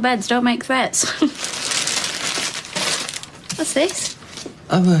hospital beds don't make threats. What's this?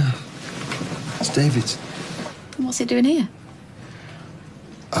 It's David's. What's he doing here?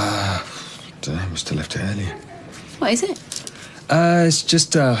 Don't know, must have left it earlier. What is it? It's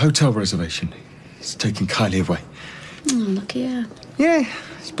just a hotel reservation. He's taking Kylie away. Oh, lucky her. Yeah,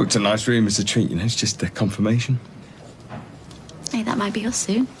 he's booked a nice room as a treat, you know, it's just a confirmation. Hey, that might be us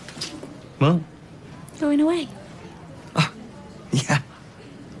soon. Well? Going away. Yeah.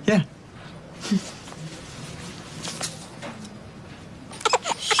 Yeah.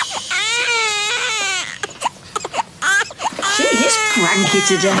 She is cranky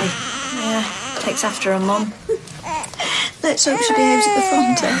today. Yeah, takes after her mum. Let's hope she behaves at the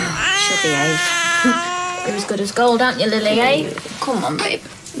front, eh? She'll behave. You're as good as gold, aren't you, Lily, eh? Come on, babe.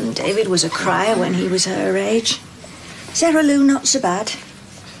 David was a crier when he was her age. Sarah Lou, not so bad.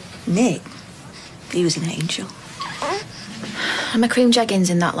 Nick, He was an angel. And my cream jeggings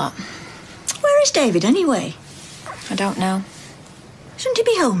in that lot. Where is David, anyway? I don't know. Shouldn't he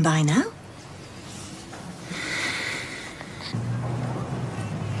be home by now?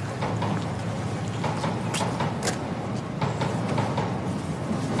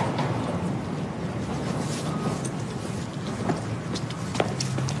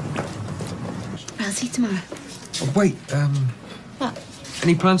 I'll see you tomorrow. Oh, wait, What?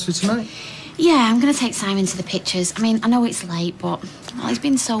 any plans for tonight? Yeah, I'm going to take Simon to the pictures. I mean, I know it's late, but he's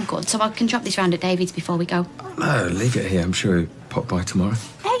been so good, so I can drop this round at David's before we go. No, leave it here. I'm sure he'll pop by tomorrow.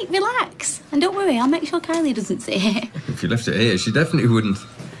 Hey, relax. And don't worry, I'll make sure Kylie doesn't see it. If you left it here, she definitely wouldn't.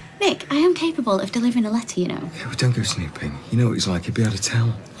 Nick, I am capable of delivering a letter, you know. Yeah, well, don't go snooping. You know what he's like. He'd be able to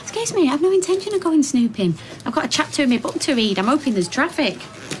tell. Excuse me, I've no intention of going snooping. I've got a chapter in my book to read. I'm hoping there's traffic.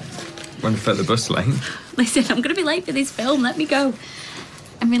 Won't affect the bus lane. Listen, I'm going to be late for this film. Let me go.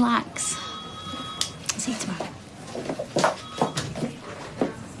 And relax. See you tomorrow.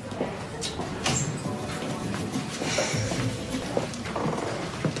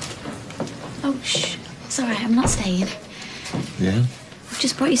 Oh, shh. It's all right, I'm not staying. Yeah? I've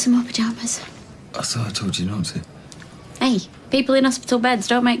just brought you some more pyjamas. I thought I told you not to. Hey, people in hospital beds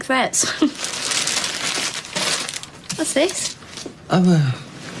don't make threats. What's this?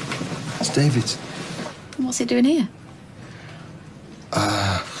 It's David's. What's he doing here?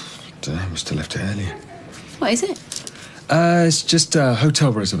 Don't know, must have left it earlier. What is it? It's just a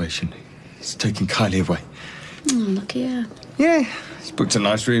hotel reservation. He's taking Kylie away. Oh, lucky her. Yeah, he's booked a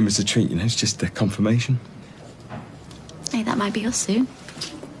nice room as a treat, you know, it's just a confirmation. Hey, that might be us soon.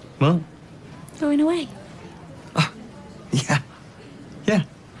 Well, Going away. yeah. Yeah.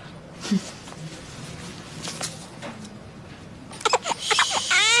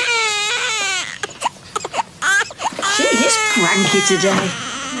 She is cranky today.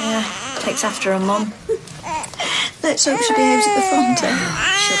 Yeah, takes after her mum. Let's hope she behaves at the front end.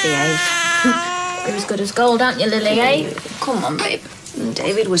 She'll behave. You're as good as gold, aren't you, Lily, eh? Come on, babe.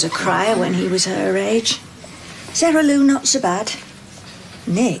 David was a crier when he was her age. Sarah Lou, not so bad.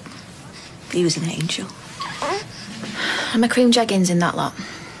 Nick, he was an angel. And my cream jeggings in that lot.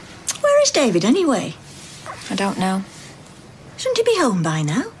 Where is David, anyway? I don't know. Shouldn't he be home by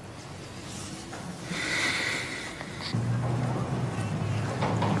now?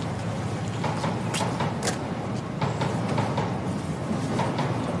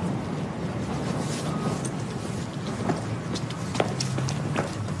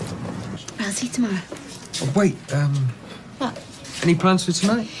 I'll see you tomorrow. Oh, wait, What? any plans for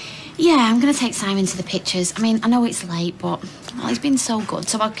tonight? Yeah, I'm going to take Simon to the pictures. I mean, I know it's late, but he's been so good,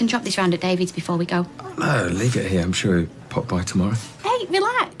 so I can drop this round at David's before we go. No, leave it here. I'm sure he'll pop by tomorrow. Hey,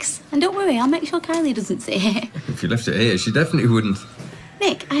 relax. And don't worry, I'll make sure Kylie doesn't see it. If you left it here, she definitely wouldn't.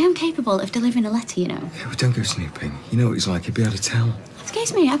 Nick, I am capable of delivering a letter, you know. Yeah, well, don't go snooping. You know what he's like. He'd be able to tell.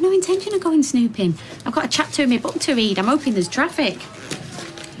 Excuse me, I've no intention of going snooping. I've got a chapter in my book to read. I'm hoping there's traffic.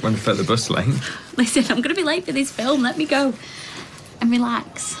 Won't affect the bus lane. Listen, I'm going to be late for this film. Let me go. And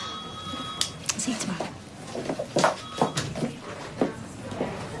relax. See you tomorrow.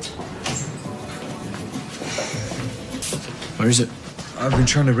 Where is it? I've been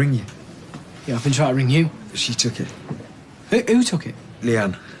trying to ring you. Yeah, I've been trying to ring you. She took it. Who took it?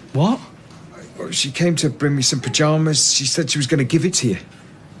 Leanne. What? Well, she came to bring me some pyjamas. She said she was going to give it to you.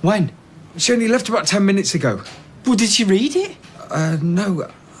 When? She only left about 10 minutes ago. Well, did she read it? No,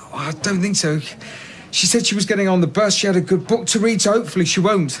 I don't think so. She said she was getting on the bus. She had a good book to read, so hopefully she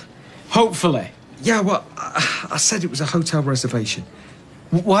won't. Hopefully? Yeah, well, I said it was a hotel reservation.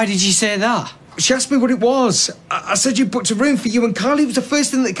 Why did you say that? She asked me what it was. I said you booked a room for you and Kylie. It was the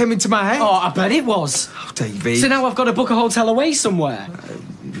first thing that came into my head. Oh, I bet it was. Oh, David. So now I've got to book a hotel away somewhere?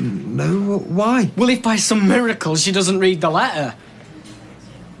 No, why? Well, if by some miracle she doesn't read the letter.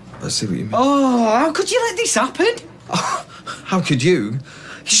 I see what you mean. Oh, how could you let this happen? Oh, how could you?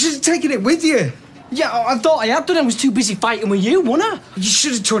 You should have taken it with you. Yeah, I thought I had done. I was too busy fighting with you, wasn't I? You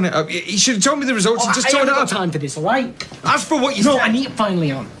should have torn it up. You should have told me the results and just torn it I up. haven't got time for this, all right? As for what you No, said... I need it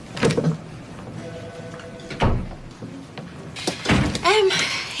finally on.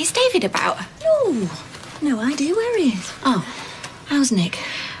 Is David about? No idea where he is. Oh, How's Nick?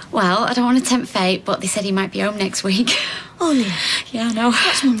 well, I don't want to tempt fate, but they said he might be home next week. Oh, yeah. Yeah, I know.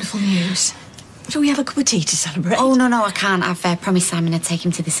 That's wonderful news. Shall we have a cup of tea to celebrate? Oh, no, I can't. I've promised Simon I'd take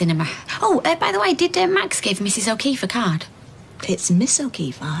him to the cinema. Oh, by the way, did Max give Mrs. O'Keefe a card? It's Miss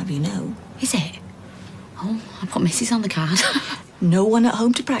O'Keefe, I have you know. Is it? Oh, I put Mrs. on the card. No one at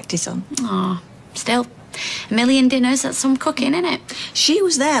home to practice on. Oh, still, a million dinners, that's some cooking, isn't it? She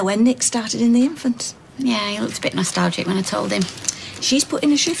was there when Nick started in the infants. Yeah, he looked a bit nostalgic when I told him. She's put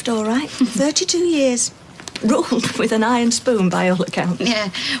in a shift, all right. 32 years. Ruled with an iron spoon, by all accounts. Yeah,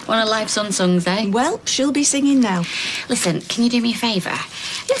 one of life's unsung, eh? Well, she'll be singing now. Listen, can you do me a favour?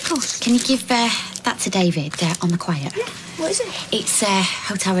 Yeah, of course. Can you give that to David on the quiet? Yeah, what is it? It's a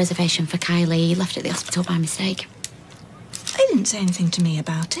hotel reservation for Kylie. He left at the hospital by mistake. He didn't say anything to me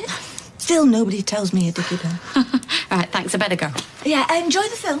about it. Still, nobody tells me a dicky bell. All right, thanks. I better go. Yeah, enjoy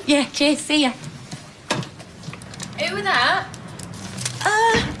the film. Yeah, cheers. See ya. Who was that?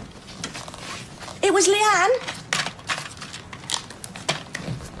 It was Leanne.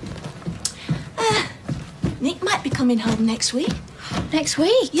 Nick might be coming home next week. Next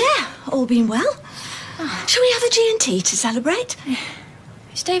week? Yeah, all being well. Shall we have a G&T to celebrate?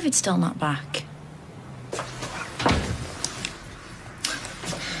 Is David still not back?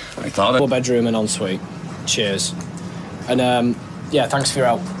 I thought 4-bedroom and ensuite. Cheers. And, yeah, thanks for your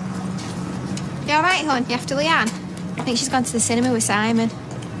help. You all right, hon? You after Leanne? I think she's gone to the cinema with Simon.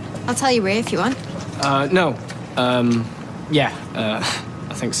 I'll tell you where if you want. No. Yeah,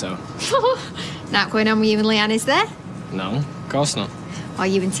 I think so. Not going on with you and Leanne, is there? No, of course not. Or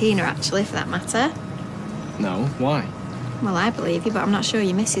you and Tina, actually, for that matter. No, why? Well, I believe you, but I'm not sure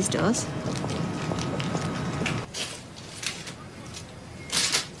your missus does.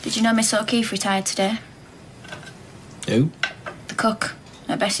 Did you know Miss O'Keefe retired today? Who? The cook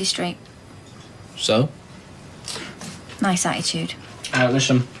at Bessie Street. So? Nice attitude.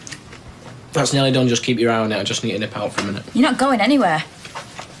 Listen. That's nearly done. Just keep your eye on it. I just need to nip out for a minute. You're not going anywhere.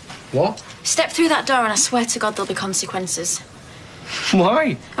 What? Step through that door and I swear to God there'll be consequences.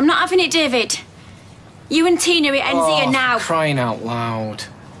 Why? I'm not having it, David. You and Tina, it ends here now. Crying out loud.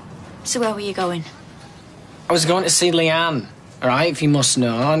 So where were you going? I was going to see Leanne. All right, if you must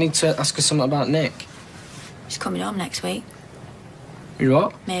know. I need to ask her something about Nick. She's coming home next week. You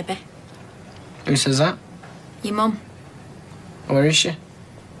what? Maybe. Who says that? Your mum. Where is she?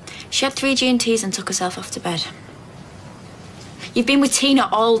 She had 3 G&Ts and took herself off to bed. You've been with Tina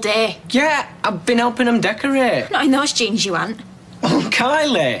all day. Yeah, I've been helping them decorate. Not in those jeans you want. Oh,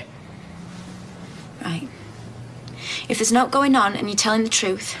 Kylie. Right. If there's not going on and you're telling the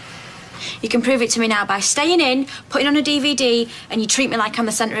truth, you can prove it to me now by staying in, putting on a DVD, and you treat me like I'm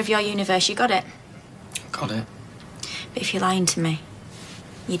the centre of your universe. You got it? Got it. But if you're lying to me,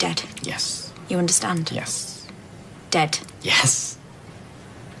 you're dead. Yes. You understand? Yes. Dead. Yes.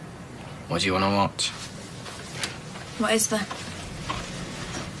 What do you want to watch? What is there?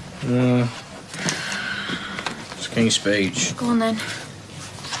 It's King's Speech. Go on then.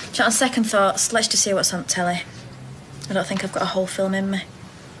 Chat on second thoughts, let's just see what's on telly. I don't think I've got a whole film in me.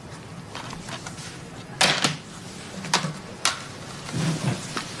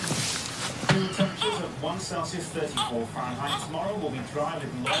 Temperatures of 1 Celsius, 34 Fahrenheit. Tomorrow will be dry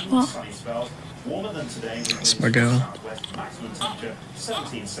with long sunny spells. Warmer than today. That's my girl. Southwest maximum temperature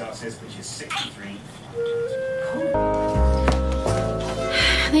 17 Celsius, which is 63.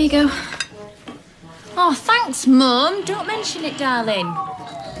 There you go. Oh, thanks, Mum. Don't mention it, darling.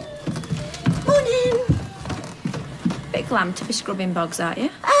 Morning. Bit glam to be scrubbing bogs, aren't you?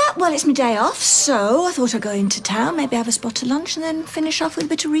 Well, it's my day off, so I thought I'd go into town, maybe have a spot of lunch, and then finish off with a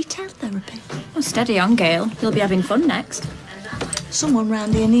bit of retail therapy. Well, steady on, Gail. You'll be having fun next. Someone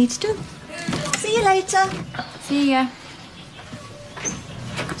round here needs to. See you later. See ya.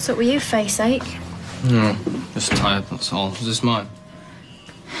 What's up with you, face ache? No, just tired, that's all. Is this mine?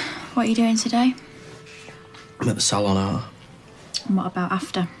 What are you doing today? I'm at the salon hour. And what about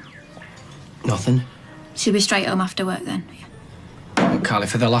after? Nothing. She'll be straight home after work then? Look, Kylie,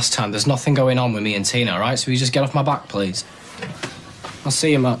 for the last time, there's nothing going on with me and Tina, all right? So will you just get off my back, please? I'll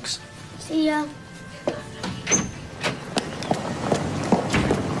see you, Max. See ya.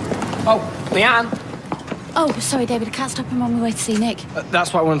 Oh, Leanne. Oh, sorry, David, I can't stop him on my way to see Nick.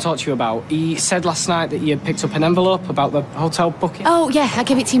 That's what I want to talk to you about. He said last night that you picked up an envelope about the hotel booking. Oh, yeah, I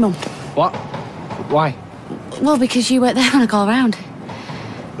gave it to your mum. What? Why? Well, because you weren't there when I called round.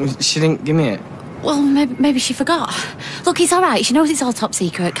 She didn't give me it. Well, maybe she forgot. Look, it's all right. She knows it's all top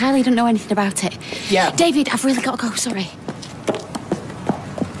secret. Kylie don't know anything about it. Yeah. David, I've really got to go, sorry.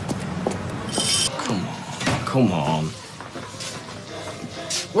 Come on.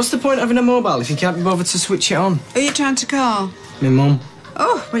 What's the point of having a mobile if you can't be bothered to switch it on? Are you trying to call? My mum.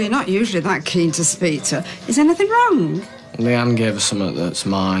 Oh, well, you're not usually that keen to speak to her. Is anything wrong? Leanne gave us something that's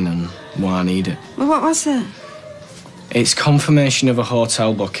mine and why I need it. Well, what was it? It's confirmation of a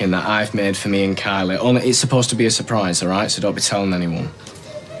hotel booking that I've made for me and Kylie. Only it's supposed to be a surprise, all right? So don't be telling anyone.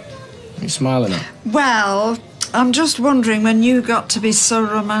 What are you smiling at? Well, I'm just wondering when you got to be so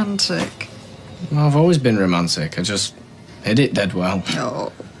romantic. Well, I've always been romantic. I just hid it dead well.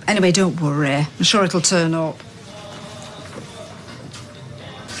 Oh. Anyway, don't worry. I'm sure it'll turn up.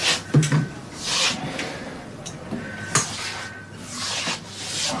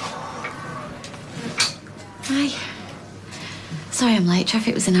 I'm late.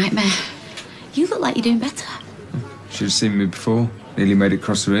 Traffic was a nightmare. You look like you're doing better. Should have seen me before. Nearly made it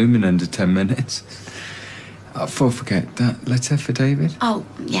across the room in under 10 minutes. Before I forget, that letter for David? Oh,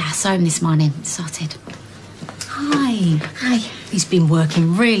 yeah, I saw him this morning. Sorted. Hi. Hi. He's been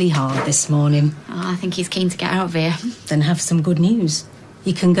working really hard this morning. Oh, I think he's keen to get out of here. Then have some good news.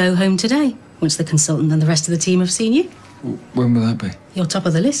 You can go home today, once the consultant and the rest of the team have seen you. When will that be? You're top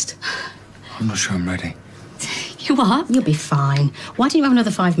of the list. I'm not sure I'm ready. You are? You'll be fine. Why don't you have another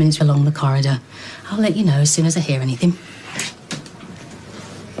 5 minutes along the corridor? I'll let you know as soon as I hear anything.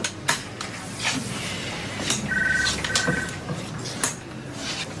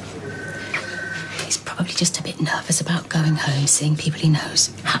 He's probably just a bit nervous about going home, seeing people he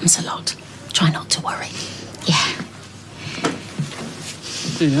knows. Happens a lot. Try not to worry. Yeah.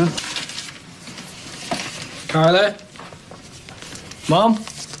 Yeah. Kylie? Mom?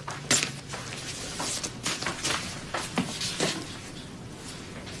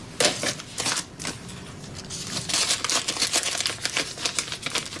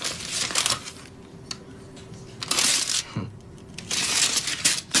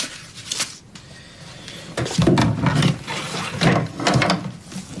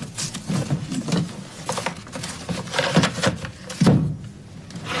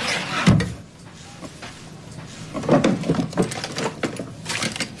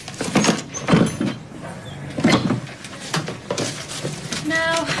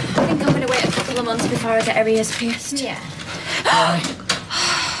 Before I get her ears pierced. Yeah.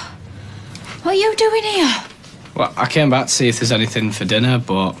 What are you doing here? Well, I came back to see if there's anything for dinner,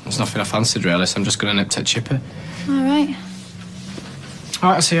 but there's nothing I fancied really, so I'm just going to nip to Chipper. All right. All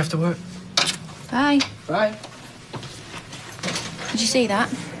right, I'll see you after work. Bye. Bye. Did you see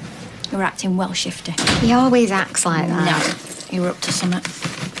that? You were acting well shifty. He always acts like that. No, you were up to something.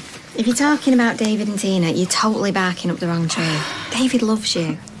 If you're talking about David and Tina, you're totally barking up the wrong tree. David loves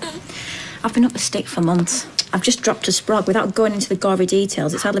you. I've been up the stick for months. I've just dropped a sprog without going into the gory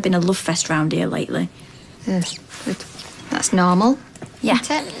details. It's hardly been a love fest round here lately. Yes, good. That's normal. Yeah.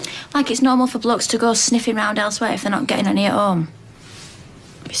 Like it's normal for blokes to go sniffing round elsewhere if they're not getting any at home.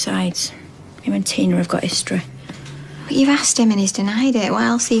 Besides, him and Tina have got history. But you've asked him and he's denied it. What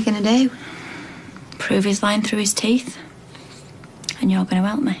else are you going to do? Prove he's lying through his teeth. And you're going to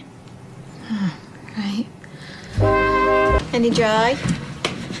help me. Right. Any joy?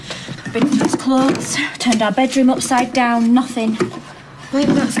 Been through his clothes, turned our bedroom upside down, nothing.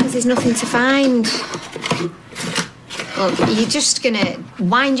 Maybe that's because there's nothing to find. Look, you're just gonna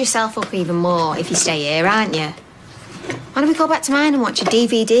wind yourself up even more if you stay here, aren't you? Why don't we go back to mine and watch a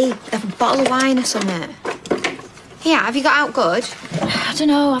DVD? Have a bottle of wine or something. Yeah, have you got out good? I don't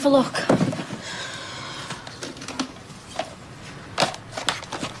know, have a look.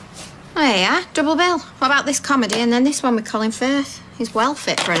 Oh yeah, double bill. What about this comedy and then this one with Colin Firth? He's well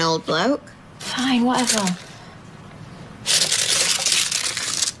fit for an old bloke. Fine, whatever.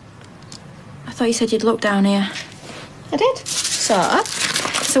 I thought you said you'd look down here. I did. Sort of.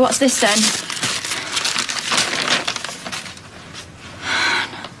 So what's this then?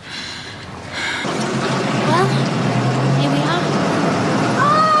 Well, here we are.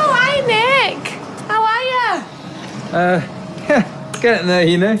 Oh, hi, Nick. How are you? Yeah, getting there,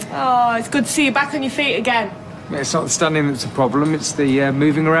 you know. Oh, it's good to see you back on your feet again. It's not the standing that's a problem, it's the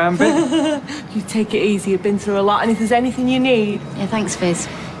moving around bit. You take it easy, you've been through a lot, and if there's anything you need... Yeah, thanks, Fizz.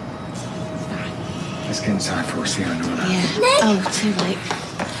 Let's get inside before we see her and all that. Yeah. Oh, too late.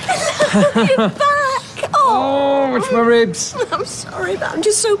 You're back! Oh, it's my ribs. I'm sorry, but I'm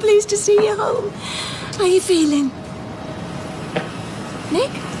just so pleased to see you home. How are you feeling?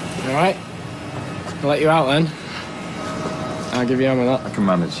 Nick? You all right? I'll let you out then. I'll give you home with that. I can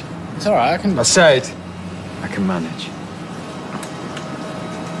manage. It's all right, I can... I said I can manage.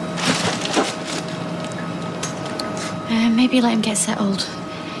 Maybe let him get settled.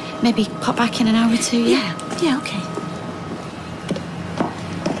 Maybe pop back in an hour or two, yeah? Yeah, okay.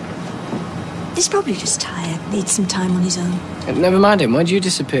 He's probably just tired, needs some time on his own. Never mind him, where'd you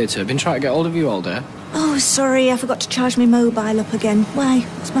disappear to? I've been trying to get hold of you all day. Oh, sorry, I forgot to charge my mobile up again. Why?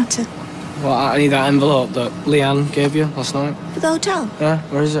 What's the matter? Well, I need that envelope that Leanne gave you last night. For the hotel? Yeah,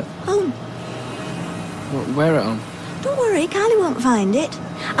 where is it? Home. Where at home? Don't worry, Kylie won't find it.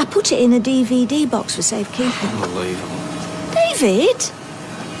 I put it in a DVD box for safekeeping. Unbelievable. David?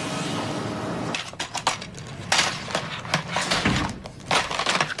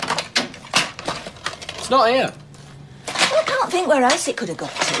 It's not here. Well, I can't think where else it could have got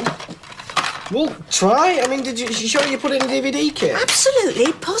to. Well, try. I mean, you sure you put it in a DVD kit?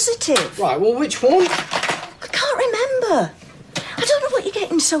 Absolutely positive. Right, well, which one? I can't remember. I don't know what you're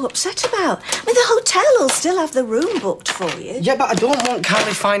getting so upset about? I mean, the hotel will still have the room booked for you. Yeah, but I don't want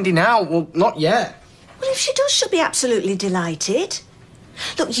Kylie finding out. Well, not yet. Well, if she does, she'll be absolutely delighted.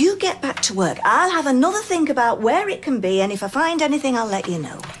 Look, you get back to work. I'll have another think about where it can be, and if I find anything, I'll let you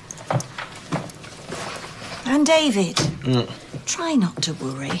know. And David, try not to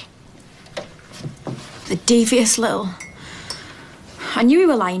worry. The devious little... I knew he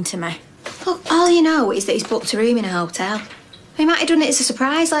were lying to me. Look, all you know is that he's booked a room in a hotel. He might have done it as a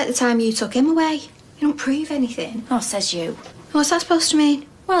surprise like the time you took him away. You don't prove anything. Oh, says you. What's that supposed to mean?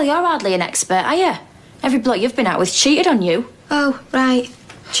 Well, you're hardly an expert, are you? Every bloke you've been out with cheated on you. Oh, right.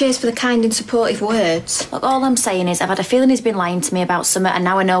 Cheers for the kind and supportive words. Look, all I'm saying is I've had a feeling he's been lying to me about something and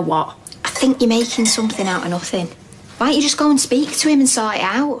now I know what. I think you're making something out of nothing. Why don't you just go and speak to him and sort it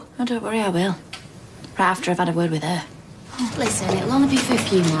out? Oh, don't worry, I will. Right after I've had a word with her. Listen, it'll only be for a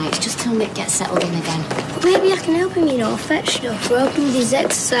few nights, just till Nick gets settled in again. But maybe I can help him, you know, fetch stuff or help him with his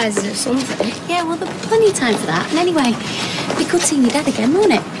exercises or something. Yeah, well, there'll be plenty of time for that. And anyway, be good seeing your dad again,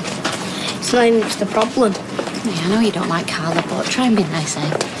 won't it? It's not even just a problem. Yeah, I know you don't like Carla, but try and be nice, eh?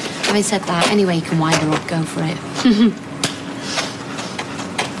 Having said that, any way you can wind her up, go for it.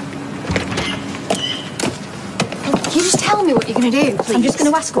 Can you just tell me what you're going to do, please? I'm just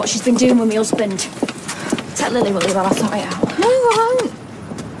going to ask what she's been doing with my husband. Tell Lily, will you, while I sort it out? No, I won't.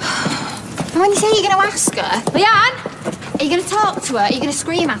 And when you say you're going to ask her... Leanne! Are you going to talk to her? Are you going to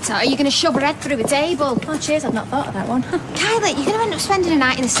scream at her? Are you going to shove her head through a table? Oh, cheers, I've not thought of that one. Kylie, you're going to end up spending a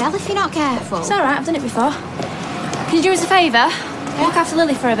night in a cell if you're not careful. It's all right, I've done it before. Can you do us a favour? Yeah. Look after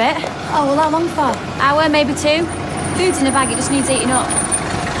Lily for a bit. Oh, well, how long for? Hour, maybe 2. Food's in a bag, it just needs eating up.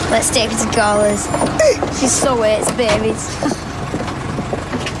 Let's take her to Carla's. She so hates babies.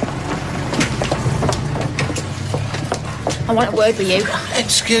 I want a word with you.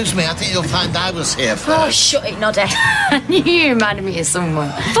 Excuse me, I think you'll find I was here first. Oh, shut it, Noddy. You reminded me of someone.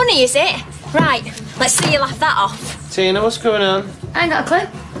 Funny, is it? Right, let's see you laugh that off. Tina, what's going on? I ain't got a clue.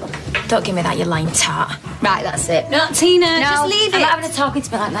 Don't give me that, you lying tart. Right, that's it. No, Tina, No, just leave it. I'm not having a talking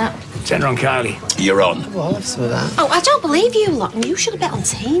to me like that. Send her on Kylie. You're on. Well, I'll have some of that. Oh, I don't believe you lot. You should have bet on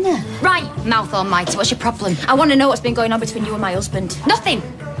Tina. Right, mouth almighty, what's your problem? I want to know what's been going on between you and my husband. Nothing.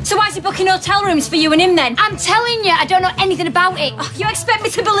 So why's he booking hotel rooms for you and him then? I'm telling you, I don't know anything about it. Oh, you expect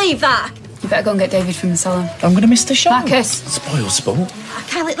me to believe that? You better go and get David from the salon. I'm going to miss the show. Marcus. Spoil sport.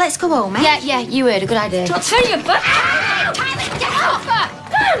 Kylie, let's go home, eh? Yeah, you heard. A good idea. I'll tell you, but... Kylie, get off her!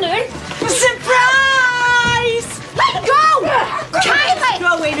 Darling! Surprise! Let go! What's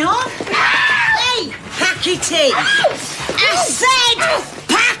going on? Hey, pack it in! I said,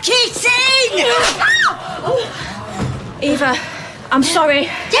 pack it in! Eva, I'm sorry.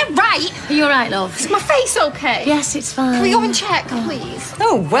 Yeah, right. Are you all right, love? Is my face okay? Yes, it's fine. Can we go and check, please?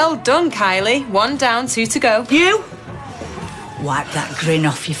 Oh, well done, Kylie. 1 down, 2 to go. You? Wipe that grin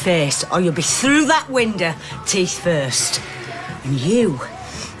off your face, or you'll be through that window, teeth first. And you,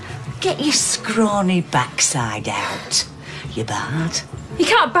 get your scrawny backside out. You bad? You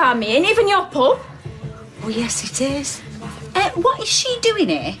can't bar me in, even your pub. Oh, yes, it is. What is she doing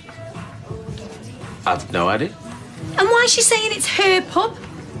here? I've no idea. And why is she saying it's her pub?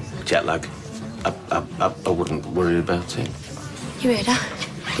 Jet lag. I wouldn't worry about it. You heard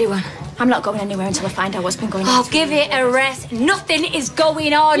her? Do one. I'm not going anywhere until I find out what's been going on. Oh, give it a rest. Nothing is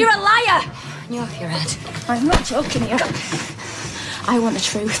going on. You're a liar! You're off your head. I'm not joking here. I want the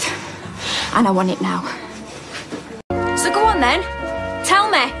truth. And I want it now. So go on then. Tell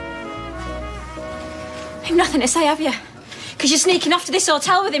me. You've nothing to say, have you? Because you're sneaking off to this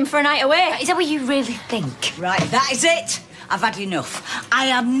hotel with him for a night away. Is that what you really think? Right, that is it. I've had enough. I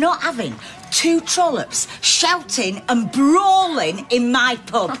am not having 2 trollops shouting and brawling in my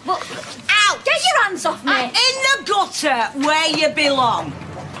pub. Out! Get your hands off me! In the gutter where you belong.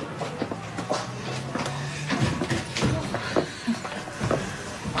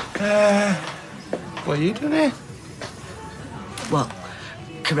 What are you doing here? Well,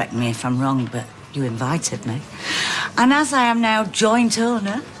 correct me if I'm wrong, but you invited me. And as I am now joint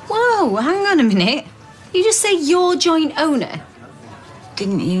owner... Whoa, hang on a minute. You just say you're joint owner?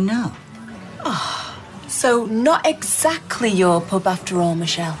 Didn't you know? So not exactly your pub after all,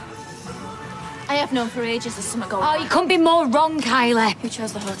 Michelle. I have known for ages there's something going Oh, on. you couldn't be more wrong, Kylie. Who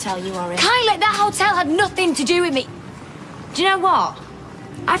chose the hotel you are in? Kylie, that hotel had nothing to do with me. Do you know what?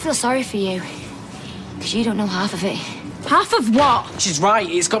 I feel sorry for you. Because you don't know half of it. Half of what? She's right,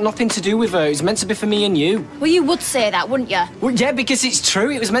 it's got nothing to do with her. It's meant to be for me and you. Well, you would say that, wouldn't you? Well, yeah, because it's true.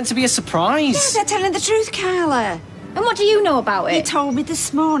 It was meant to be a surprise. Yes, they're telling the truth, Carla. And what do you know about it? He told me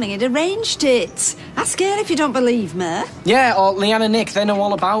this morning he'd arranged it. Ask her if you don't believe me. Yeah, or Leanne and Nick, they know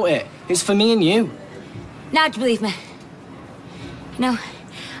all about it. It's for me and you. Now do you believe me? You know,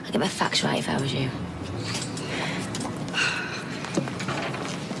 I'd get my facts right if I was you.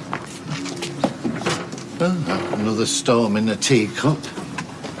 Oh, another storm in a teacup.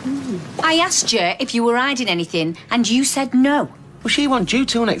 I asked you if you were hiding anything, and you said no. Well, she won't due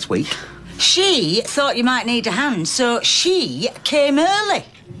till next week. She thought you might need a hand, so she came early.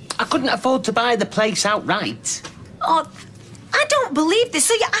 I couldn't afford to buy the place outright. Oh, I don't believe this.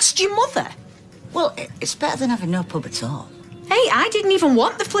 So you asked your mother? Well, it's better than having no pub at all. Hey, I didn't even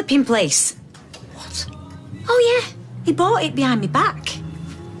want the flipping place. What? Oh, yeah. He bought it behind my back.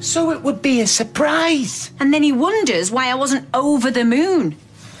 So it would be a surprise. And then he wonders why I wasn't over the moon.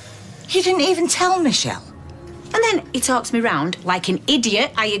 You didn't even tell Michelle. And then he talks me round like an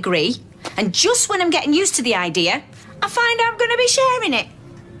idiot, I agree. And just when I'm getting used to the idea, I find I'm going to be sharing it.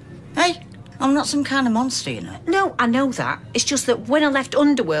 Hey, I'm not some kind of monster, you know. No, I know that. It's just that when I left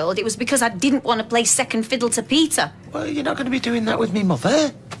Underworld, it was because I didn't want to play second fiddle to Peter. Well, you're not going to be doing that with me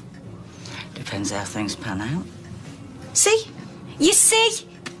mother. Depends how things pan out. See? You see?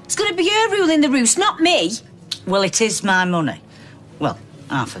 It's going to be her ruling the roost, not me. Well, it is my money. Well,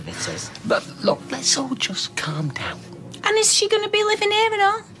 half of it is. But look, let's all just calm down. And is she going to be living here and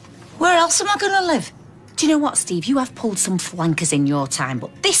all? Where else am I going to live? Do you know what, Steve? You have pulled some flankers in your time,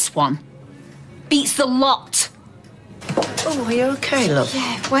 but this one beats the lot. Oh, are you okay, love?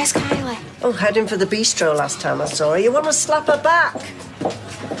 Yeah, where's Kylie? Oh, heading for the bistro last time I saw her. You want to slap her back?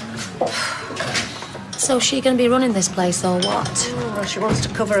 So she going to be running this place or what? Oh, well, she wants to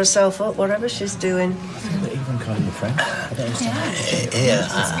cover herself up, whatever she's doing. Even calling your friend. I don't understand. Here,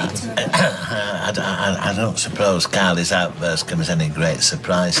 I don't suppose Kylie's outburst came as any great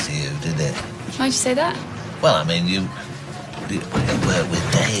surprise to you, did it? Why'd you say that? Well, I mean, you work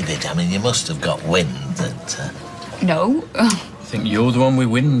with David. I mean, you must have got wind that... No. I think you're the one with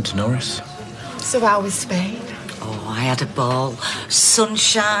wind, Norris. So how was Spain? Oh, I had a ball.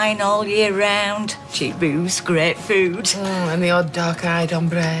 Sunshine all year round. Cheap booze, great food. And the odd dark-eyed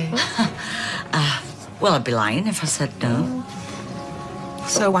hombre. Well, I'd be lying if I said no.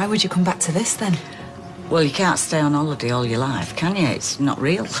 So why would you come back to this, then? Well, you can't stay on holiday all your life, can you? It's not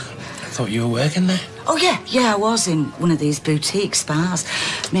real. I thought you were working there. Oh, yeah, I was in one of these boutique spas.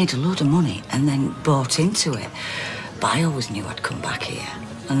 Made a load of money and then bought into it. But I always knew I'd come back here.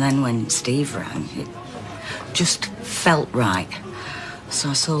 And then when Steve rang, it just felt right. So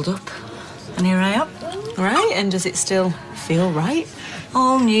I sold up, and here I am. Right, and does it still feel right?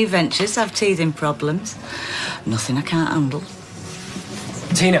 All new ventures have teething problems. Nothing I can't handle.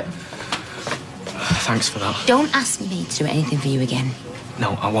 Tina. Thanks for that. Don't ask me to do anything for you again.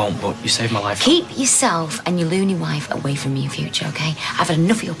 No, I won't, but you saved my life. Keep yourself and your loony wife away from me in future, OK? I've had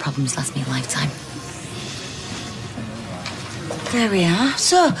enough of your problems last me a lifetime. There we are.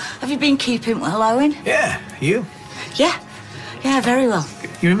 So, have you been keeping well, Owen? Yeah, you? Yeah, very well.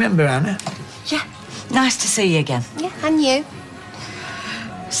 You remember Anna? Yeah, nice to see you again. Yeah, and you.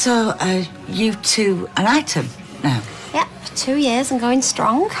 So, you two an item now? Yep, 2 years and going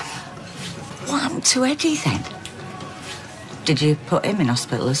strong. What happened to Eddie then? Did you put him in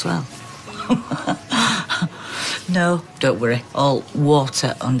hospital as well? No, don't worry. All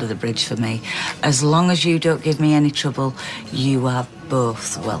water under the bridge for me. As long as you don't give me any trouble, you are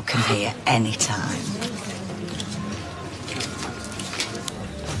both welcome here anytime.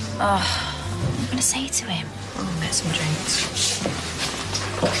 Oh, I'm going to say to him. Oh, get some drinks.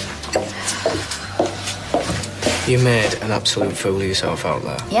 You made an absolute fool of yourself out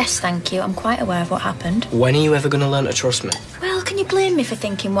there. Yes, thank you. I'm quite aware of what happened. When are you ever going to learn to trust me? Well, can you blame me for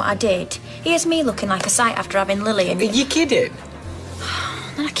thinking what I did? Here's me looking like a sight after having Lily and... Are you kidding?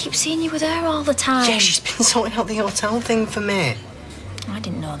 And I keep seeing you with her all the time. Yeah, she's been sorting out the hotel thing for me. I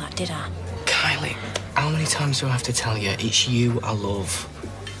didn't know that, did I? Kylie, how many times do I have to tell you it's you I love?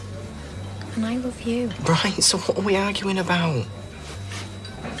 And I love you. Right, so what are we arguing about?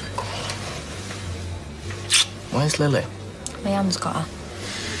 Where's Lily? Leanne's got her.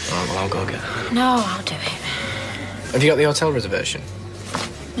 Oh, well, I'll go get her. No, I'll do it. Have you got the hotel reservation?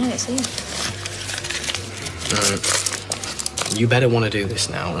 No, it's here. You better want to do this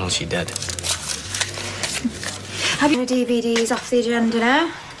now, or else you're dead. Have you DVDs off the agenda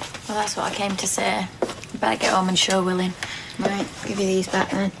now? Well, that's what I came to say. You better get home and show Willing. Right, give you these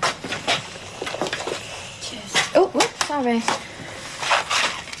back then. Cheers. Oh, sorry.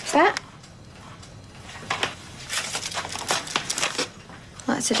 What's that?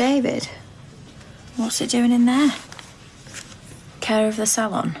 That's a David. What's it doing in there? Care of the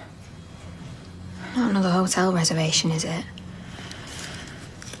salon? Not another hotel reservation, is it?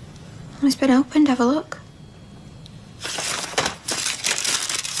 Well, it's been opened. Have a look.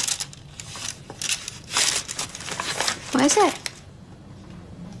 What is it?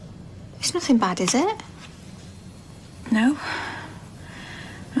 Nothing bad, is it? No.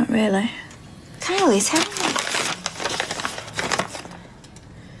 Not really. Kylie, tell me.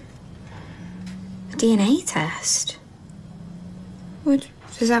 A DNA test?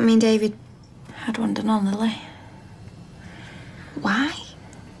 Does that mean David had one done on Lily? Why?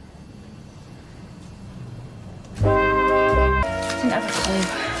 Didn't have a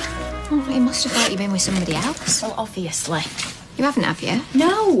clue. Well, he must have thought you'd been with somebody else. Well, obviously. You haven't, have you?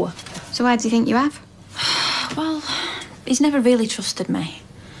 No. So why do you think you have? Well, he's never really trusted me.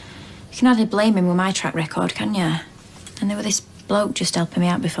 You can hardly blame him with my track record, can you? And there was this bloke just helping me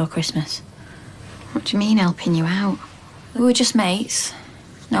out before Christmas. What do you mean, helping you out? We were just mates.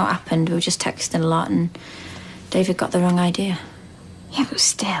 No, it happened. We were just texting a lot and David got the wrong idea. Yeah, but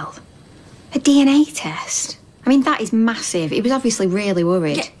still. A DNA test? I mean, that is massive. He was obviously really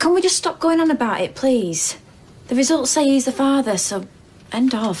worried. Yeah, can we just stop going on about it, please? The results say he's the father, so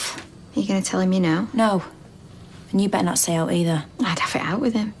end of. Are you going to tell him you know? No. And you better not say out either. I'd have it out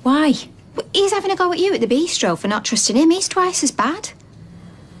with him. Why? Well, he's having a go at you at the bistro for not trusting him. He's twice as bad.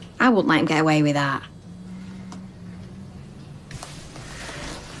 I wouldn't let him get away with that.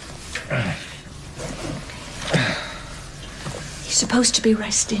 You're supposed to be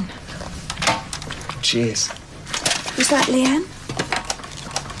resting. Cheers. Was that Leanne?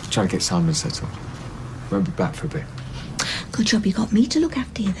 Trying to get Simon settled. Won't be back for a bit. Good job you got me to look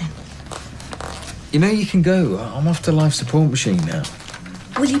after you then. You know you can go. I'm off the life support machine now.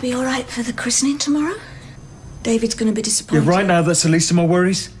 Will you be all right for the christening tomorrow? David's going to be disappointed. Yeah, right now that's the least of my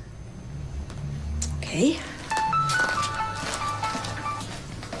worries. Okay.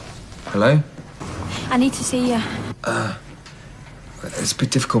 Hello? I need to see you. It's a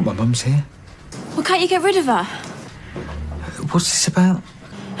bit difficult. My mum's here. Well, can't you get rid of her? What's this about?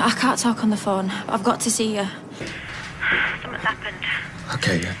 I can't talk on the phone. I've got to see you. Something's happened.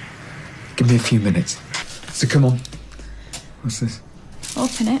 Okay, give me a few minutes. So come on. What's this?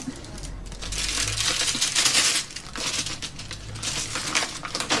 Open it.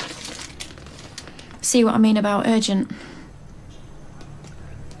 See what I mean about urgent?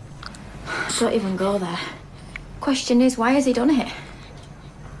 Don't even go there. Question is, why has he done it?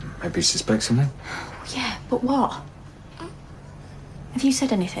 Maybe he suspects something. Yeah, but what? Have you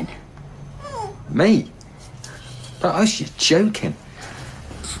said anything? Me? But I was just joking.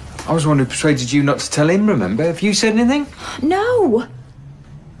 I was the one who persuaded you not to tell him, remember? Have you said anything? No!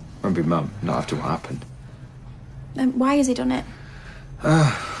 Won't be Mum, not after what happened. Why has he done it?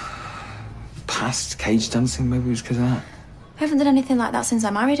 Past cage dancing, maybe it was because of that. I haven't done anything like that since I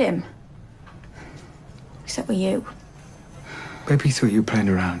married him. Except with you. Maybe he thought you were playing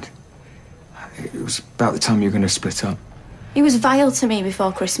around. It was about the time you were going to split up. He was vile to me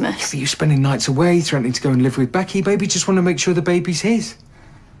before Christmas. But you were spending nights away, threatening to go and live with Becky. Baby just want to make sure the baby's his.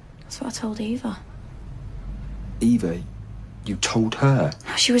 That's what I told Eva. Eva? You told her?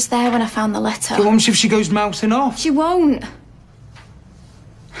 She was there when I found the letter. What happens if she goes mouthing off? She won't.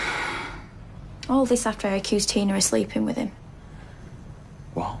 All this after I accused Tina of sleeping with him.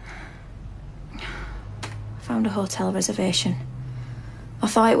 What? I found a hotel reservation. I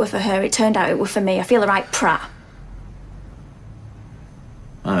thought it were for her. It turned out it were for me. I feel a right prat.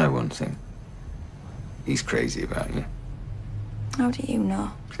 I know one thing. He's crazy about you. How do you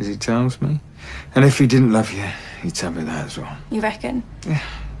know? Because he tells me. And if he didn't love you, he'd tell me that as well. You reckon? Yeah.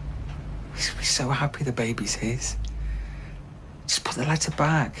 He's so happy the baby's his. Just put the letter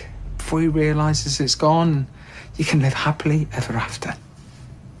back. Before he realises it's gone, you can live happily ever after.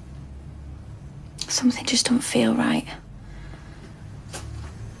 Something just don't feel right.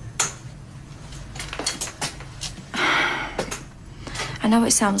 I know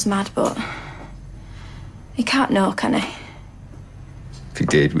it sounds mad, but he can't know, can he? If he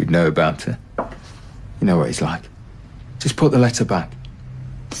did, we'd know about it. You know what he's like. Just put the letter back.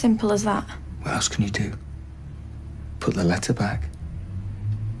 Simple as that. What else can you do? Put the letter back.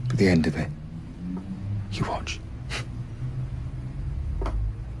 But the end of it, you watch.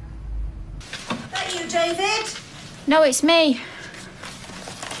 That you, David? No, it's me.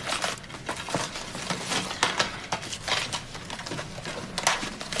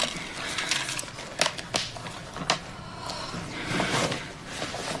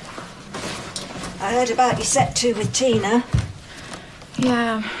 I heard about your set two with Tina.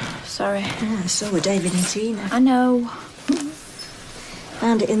 Yeah, sorry. Oh, so were David and Tina. I know.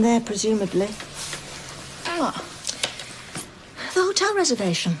 Found it in there, presumably. What? The hotel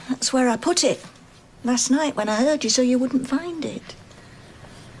reservation. That's where I put it. Last night when I heard you, so you wouldn't find it.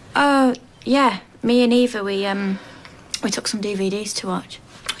 Yeah. Me and Eva, we took some DVDs to watch.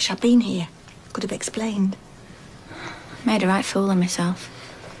 Wish I'd been here. Could have explained. Made a right fool of myself.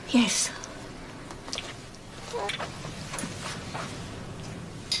 Yes.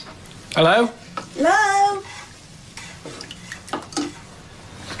 Hello? Hello?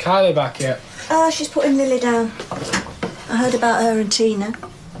 Is Kylie back yet? She's putting Lily down. I heard about her and Tina.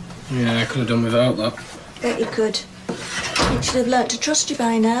 Yeah, I could have done without that. Bet you could. You should have learnt to trust you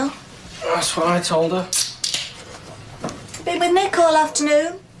by now. That's what I told her. Been with Nick all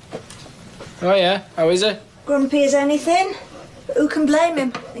afternoon. Oh, yeah? How is it? Grumpy as anything. But who can blame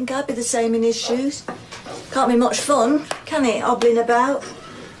him? I think I'd be the same in his shoes. Can't be much fun, can it, hobbling about?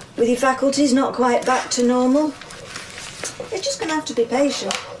 With your faculties not quite back to normal. You're just going to have to be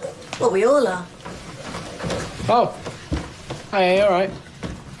patient. Well, we all are. Oh. Hi, you all right?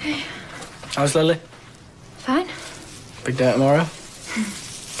 How's Lily? Fine. Big day tomorrow?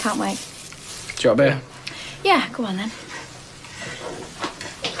 Can't wait. Do you want a beer? Yeah, go on then.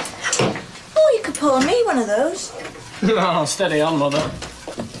 Oh, you could pour me one of those. No, steady on, Mother.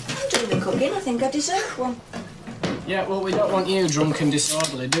 I'm doing the cooking. I think I deserve one. Yeah, well, we don't want you drunk and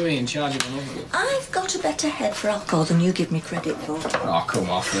disorderly, do we, in charge of another? I've got a better head for alcohol than you give me credit for. Oh, come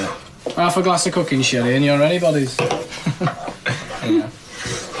off it. Half a glass of cooking sherry and you're ready, buddies. Yeah.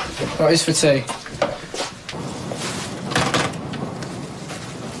 What is for tea?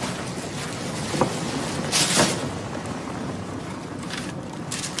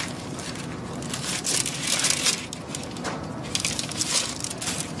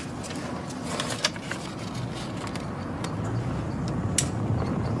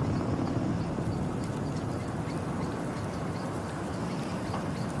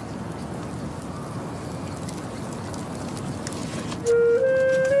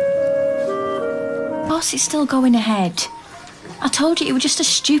 Boss, it's still going ahead. I told you it was just a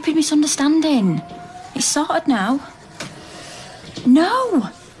stupid misunderstanding. It's sorted now. No!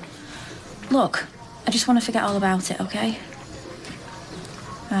 Look, I just want to forget all about it, okay?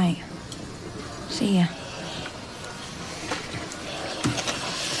 Right. See ya.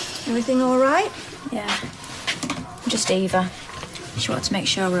 Everything all right? Yeah. Just Eva. She wanted to make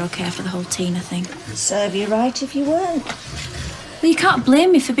sure we're okay for the whole Tina thing. Serve you right if you weren't. Well, you can't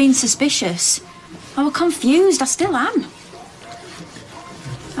blame me for being suspicious. I was confused. I still am.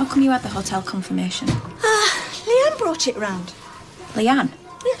 How come you had the hotel confirmation? Leanne brought it round. Leanne?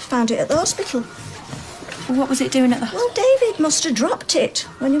 Yeah, found it at the hospital. Well, what was it doing at the hospital? Well, David must have dropped it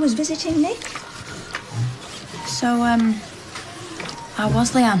when he was visiting Nick. So, how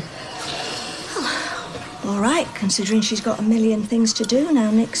was Leanne? All right, considering she's got a million things to do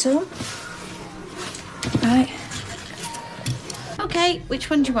now Nick's home. Right. Okay, which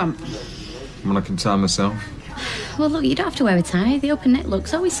one do you want? One I can tie myself. Well, look, you don't have to wear a tie. The open neck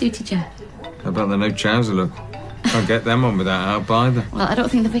look's always suited you. How about the no trouser look? Can't get them on without help either. Well, I don't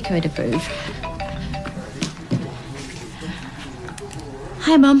think the vicar would approve.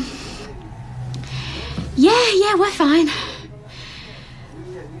 Hi, Mum. Yeah, we're fine.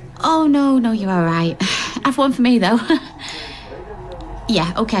 Oh, no, you're all right. Have one for me, though.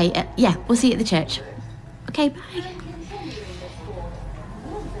 Yeah, okay. Yeah, we'll see you at the church. Okay, bye.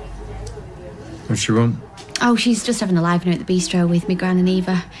 What's she want? Oh, she's just having a live dinner at the bistro with me, Gran and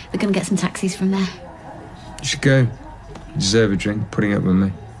Eva. They're going to get some taxis from there. You should go. You deserve a drink, putting up with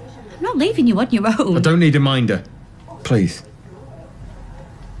me. I'm not leaving you on your own. I don't need a minder. Please.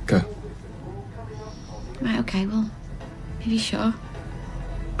 Go. Right, okay, well, are you sure?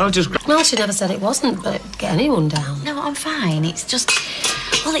 I'll just... Well, she never said it wasn't, but get anyone down. No, I'm fine. It's just...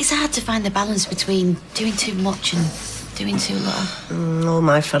 Well, it's hard to find the balance between doing too much and doing too little. All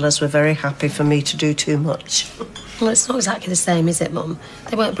my fellas were very happy for me to do too much. Well, it's not exactly the same, is it, Mum?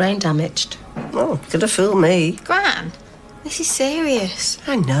 They weren't brain damaged. Oh, could have fooled me. Gran, this is serious.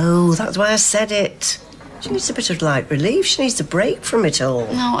 I know, that's why I said it. She needs a bit of light relief. She needs a break from it all.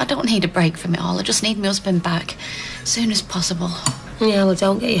 No, I don't need a break from it all. I just need my husband back as soon as possible. Yeah, well,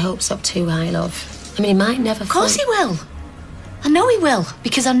 don't get your hopes up too high, love. I mean, he might never... Of course he will. I know he will,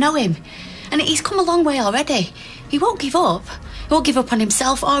 because I know him. And he's come a long way already. He won't give up. He won't give up on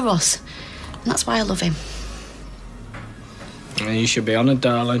himself or us. And that's why I love him. Yeah, you should be honoured,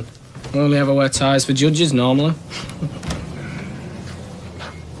 darling. We only ever wear ties for judges, normally.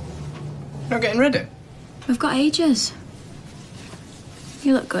 Not getting ready? We've got ages.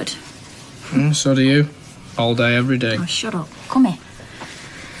 You look good. So do you. All day, every day. Oh, shut up. Come here.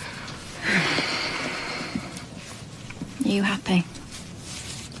 Are you happy?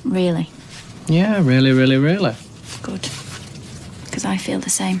 Really? Yeah, really, really, really. Good. Because I feel the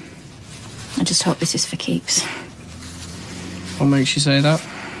same. I just hope this is for keeps. What makes you say that?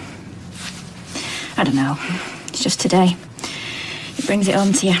 I don't know. It's just today. It brings it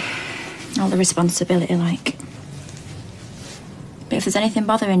home to you. All the responsibility, like. But if there's anything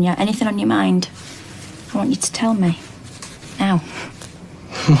bothering you, anything on your mind, I want you to tell me. Now.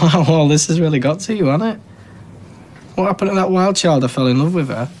 Wow, this has really got to you, hasn't it? What happened to that wild child I fell in love with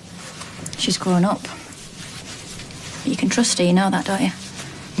her? She's grown up. You can trust her, you know that, don't you?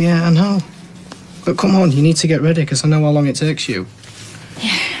 Yeah, I know. But come on, you need to get ready, because I know how long it takes you.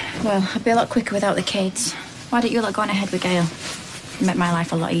 Yeah, well, I'd be a lot quicker without the kids. Why don't you lot go on ahead with Gail? It make my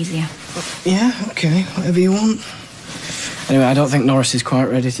life a lot easier. Yeah, OK, whatever you want. Anyway, I don't think Norris is quite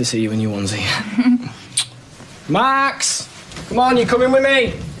ready to see you in your onesie. Max! Come on, you coming with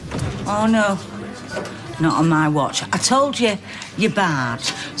me? Oh, no. Not on my watch. I told you, you're barred,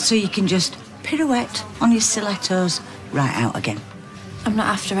 so you can just pirouette on your stilettos right out again. I'm not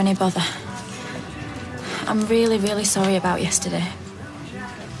after any bother. I'm really, really sorry about yesterday.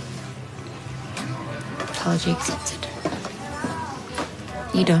 Apology accepted.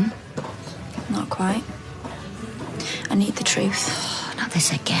 You done? Not quite. I need the truth. Not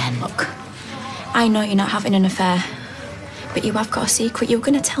this again. Look, I know you're not having an affair, but you have got a secret you were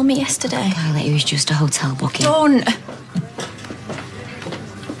going to tell me yesterday. Kylie, it was just a hotel booking. Don't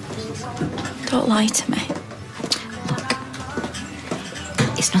lie to me. Look,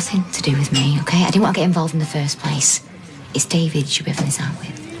 it's nothing to do with me, OK? I didn't want to get involved in the first place. It's David you should be having this out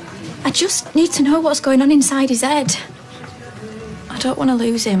with. I just need to know what's going on inside his head. I don't want to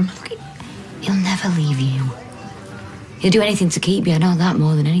lose him. He'll never leave you. He'll do anything to keep you, I know that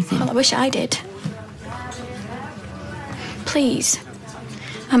more than anything. Well, I wish I did. Please,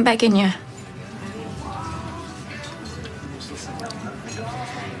 I'm begging you.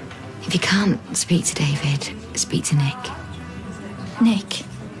 If you can't speak to David, speak to Nick. Nick?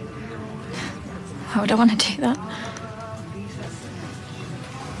 Why would I want to do that?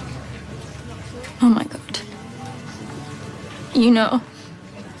 Oh my God. You know.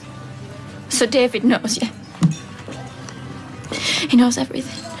 So David knows you. He knows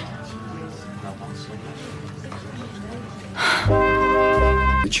everything.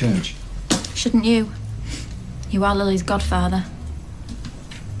 The church. Shouldn't you? You are Lily's godfather.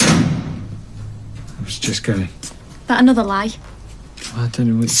 I was just going. That another lie? I don't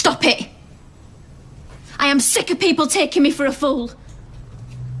know what... Stop it! I am sick of people taking me for a fool.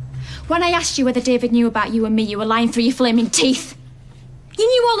 When I asked you whether David knew about you and me, you were lying through your flaming teeth. You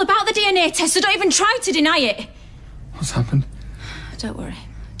knew all about the DNA test, so don't even try to deny it. What's happened? Don't worry.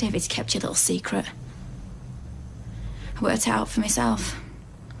 David's kept your little secret. I worked it out for myself,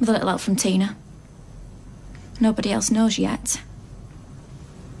 with a little help from Tina. Nobody else knows yet.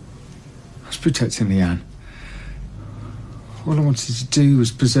 I was protecting Leanne. All I wanted to do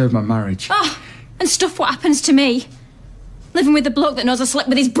was preserve my marriage. Oh, and stuff what happens to me. Living with the bloke that knows I slept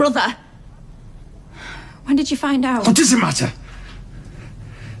with his brother. When did you find out? What does it matter?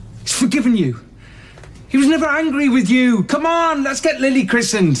 He's forgiven you. He was never angry with you. Come on, let's get Lily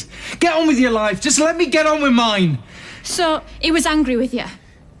christened. Get on with your life. Just let me get on with mine. So, he was angry with you?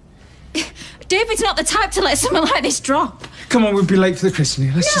 David's not the type to let something like this drop. Come on, we'll be late for the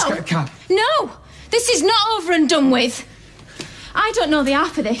christening. Let's just get a cab. No! This is not over and done with. I don't know the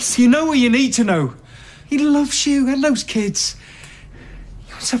half of this. You know what you need to know. He loves you and those kids.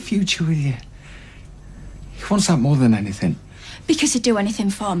 He wants a future with you. He wants that more than anything. Because he'd do anything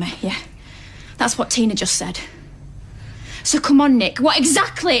for me, yeah. That's what Tina just said. So come on, Nick, what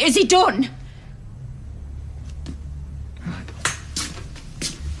exactly has he done?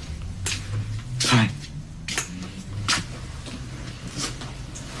 Fine.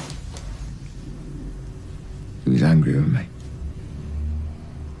 He was angry with me.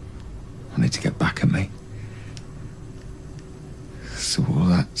 Wanted to get back at me. So all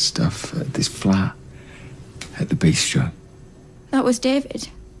that stuff at this flat, at the bistro. That was David.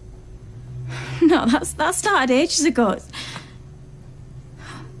 No, that started ages ago.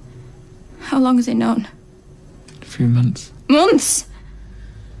 How long has he known? A few months. Months?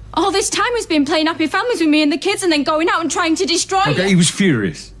 All this time he's been playing happy families with me and the kids and then going out and trying to destroy Okay, you. he was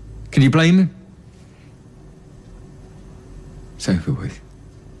furious. Can you blame him? It's over with.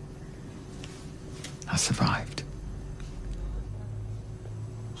 I survived.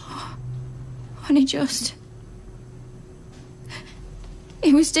 Honey, just...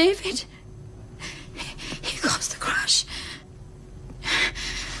 It was David. He caused the crash.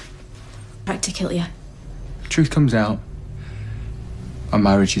 Tried to kill you. Truth comes out. Our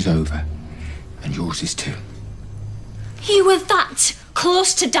marriage is over. And yours is too. You were that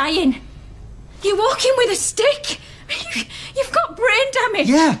close to dying. You're walking with a stick. You've got brain damage.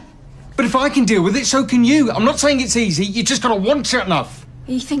 Yeah. But if I can deal with it, so can you. I'm not saying it's easy. You just gotta want it enough.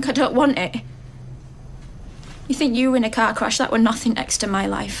 You think I don't want it? You think you were in a car crash, that were nothing next to my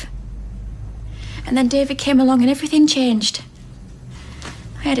life. And then David came along and everything changed.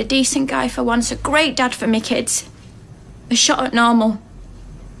 I had a decent guy for once, a great dad for me kids. A shot at normal.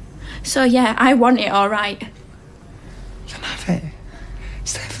 So, yeah, I want it, all right. You'll have it.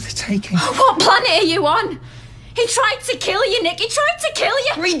 It's there for the taking. What planet are you on? He tried to kill you, Nick. He tried to kill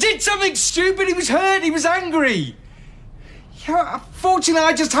you. He did something stupid. He was hurt. He was angry. Yeah, fortunately,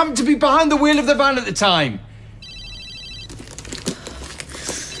 I just happened to be behind the wheel of the van at the time.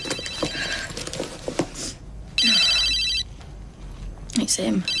 It's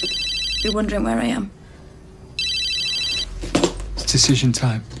him. You're wondering where I am. It's decision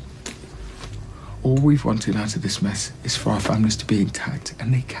time. All we've wanted out of this mess is for our families to be intact,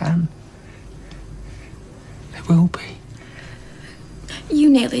 and they can. They will be. You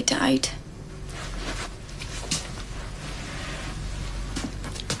nearly died.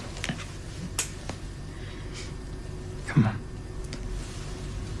 Come on.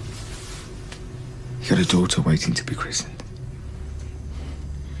 You got a daughter waiting to be christened.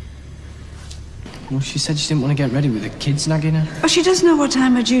 Well, she said she didn't want to get ready with the kids nagging her. Well, she does know what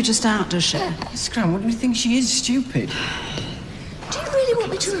time we're due to start, does she? Miss Grant, what do you think she is? Stupid. Do you really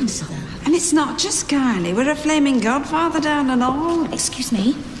want me to answer that? And it's not just Kylie. We're a flaming godfather down and all. Excuse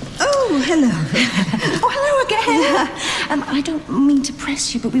me? Oh, hello. Oh, hello again. I don't mean to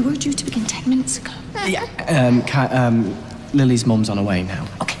press you, but we were due to begin 10 minutes ago. Yeah, Lily's mum's on her way now.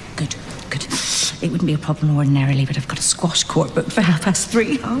 Okay, good. It wouldn't be a problem ordinarily, but I've got a squash court booked for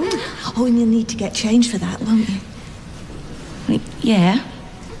 3:30. Oh, and you'll need to get changed for that, won't you? Yeah.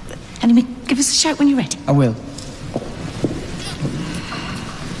 Anyway, give us a shout when you're ready. I will.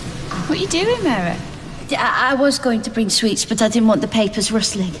 What are you doing, Mary? I was going to bring sweets, but I didn't want the papers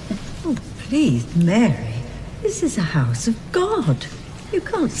rustling. Oh, please, Mary. This is a house of God. You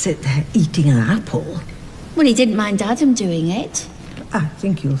can't sit there eating an apple. Well, he didn't mind Adam doing it. I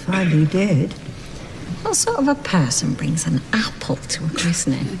think you'll find he did. What sort of a person brings an apple to a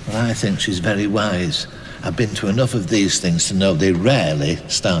christening? Well, I think she's very wise. I've been to enough of these things to know they rarely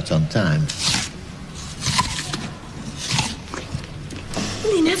start on time.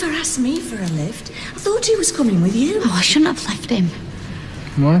 Well, he never asked me for a lift. I thought he was coming with you. Oh, I shouldn't have left him.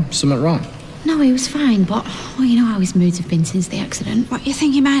 Why? Something wrong? No, he was fine, but, well, you know how his moods have been since the accident. What, you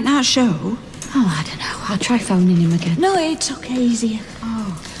think he might not show? Oh, I don't know. I'll try phoning him again. No, it's okay, easier.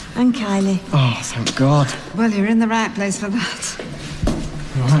 Oh, and Kylie. Oh, thank God. Well, you're in the right place for that.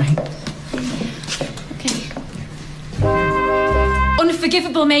 Right.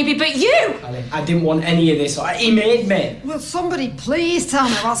 Unforgivable, maybe, but you! I didn't want any of this. He made me. Will somebody please tell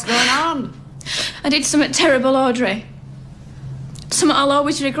me what's going on? I did something terrible, Audrey. Something I'll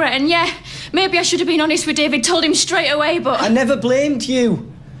always regret, and yeah, maybe I should have been honest with David, told him straight away, but... I never blamed you.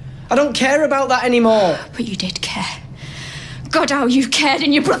 I don't care about that anymore. But you did care. God, how you cared,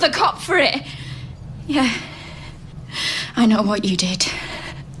 and your brother copped for it. Yeah, I know what you did.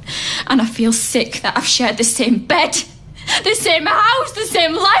 And I feel sick that I've shared the same bed, the same house, the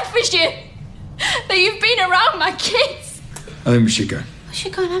same life as you. That you've been around my kids. I think we should go. What's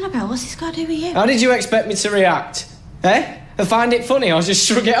you going on about? What's this got to do with you? How did you expect me to react? Eh? I find it funny or just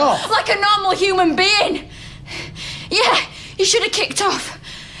shrug it off? Like a normal human being. Yeah, you should have kicked off.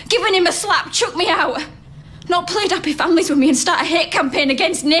 Given him a slap, chucked me out. Not played happy families with me and start a hate campaign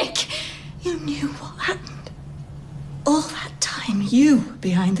against Nick. You knew what happened. All that time, you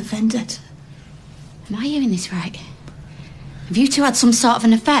behind the vendetta. Am I hearing this right? Have you two had some sort of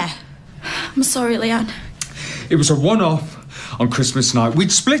an affair? I'm sorry, Leanne. It was a one-off on Christmas night.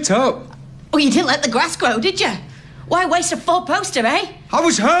 We'd split up. Oh, you didn't let the grass grow, did you? Why waste a four-poster, eh? I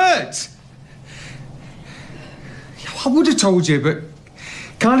was hurt. I would have told you, but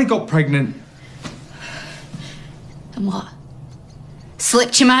Kylie got pregnant. And what?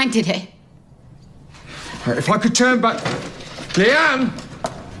 Slipped your mind, did it? If I could turn back... Leanne!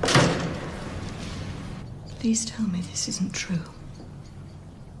 Please tell me this isn't true.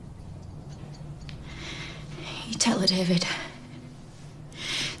 You tell her, David.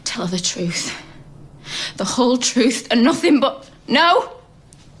 Tell her the truth. The whole truth and nothing but... No?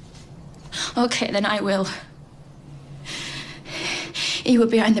 Okay, then I will. He were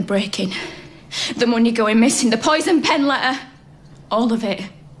behind the break-in. The money going missing, the poison pen letter. All of it.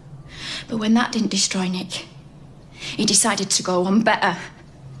 But when that didn't destroy Nick, he decided to go on better.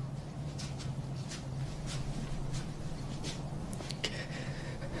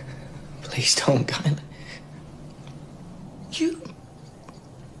 Please don't, Kylie. You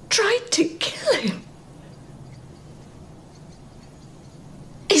tried to kill him.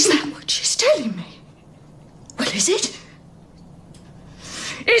 Is that what she's telling me? Well, is it?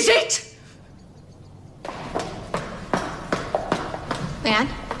 Is it? Leanne?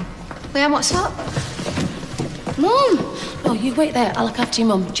 Leanne, what's up? Mum! Oh, you wait there. I'll look after your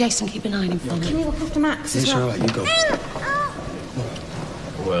mum. Jason, keep an eye on him for me. Can you look after Max as It's well? all right, you go.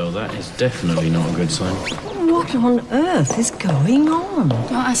 Well, that is definitely not a good sign. What on earth is going on?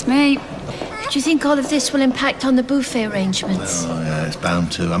 Don't ask me. Do you think all of this will impact on the buffet arrangements? Oh, yeah, it's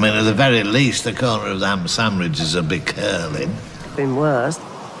bound to. I mean, at the very least, the corner of the ham sandwiches will be curling. Been worse.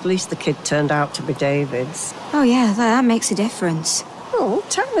 At least the kid turned out to be David's. Oh, yeah, that makes a difference. Oh,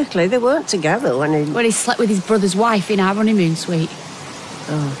 technically, they weren't together when he... Well, he slept with his brother's wife in our honeymoon suite.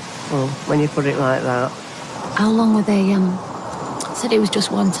 Oh, well, when you put it like that. How long were they, Said it was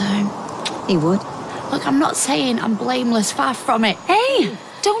just one time. He would. Look, I'm not saying I'm blameless, far from it. Hey,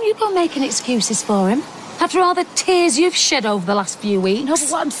 don't you go making excuses for him. After all the tears you've shed over the last few weeks. No, but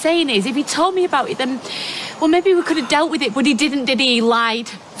what I'm saying is, if he told me about it, then... Well, maybe we could have dealt with it, but he didn't, did he? He lied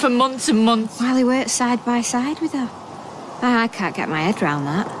for months and months. While he worked side by side with her. I can't get my head round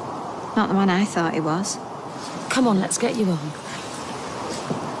that. Not the man I thought he was. Come on, let's get you home.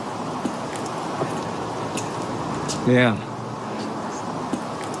 Yeah.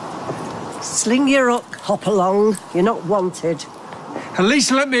 Sling your hook, hop along. You're not wanted. At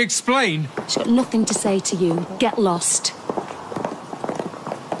least let me explain. She's got nothing to say to you. Get lost.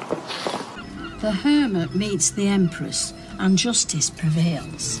 The hermit meets the empress and justice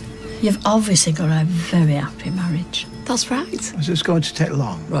prevails. You've obviously got a very happy marriage. That's right. Is this going to take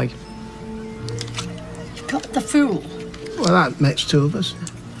long? Right. You've got the fool. Well, that makes two of us.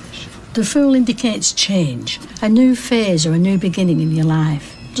 The fool indicates change, a new phase or a new beginning in your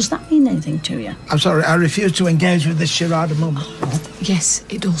life. Does that mean anything to you? I'm sorry, I refuse to engage with this charade, Mum. Yes,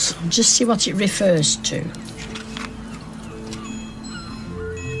 it does. Just see what it refers to.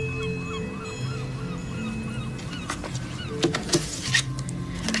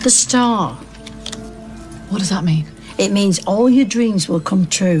 The star. What does that mean? It means all your dreams will come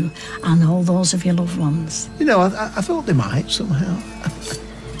true, and all those of your loved ones. You know, I thought they might somehow.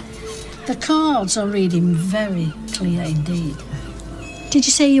 The cards are reading very clear indeed. Did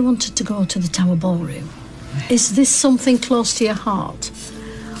you say you wanted to go to the Tower Ballroom? Is this something close to your heart,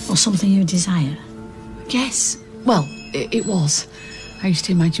 or something you desire? Yes. Well, it was. I used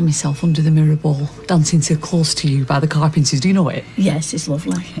to imagine myself under the mirror ball, dancing to Close to You by the Carpenters. Do you know it? Yes, it's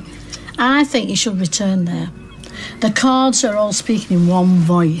lovely. I think you should return there. The cards are all speaking in one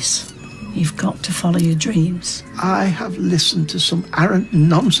voice. You've got to follow your dreams. I have listened to some arrant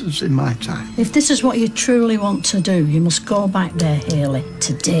nonsense in my time. If this is what you truly want to do, you must go back there, Haley,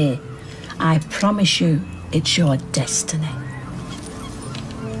 today. I promise you, it's your destiny.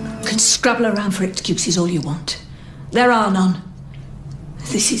 You can scrabble around for excuses all you want. There are none.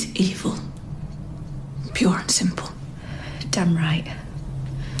 This is evil. Pure and simple. Damn right.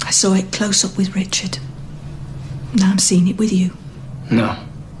 I saw it close up with Richard. Now I'm seeing it with you. No,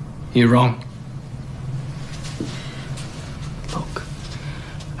 you're wrong. Look,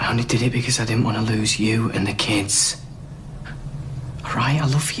 I only did it because I didn't want to lose you and the kids. All right, I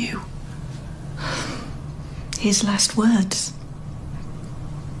love you. His last words.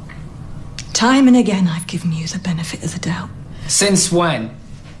 Time and again I've given you the benefit of the doubt. Since when?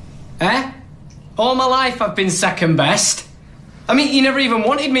 Eh? All my life I've been second best. I mean, you never even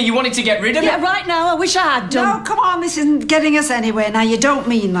wanted me. You wanted to get rid of me. Yeah, right now, I wish I had done. No, come on, this isn't getting us anywhere. Now, you don't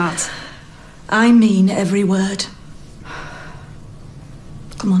mean that. I mean every word.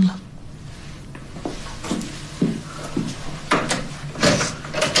 Come on, love.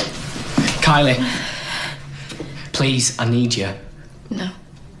 Kylie, please, I need you. No.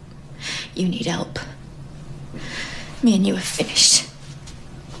 You need help. Me and you are finished.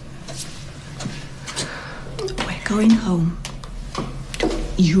 We're going home.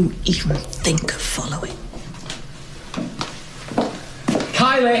 Don't you even think of following.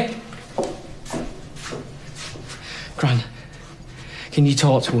 Kylie! Gran, can you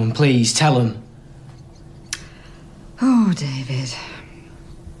talk to him, please? Tell him. Oh, David.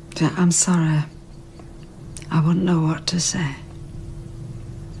 I'm sorry. I wouldn't know what to say.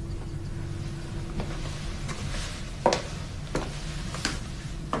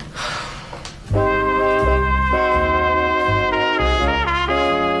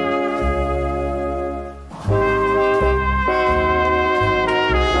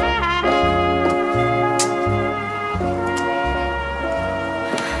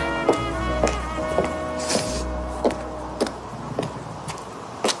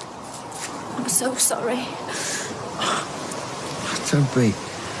 So sorry. Don't be.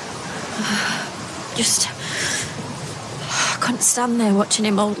 Just... I couldn't stand there watching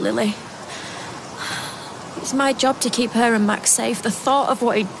him hold Lily. It's my job to keep her and Max safe. The thought of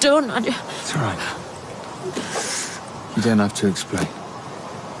what he'd done, It's all right. You don't have to explain.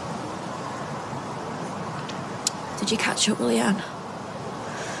 Did you catch up with Leanne?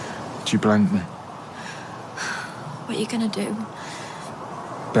 Did you blank me? What are you gonna do?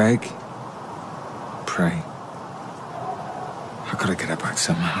 beg, pray. I've got to get her back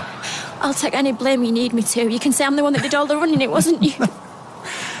somehow. I'll take any blame you need me to. You can say I'm the one that did all the running, it wasn't you.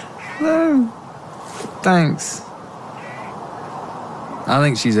 No. Thanks. I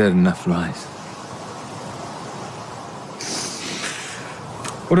think she's heard enough lies.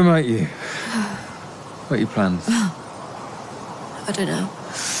 What about you? What are your plans? I don't know.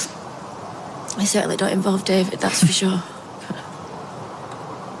 I certainly don't involve David, that's for sure.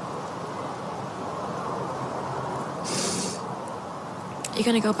 You're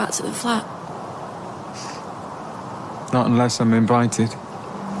going to go back to the flat? Not unless I'm invited.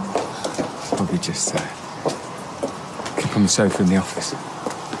 Probably just keep on the sofa in the office.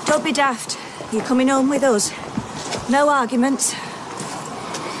 Don't be daft. You're coming home with us. No arguments.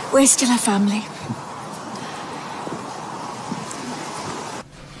 We're still a family.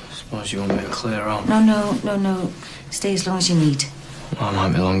 Suppose you want me to clear on? No. Stay as long as you need. Well, it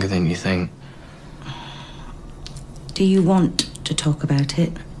might be longer than you think. Do you want to talk about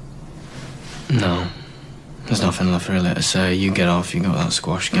it? No. There's nothing left really to say. You get off, you go to that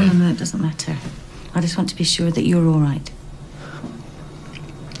squash game. No, it doesn't matter. I just want to be sure that you're all right.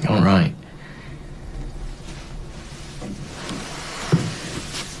 All right.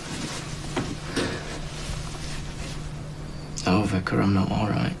 No, Vicar, I'm not all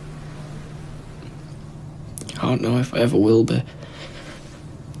right. I don't know if I ever will be.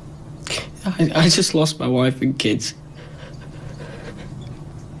 I just lost my wife and kids.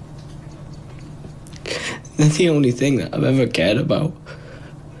 They're the only thing that I've ever cared about.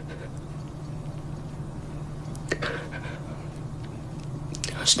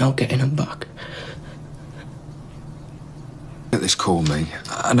 There's no getting them back. Get this call, me.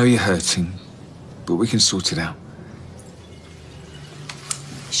 I know you're hurting, but we can sort it out.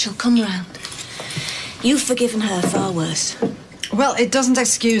 She'll come round. You've forgiven her far worse. Well, it doesn't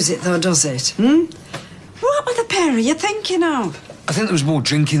excuse it, though, does it? What were the pair of you thinking of? I think there was more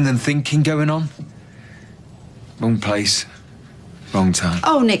drinking than thinking going on. Wrong place, wrong time.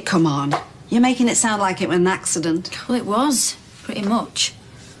 Oh, Nick, come on. You're making it sound like it was an accident. Well, it was, pretty much.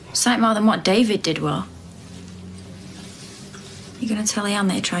 Sight more than what David did, were. You gonna tell Ian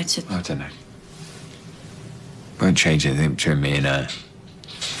that he tried to... I don't know. Won't change anything between me and her.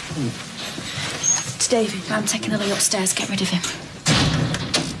 It's David. I'm taking Lily upstairs, get rid of him.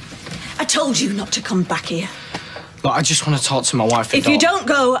 I told you not to come back here. Look, I just want to talk to my wife and If you don't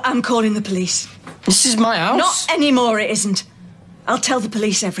go, I'm calling the police. This is my house. Not anymore, it isn't. I'll tell the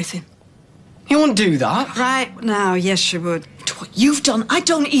police everything. You won't do that. Right now, yes, you would. What you've done, I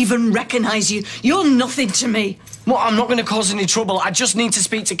don't even recognise you. You're nothing to me. Well, I'm not going to cause any trouble. I just need to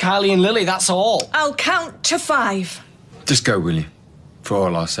speak to Kylie and Lily, that's all. I'll count to 5. Just go, will you? For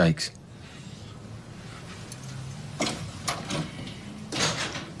all our sakes.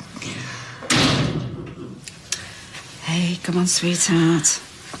 Hey, come on, sweetheart.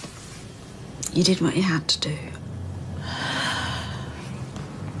 You did what you had to do.